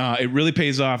off. It really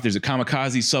pays off. There's a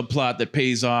kamikaze subplot that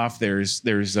pays off. There's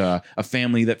a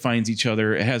family that finds each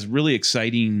other. It has really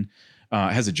exciting.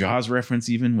 It has a Jaws reference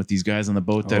even with these guys on the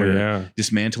boat that are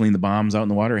dismantling the bombs out in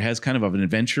the water. It has kind of an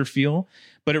adventure feel,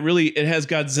 but it has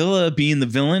Godzilla being the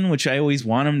villain, which I always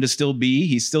want him to still be.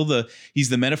 He's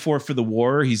the metaphor for the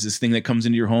war. He's this thing that comes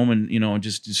into your home and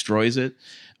just destroys it.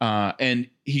 And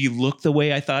he looked the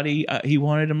way I thought he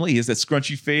wanted him to. He has that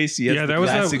scrunchy face. He has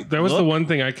That was the one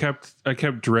thing I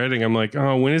kept dreading. I'm like,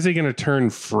 oh, when is he going to turn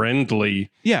friendly?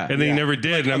 Yeah. And then he never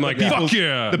did. And I'm like, fuck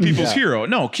yeah. The people's hero.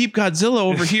 No, keep Godzilla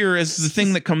over here as the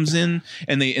thing that comes in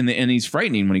and he's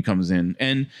frightening when he comes in.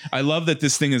 And I love that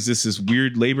this thing is this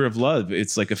weird labor of love.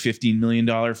 It's like a $15 million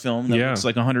film that looks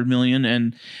like $100 million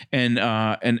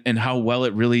and how well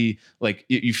it really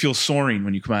you feel soaring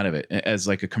when you come out of it as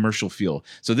like a commercial feel.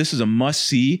 So this is a must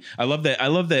see. I love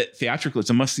that theatrically. It's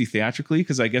a must see theatrically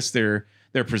because I guess they're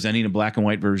presenting a black and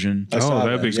white version.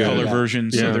 That'd be good. Color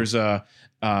version. Yeah. So there's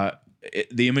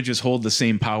the images hold the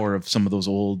same power of some of those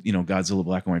old, Godzilla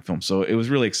black and white films. So it was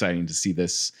really exciting to see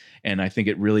this, and I think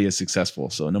it really is successful.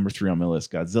 So number 3 on my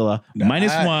list, Godzilla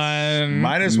 -1.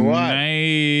 -1.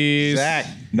 Nice. Zach,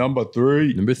 number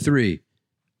 3. Number 3.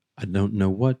 I don't know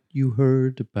what you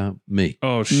heard about me.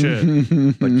 Oh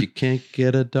shit! But you can't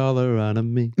get $1 out of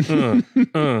me.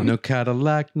 No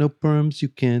Cadillac, no perms you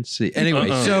can't see. Anyway,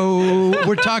 so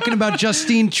we're talking about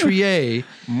Justine Triet,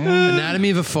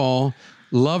 Anatomy of a Fall.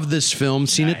 Love this film.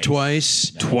 Seen it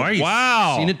twice.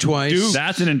 Wow. Seen it twice. Dude,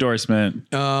 that's an endorsement.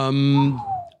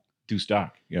 Do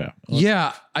stock. Yeah.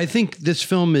 Yeah, I think this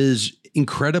film is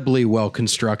incredibly well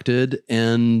constructed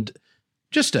and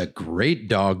just a great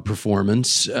dog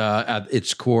performance at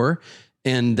its core.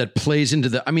 And that plays into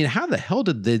the, I mean, how the hell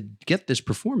did they get this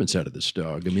performance out of this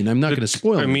dog? I mean, I'm not going to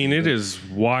spoil it. I mean, it is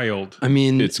wild. I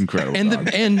mean, it's incredible.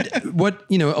 And what,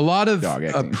 you know, a lot of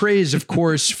praise, of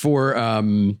course, for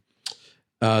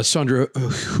Sandra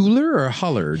Hüller or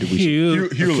Haller?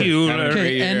 Hüller.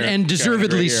 Okay, and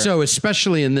deservedly so,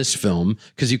 especially in this film,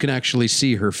 because you can actually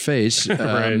see her face.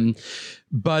 Right.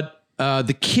 But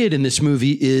the kid in this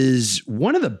movie is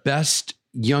one of the best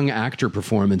young actor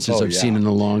performances I've seen in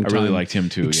a long time. I really liked him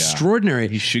too. Extraordinary.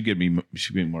 He should get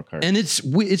more credit. And it's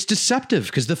deceptive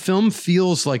because the film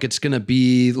feels like it's going to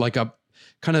be like a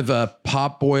kind of a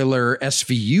Pop Boiler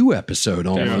SVU episode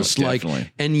almost.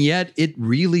 Definitely. And yet it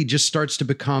really just starts to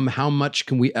become how much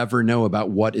can we ever know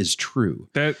about what is true.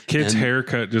 That kid's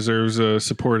haircut deserves a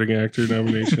supporting actor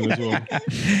nomination as well.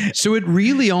 So it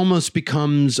really almost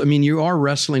becomes, I mean, you are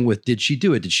wrestling with, did she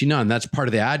do it? Did she not? And that's part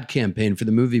of the ad campaign for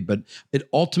the movie, but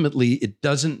it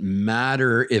doesn't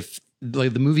matter if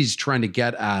like the movie's trying to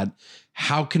get at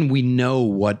how can we know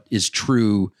what is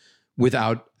true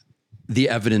without the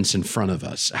evidence in front of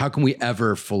us? How can we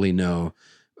ever fully know,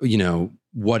 you know,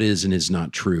 what is and is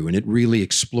not true? And it really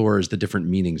explores the different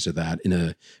meanings of that in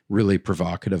a really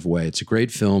provocative way. It's a great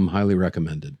film, highly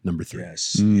recommended. Number 3.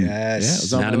 Yes.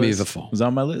 Yes. Anatomy of a Fall. It was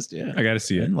on my list. Yeah. I got to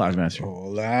see it. Lodge Master.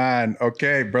 Hold on.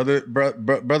 Okay, brother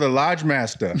Lodge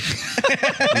Master.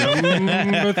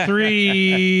 Number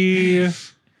 3.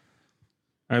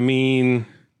 I mean,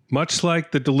 much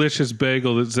like the delicious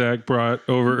bagel that Zach brought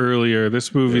over earlier,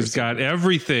 this movie's got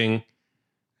everything,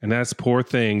 and that's Poor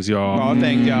Things, y'all. Oh,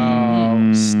 thank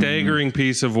y'all. Staggering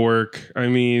piece of work. I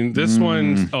mean, this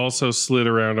one also slid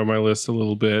around on my list a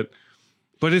little bit,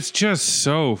 but it's just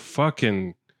so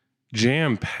fucking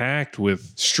jam-packed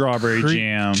with strawberry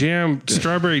jam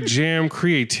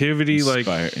creativity. Like,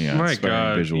 my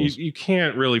God, visuals. you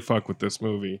can't really fuck with this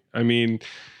movie. I mean,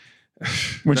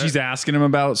 when she's asking him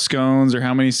about scones or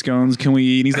how many scones can we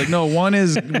eat, and he's like, no, one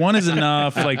is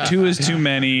enough, like 2 is too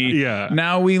many. Yeah.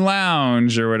 Now we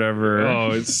lounge or whatever.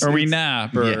 Oh, we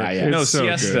nap or no so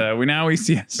siesta. We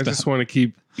siesta. I just want to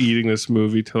keep eating this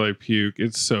movie till I puke.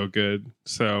 It's so good.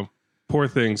 So Poor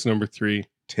Things, number 3.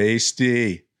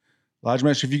 Tasty. Lodge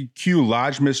Master, if you could cue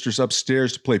Lodge Mistress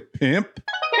upstairs to play Pimp.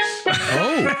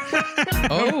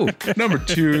 Number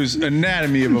 2 is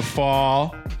Anatomy of a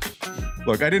Fall.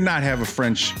 Look, I did not have a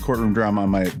French courtroom drama on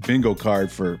my bingo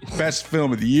card for best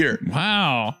film of the year.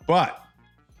 Wow. But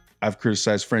I've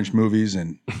criticized French movies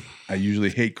and I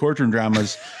usually hate courtroom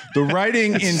dramas. The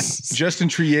writing in Justine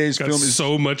Triet's film is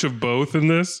so much of both in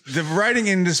this. The writing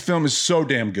in this film is so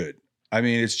damn good. I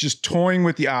mean, it's just toying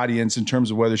with the audience in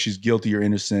terms of whether she's guilty or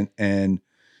innocent. And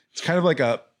it's kind of like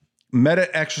a meta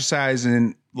exercise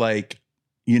in like,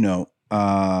 you know,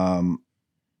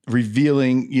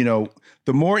 revealing, you know,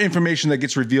 the more information that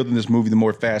gets revealed in this movie, the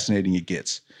more fascinating it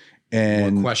gets.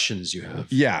 And more questions you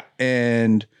have. Yeah.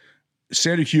 And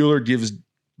Sandra Hüller gives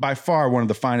by far one of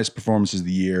the finest performances of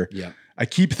the year. Yeah. I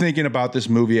keep thinking about this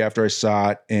movie after I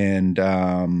saw it. And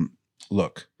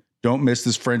look, don't miss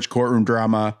this French courtroom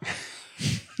drama.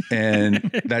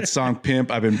 And that song Pimp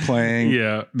I've been playing.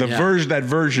 Yeah. That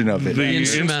version of it. The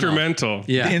instrumental.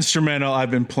 Yeah. The instrumental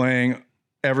I've been playing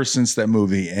ever since that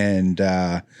movie. And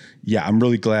I'm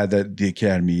really glad that the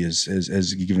Academy has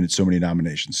given it so many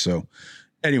nominations. So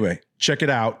anyway, check it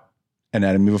out.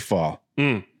 Anatomy of a Fall.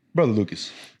 Brother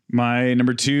Lucas. My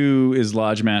number 2 is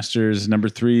Lodge Masters. Number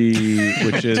 3,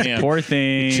 which is Poor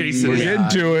Things. We're getting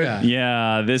to it.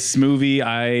 Yeah, this movie,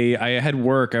 I had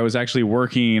work. I was actually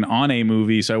working on a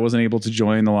movie, so I wasn't able to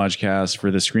join the Lodgecast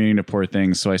for the screening of Poor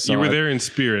Things. So I saw You were there in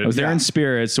spirit. I was there in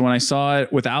spirit. So when I saw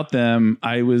it without them,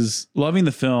 I was loving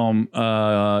the film,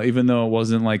 even though it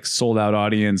wasn't like sold out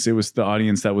audience. It was the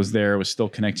audience that was there was still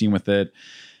connecting with it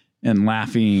and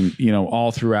laughing, you know,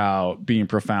 all throughout, being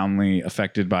profoundly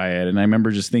affected by it. And I remember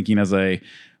just thinking as I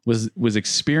was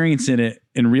experiencing it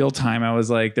in real time, I was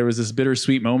like, there was this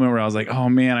bittersweet moment where I was like, oh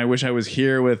man, I wish I was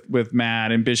here with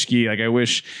Matt and Bischke. Like I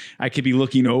wish I could be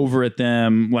looking over at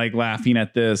them, like laughing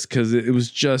at this, because it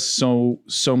was just so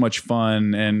much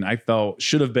fun. And I felt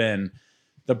should have been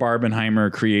the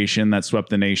Barbenheimer creation that swept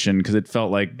the nation, because it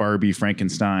felt like Barbie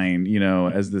Frankenstein,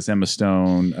 as this Emma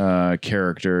Stone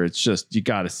character. It's just, you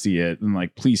got to see it, and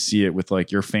like, please see it with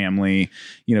like your family,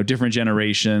 different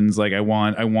generations. Like I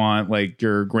want like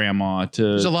your grandma to.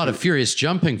 There's a lot of furious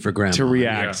jumping for grandma to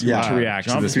react to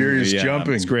this furious movie.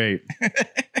 jumping. It's great.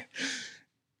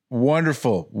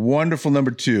 Wonderful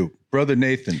number 2, Brother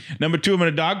Nathan. Number 2, I'm in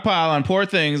a dog pile on Poor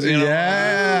Things.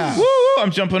 Yeah. Woo!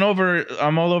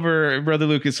 I'm all over Brother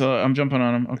Lucas, so I'm jumping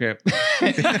on him. Okay.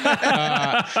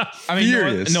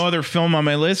 No other film on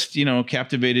my list,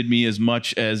 captivated me as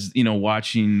much as,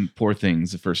 watching Poor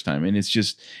Things the first time. And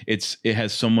it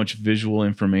has so much visual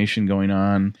information going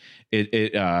on.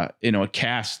 It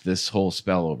casts this whole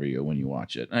spell over you when you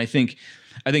watch it. And I think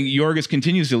Yorgos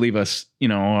continues to leave us,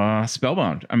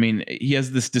 spellbound. I mean, he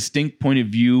has this distinct point of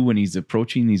view when he's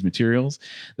approaching these materials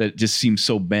that just seems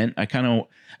so bent. I kind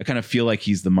of feel like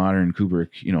he's the modern Kubrick,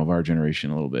 of our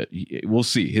generation a little bit. We'll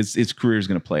see. His career is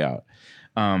going to play out.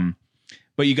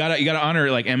 But you gotta honor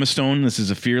like Emma Stone. This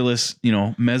is a fearless,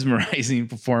 mesmerizing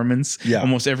performance. Yeah.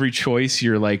 Almost every choice,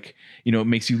 you're like, it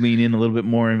makes you lean in a little bit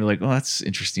more and be like, oh, that's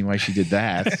interesting why she did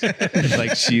that.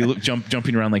 Like she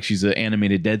jumping around like she's an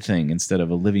animated dead thing instead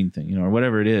of a living thing, or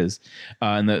whatever it is.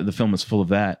 And the film is full of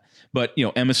that. But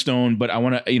Emma Stone, but I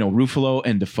want to Ruffalo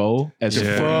and Dafoe as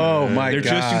Dafoe. My they're God.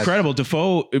 just incredible.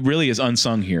 Dafoe really is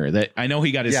unsung here. That I know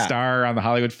he got his star on the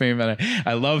Hollywood Fame, and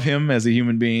I love him as a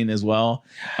human being as well.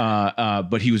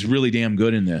 But he was really damn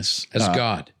good in this as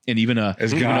God. And even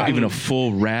a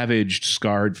full ravaged,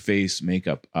 scarred face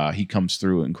makeup, he comes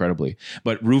through incredibly.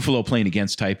 But Ruffalo playing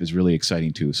against type is really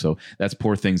exciting too. So that's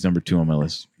Poor Things number 2 on my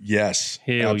list. Yes,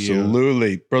 Hell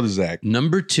absolutely, Brother Zach.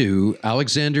 Number 2,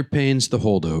 Alexander Payne's The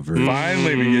Holdover.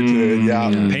 Finally, we get to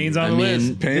it. Payne's on the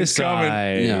list. Payne's coming.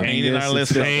 Pain in our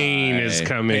list. Pain is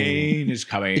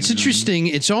coming. It's interesting.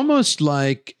 It's almost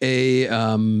like a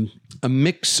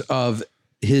mix of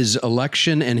his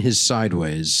Election and his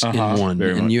Sideways in one.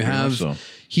 Very and much, you very have much so.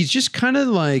 he's just kind of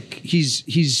like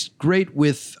he's great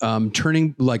with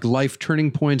turning like life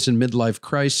turning points and midlife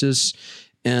crisis.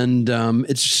 And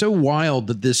it's so wild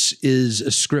that this is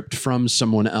a script from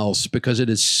someone else, because it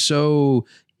is so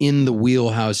in the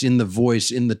wheelhouse, in the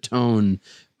voice, in the tone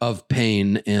of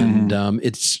Payne. And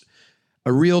it's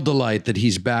a real delight that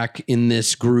he's back in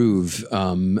this groove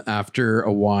after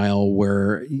a while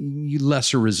where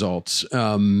lesser results.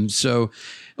 So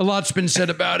a lot's been said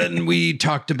about it, and we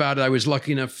talked about it. I was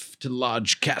lucky enough to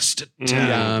Lodgecast it.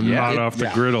 Hot off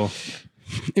the griddle.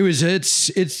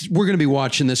 It's we're going to be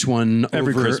watching this one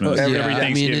Every over, Christmas. yeah, Every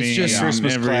I mean, it's just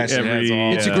Christmas classic.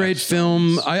 it's a great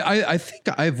film. I think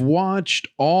I've watched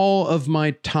all of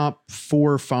my top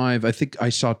 4 or 5. I think I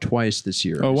saw twice this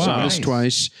year. Oh, wow. Saw this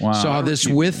twice. Wow. Saw this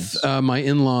with my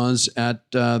in-laws at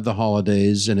the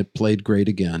holidays, and it played great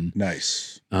again.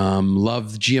 Nice.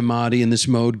 Loved Giamatti in this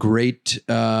mode. Great.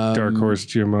 Dark Horse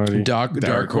Giamatti.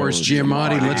 Dark Horse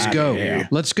Giamatti. Let's go. Yeah.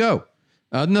 Let's go.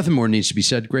 Nothing more needs to be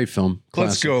said. Great film.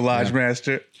 Let's Classic. go, Lodge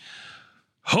Master.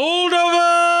 Hold over!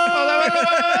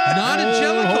 Not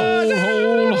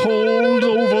Angelico. Hold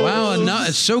over. Wow,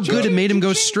 it's so good it made him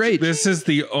go straight. This is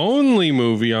the only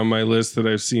movie on my list that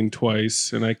I've seen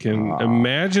twice, and I can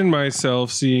imagine myself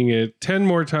seeing it 10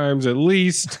 more times at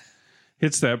least.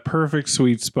 Hits that perfect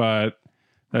sweet spot.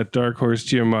 That Dark Horse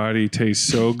Giamatti tastes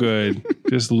so good.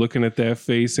 Just looking at that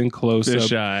face in close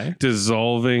up,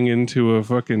 dissolving into a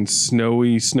fucking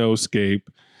snowy snowscape.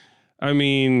 I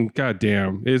mean,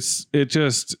 goddamn, it's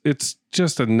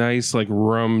just a nice like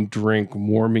rum drink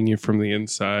warming you from the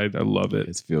inside. I love it.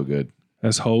 It's feel good.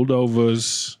 As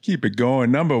holdovers. Keep it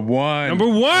going. Number 1. Number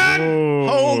 1.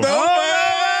 Holdover.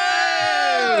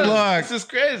 Look, This is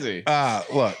crazy.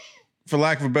 look. For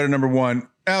lack of a better number 1,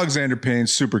 Alexander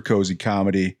Payne's super cozy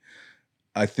comedy.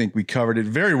 I think we covered it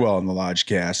very well in the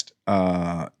Lodgecast.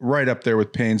 Right up there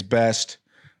with Payne's best.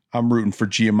 I'm rooting for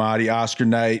Giamatti, Oscar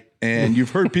night. And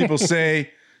you've heard people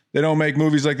say they don't make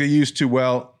movies like they used to.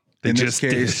 Well, in this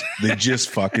case, they just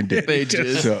fucking did. They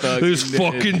just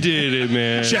fucking did it,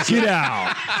 man. Check it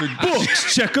out.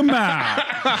 Books, check them out.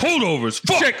 Holdovers.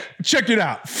 Fuck. Check it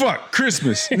out. Fuck.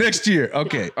 Christmas next year.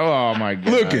 Okay. Oh my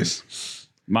God. Lucas.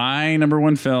 My number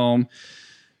 1 film.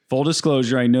 Full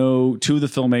disclosure, I know 2 of the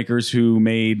filmmakers who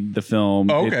made the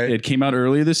film. Oh, okay. It came out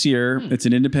earlier this year. It's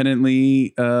an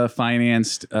independently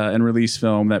financed and released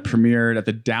film that premiered at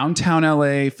the Downtown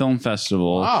LA Film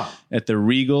Festival at the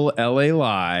Regal LA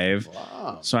Live.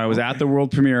 Wow. So I was at the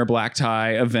world premiere Black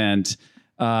Tie event.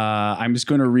 I'm just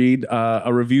going to read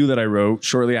a review that I wrote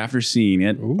shortly after seeing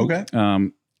it. Ooh. Okay.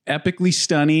 Epically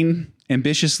stunning,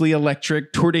 ambitiously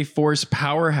electric, tour de force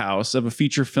powerhouse of a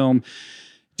feature film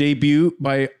debut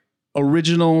by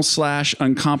original /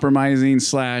 uncompromising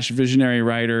 / visionary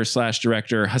writer /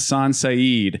 director Hassan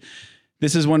Saeed.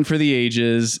 This is one for the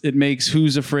ages. It makes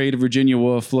Who's Afraid of Virginia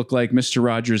Woolf look like Mr.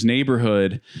 Rogers'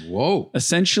 Neighborhood. Whoa.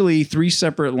 Essentially 3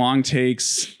 separate long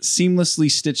takes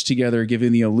seamlessly stitched together,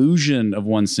 giving the illusion of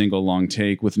one single long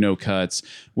take with no cuts,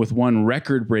 with one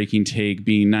record-breaking take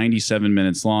being 97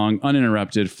 minutes long,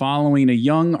 uninterrupted, following a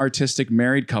young artistic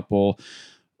married couple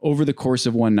over the course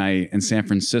of one night in San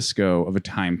Francisco of a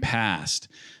time past.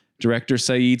 Director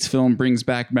Saeed's film brings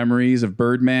back memories of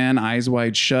Birdman, Eyes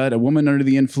Wide Shut, A Woman Under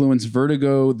the Influence,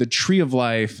 Vertigo, The Tree of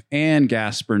Life, and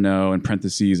Gasper No, in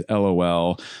parentheses,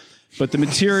 LOL. But the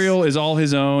material is all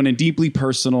his own and deeply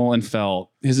personal and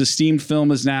felt. His esteemed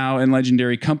film is now in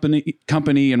legendary company,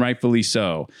 and rightfully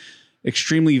so.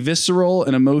 Extremely visceral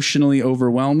and emotionally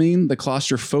overwhelming, the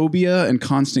claustrophobia and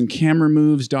constant camera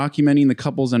moves documenting the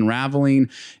couple's unraveling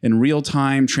in real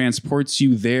time transports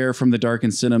you there from the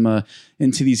darkened cinema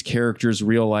into these characters'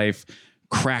 real life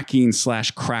cracking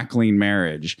 / crackling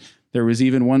marriage. There was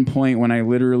even one point when I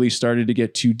literally started to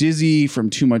get too dizzy from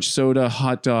too much soda,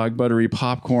 hot dog, buttery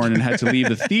popcorn, and had to leave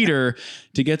the theater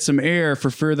to get some air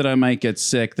for fear that I might get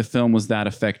sick. The film was that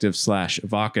effective /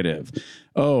 evocative.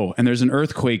 Oh, and there's an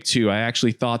earthquake too. I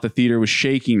actually thought the theater was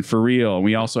shaking for real.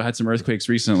 We also had some earthquakes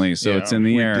recently, so it's in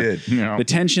the air. Yeah. The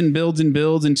tension builds and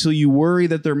builds until you worry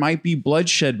that there might be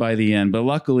bloodshed by the end, but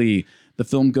luckily the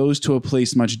film goes to a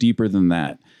place much deeper than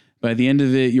that. By the end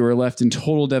of it, you are left in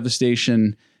total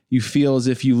devastation. You feel as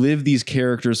if you live these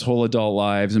characters' whole adult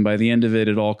lives, and by the end of it,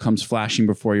 it all comes flashing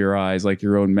before your eyes like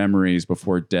your own memories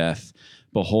before death.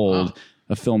 Behold,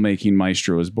 a filmmaking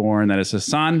maestro is born. That is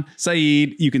Hassan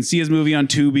Saeed. You can see his movie on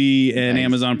Tubi and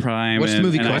Amazon Prime. What's the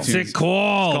movie called? What's it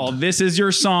called? It's called This Is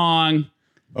Your Song.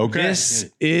 Okay. This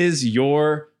is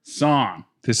your song.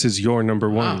 This is your number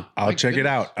one. I'll check it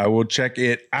out. I will check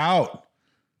it out.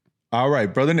 All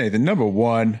right, Brother Nathan, number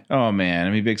 1. Oh man, I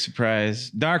mean, big surprise.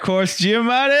 Dark Horse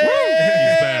Giamatti. He's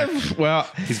back. Well,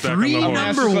 He's back 3 on the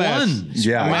horse. number ones.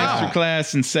 Yeah. A Wow.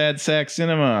 masterclass in sad sack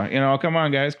cinema. You know, come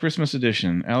on, guys. Christmas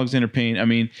edition. Alexander Payne. I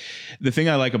mean, the thing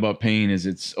I like about Payne is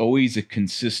it's always a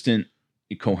consistent,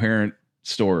 coherent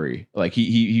story. Like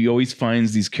he always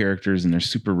finds these characters and they're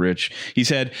super rich. He's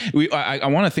had I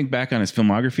want to think back on his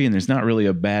filmography, and there's not really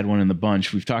a bad one in the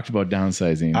bunch. We've talked about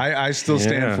Downsizing. I still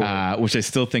stand for it. Which I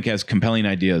still think has compelling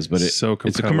ideas, but it's a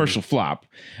commercial flop.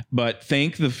 But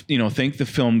thank the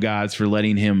film gods for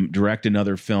letting him direct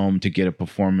another film to get a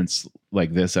performance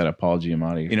like this out of Paul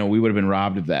Giamatti. You know, we would have been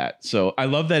robbed of that. So I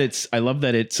love that it's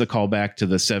a callback to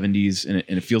the 70s, and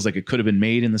it feels like it could have been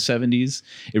made in the 70s.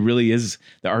 It really is.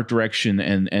 The art direction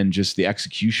and just the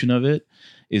execution of it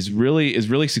is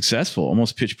really successful,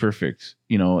 almost pitch perfect.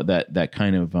 You know, that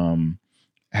kind of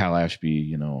Hal Ashby,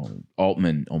 you know,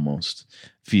 Altman almost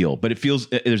feel, but it feels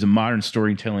there's a modern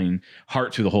storytelling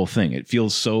heart to the whole thing.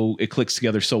 It clicks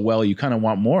together so well. You kind of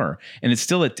want more, and it's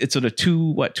still it's a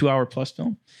 2 hour plus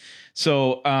film.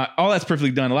 So all that's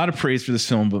perfectly done. A lot of praise for this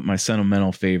film, but my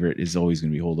sentimental favorite is always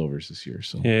going to be Holdovers this year.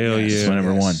 So Hell yeah. my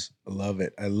number 1. I love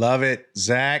it. I love it.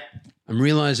 Zach. I'm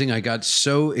realizing I got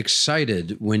so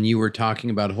excited when you were talking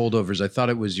about Holdovers. I thought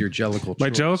it was your Jellicle choice. My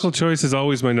Jellicle choice is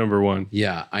always my number 1.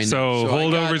 Yeah, I know. So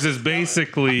Holdovers is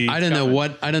basically. I don't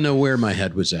know where my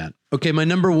head was at. Okay, my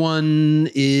number 1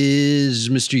 is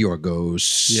Mr.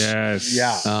 Yorgos. Yes.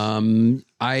 Yeah.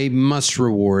 I must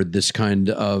reward this kind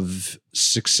of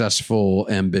successful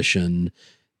ambition.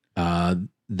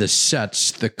 The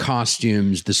sets, the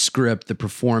costumes, the script, the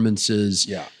performances.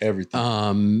 Yeah,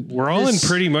 everything. We're all in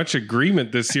pretty much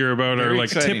agreement this year about our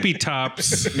like exciting. tippy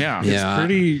tops. Yeah. Yeah.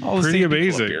 Pretty same people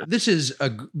amazing. up here. This is a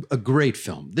great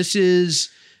film. This is,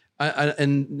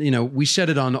 and you know, we said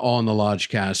it on the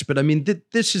Lodgecast, but I mean,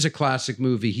 this is a classic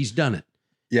movie. He's done it.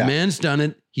 Yeah. The man's done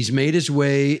it. He's made his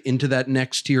way into that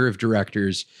next tier of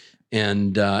directors,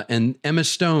 and Emma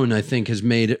Stone, I think, has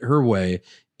made her way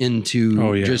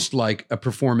into just like a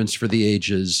performance for the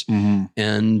ages. Mm-hmm.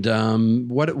 And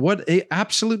what a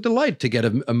absolute delight to get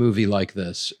a movie like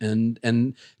this, and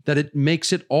that it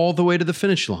makes it all the way to the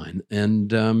finish line.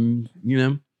 And you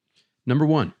know, number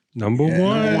 1. Number 1.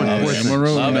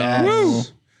 Love it. Woo.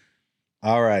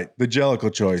 All right, the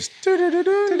Jellicle choice.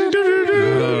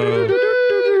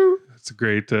 That's a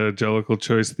great Jellicle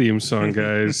choice theme song,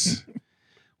 guys.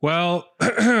 Well,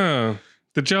 the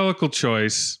Jellicle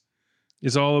choice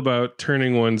is all about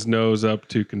turning one's nose up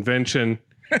to convention,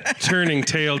 turning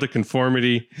tail to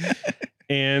conformity.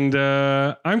 And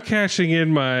I'm cashing in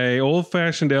my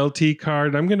old-fashioned LT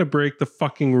card. I'm going to break the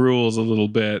fucking rules a little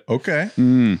bit. Okay.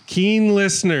 Keen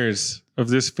listeners of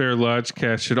this fair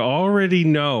Lodgecast should already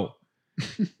know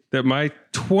that my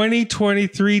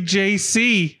 2023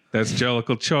 JC That's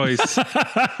Jellicle Choice.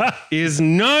 Is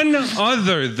none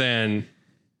other than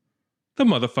the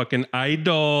motherfucking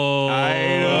Idol.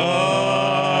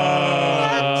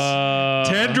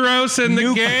 Tedros and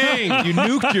the gang. You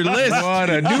nuked your list. What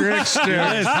a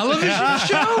trickster. Television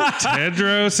show?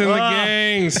 Tedros and the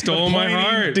gang stole my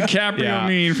heart. DiCaprio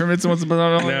mean from It's Once Upon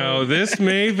a Time. Now, this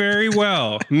may very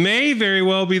well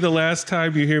be the last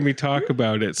time you hear me talk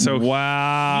about it. So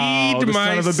Wow. heed The my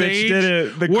son of a bitch sage did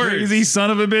it. The words. crazy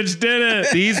son of a bitch did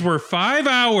it. These were 5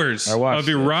 hours watched of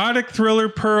it. erotic thriller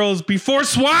pearls before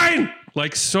swine.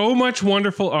 Like so much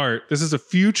wonderful art. This is a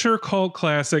future cult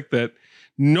classic that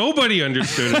nobody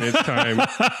understood in its time.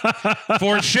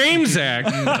 For shame, Zach.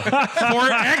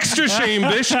 For extra shame,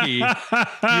 Bischke.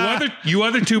 You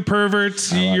other two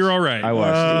perverts, you're all right. I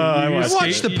watched it. I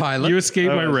watched the pilot. You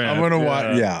escaped my wrath. I'm going to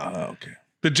watch. Yeah. Okay.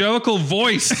 The Jellicle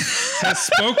voice has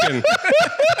spoken,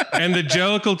 and the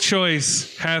Jellicle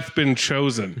choice hath been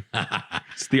chosen.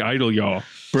 It's the Idol, y'all.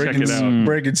 Check it out.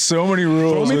 Breaking so many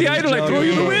rules. Throw me the with idol, I throw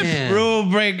you the whip. Man. Rule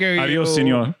breaker. Adios,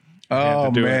 senor.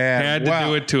 Oh, Do it. man. Had to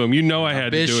do it to him. You know I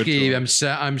had to do it to Bischke, him.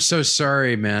 I'm so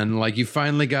sorry, man. Like you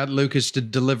finally got Lucas to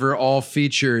deliver all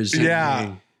features.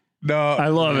 Yeah. No. I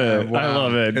love it. Wow. I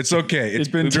love it. It's okay. It's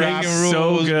been dropped. breaking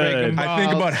so good. I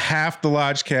think about half the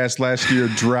Lodgecast last year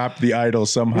dropped the idol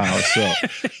somehow.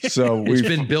 So It's we've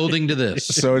been building to this.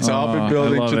 so it's all been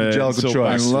building to the Jellicle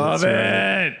Choice. I love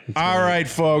it. All right,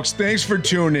 folks. Thanks for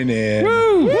tuning in.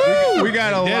 We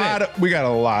got a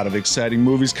lot of exciting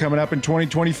movies coming up in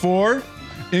 2024,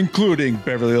 including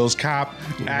Beverly Hills Cop,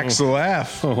 Axel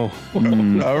F. All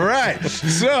right.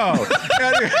 So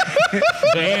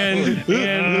And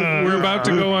we're about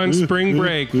to go on spring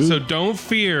break, so don't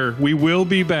fear. We will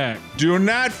be back. do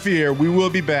not fear. We will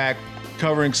be back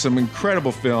covering some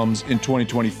incredible films in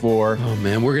 2024. Oh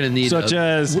man, we're gonna need Such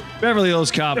as Beverly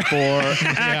Hills Cop 4,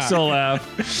 Axel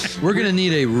F. we're gonna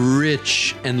need a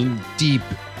rich and deep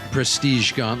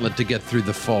prestige gauntlet to get through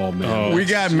the fall, man. We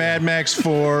got Mad Max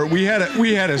 4. We had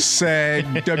a SAG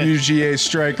WGA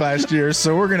strike last year,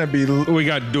 so we're gonna be. We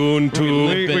got Dune 2.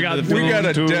 We got a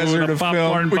Dune 2, desert a of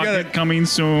popcorn film. We bucket got coming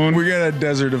soon. We got a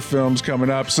desert of films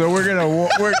coming up, so we're gonna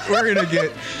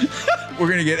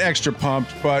get extra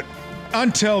pumped. But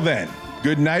until then,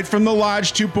 good night from the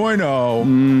Lodge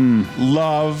 2.0.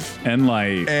 Love and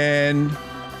light. and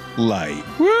light.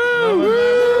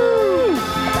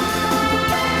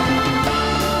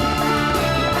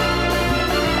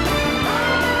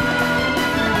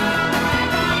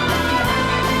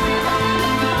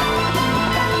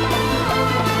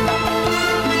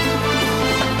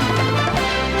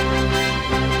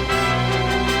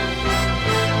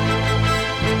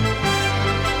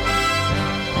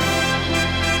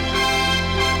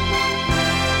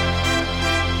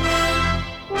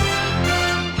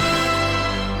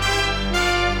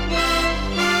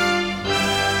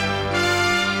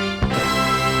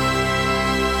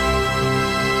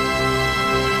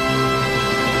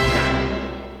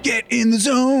 Get in the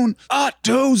zone,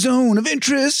 auto zone of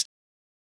interest.